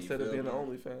 prostitute you instead of feel being an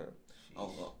me? OnlyFans.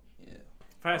 Oh, well, yeah.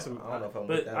 If I had some, I don't know if I'm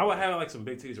with but that I would one. have like some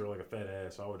big titties or like a fat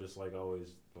ass. So I would just like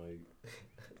always like.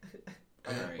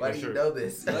 Alright. Why Yeah, do you sure. know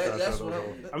this? That's what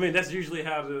I mean, that's usually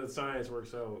how the science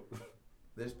works out.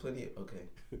 There's plenty.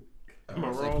 Okay. Am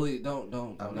I Say, wrong? please, don't.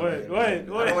 I'm not Wait, gonna- wait, I don't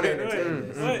wanna wait, entertain wait,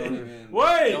 this. wait. Don't even.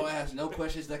 Wait. Don't ask no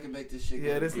questions that can make this shit.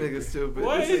 Yeah, go this deeper. nigga's stupid.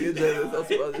 What? This nigga jealous on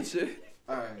some other shit.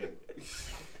 All right.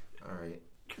 All right.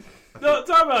 No,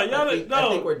 talk about y'all. I think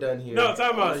No, we're done here. no,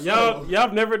 talk about Also-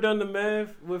 y'all never done the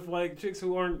math with like chicks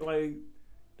who aren't like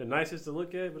the nicest to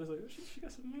look at, but it's like oh, she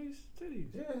got some nice titties.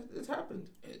 Yeah, it's happened.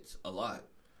 It's a lot.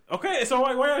 Okay, so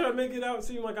like, why did I make it out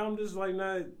seem like I'm just like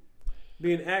not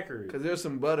being accurate? Cause there's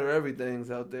some butter everything's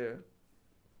out there.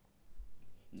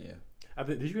 Yeah.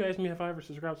 Did you ask me if I ever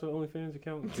subscribed to an OnlyFans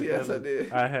account? Yes, I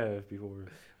did. I have before.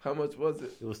 How much was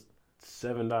it? It was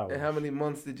 $7. And how many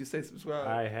months did you say subscribe?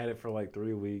 I had it for like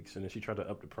 3 weeks, and then she tried to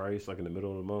up the price like in the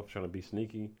middle of the month, trying to be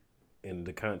sneaky, and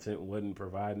the content wasn't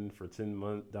providing for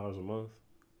 $10 a month.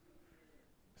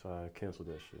 So I canceled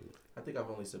that shit. I think I've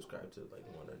only subscribed to like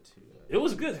 1 or 2. It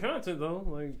was good content though.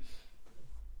 Like,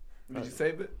 Did you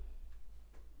save it?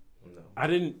 No. I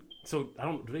didn't. So I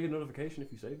don't. Do they get a notification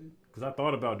if you save it? Because I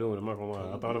thought about doing it. I'm not gonna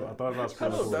lie. I thought about I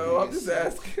screen don't recording. know. I'm just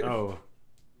asking. Oh,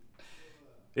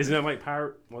 isn't that like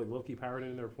low key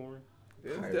pirating in their porn?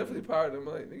 Yeah, it's definitely pirate. I'm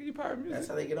like, nigga, you pirate music. That's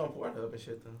how they get on Pornhub and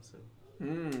shit though. So.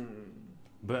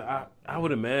 But I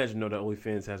would imagine though that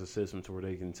OnlyFans has a system to where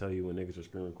they can tell you when niggas are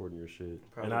screen recording your shit.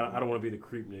 Probably. And I don't want to be the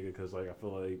creep nigga because like I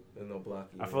feel like There's no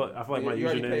blocking. I feel like my you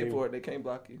already paid username. for it. They can't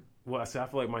block you. Well, I said I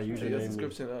feel like my Your username.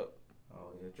 subscription up. Oh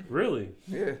yeah. True. Really?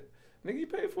 Yeah, nigga, you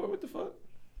paid for it. What the fuck?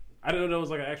 I didn't know that was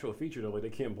like an actual feature though. Like they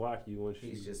can't block you once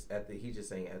He's just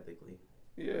saying ethically.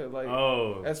 Yeah, like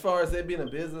Oh. as far as it being a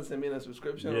business and being a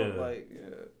subscription, Yeah. like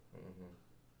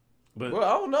But well,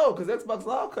 I don't know because Xbox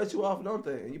Live cuts you off, don't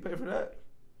they? And you pay for that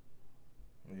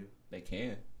They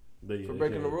can. for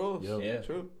breaking the rules. Yep. Yeah.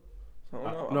 True. So,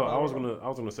 I don't know. No, I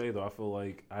was gonna say though. I feel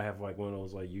like I have like one of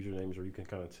those like usernames where you can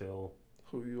kind of tell.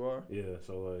 who you are. Yeah.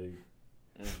 So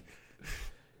like,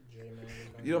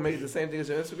 You don't make it the same thing as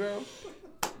your Instagram.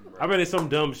 I bet it's some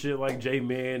dumb shit like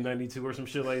JMan92 or some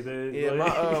shit like that. Yeah,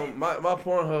 like, my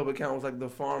Pornhub account was like the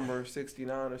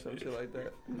Farmer69 or some shit like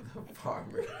that.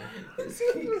 Farmer. This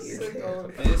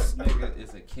nigga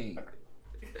is a king.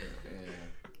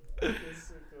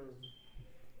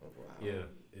 Yeah.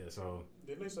 yeah. So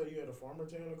Didn't they say you had a farmer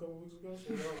tan a couple weeks ago?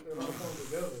 So it all come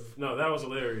together. no, that was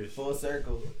hilarious. Full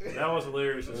circle. That was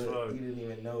hilarious as fuck. You didn't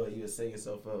even know it. You was setting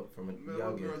yourself up from a Man, my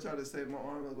young girl age. tried to say my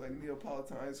arm looked like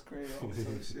Neapolitan ice cream. I was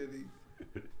so shitty.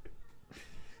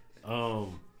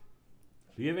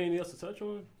 Do you have anything else to touch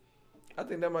on? I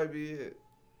think that might be it.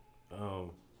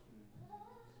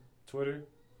 Twitter.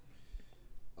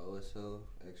 OSL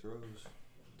X Rose,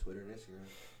 Twitter and Instagram.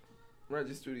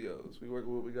 Reggie Studios. We work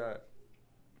with what we got.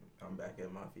 I'm back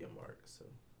at Mafia Mark, so.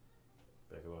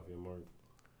 Back off your mark.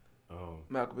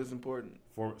 Malcolm is important.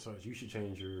 So you should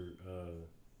change your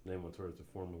name on Twitter to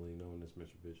formerly known as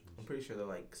Mr. Bitches. I'm pretty sure they'll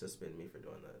like suspend me for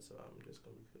doing that, so I'm just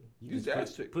gonna be cool. You Use just the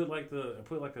asterisk. put like a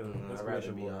I'd rather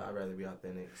exclamation mark. I'd rather be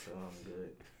authentic, so I'm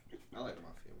good. I like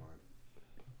Mafia Mark.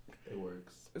 It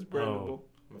works. It's brandable.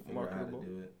 I'm gonna figure out how Marketable. to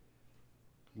do it.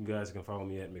 You guys can follow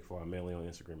me at McFly Manley on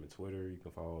Instagram and Twitter. You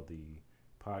can follow the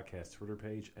podcast Twitter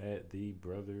page at the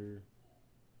brother.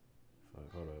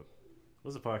 Fuck, hold up.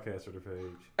 What's the podcast Twitter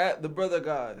page? At the Brother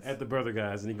Guys. At the Brother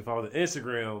Guys, and you can follow the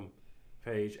Instagram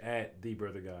page at the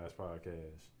Brother Guys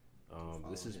Podcast.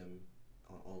 This is him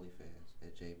on OnlyFans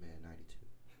at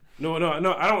JMan92. no.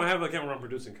 I don't have an account where I'm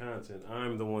producing content.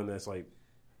 I'm the one that's like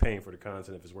paying for the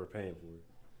content if it's worth paying for it.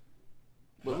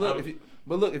 But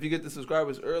look, if you get the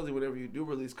subscribers early, whenever you do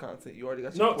release content, you already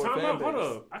got your core time fan out. base.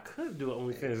 Hold up. I could do it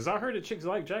OnlyFans because I heard that chicks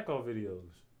like jack off videos.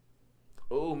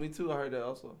 Oh, me too. I heard that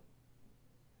also.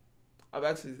 I've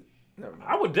actually never mind.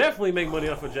 I would definitely make money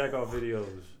off of jack off videos.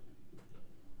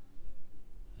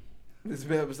 This has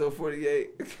been episode 48.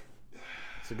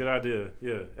 It's a good idea.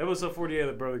 Yeah. Episode 48 of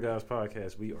the Brother Guys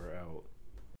Podcast. We are out.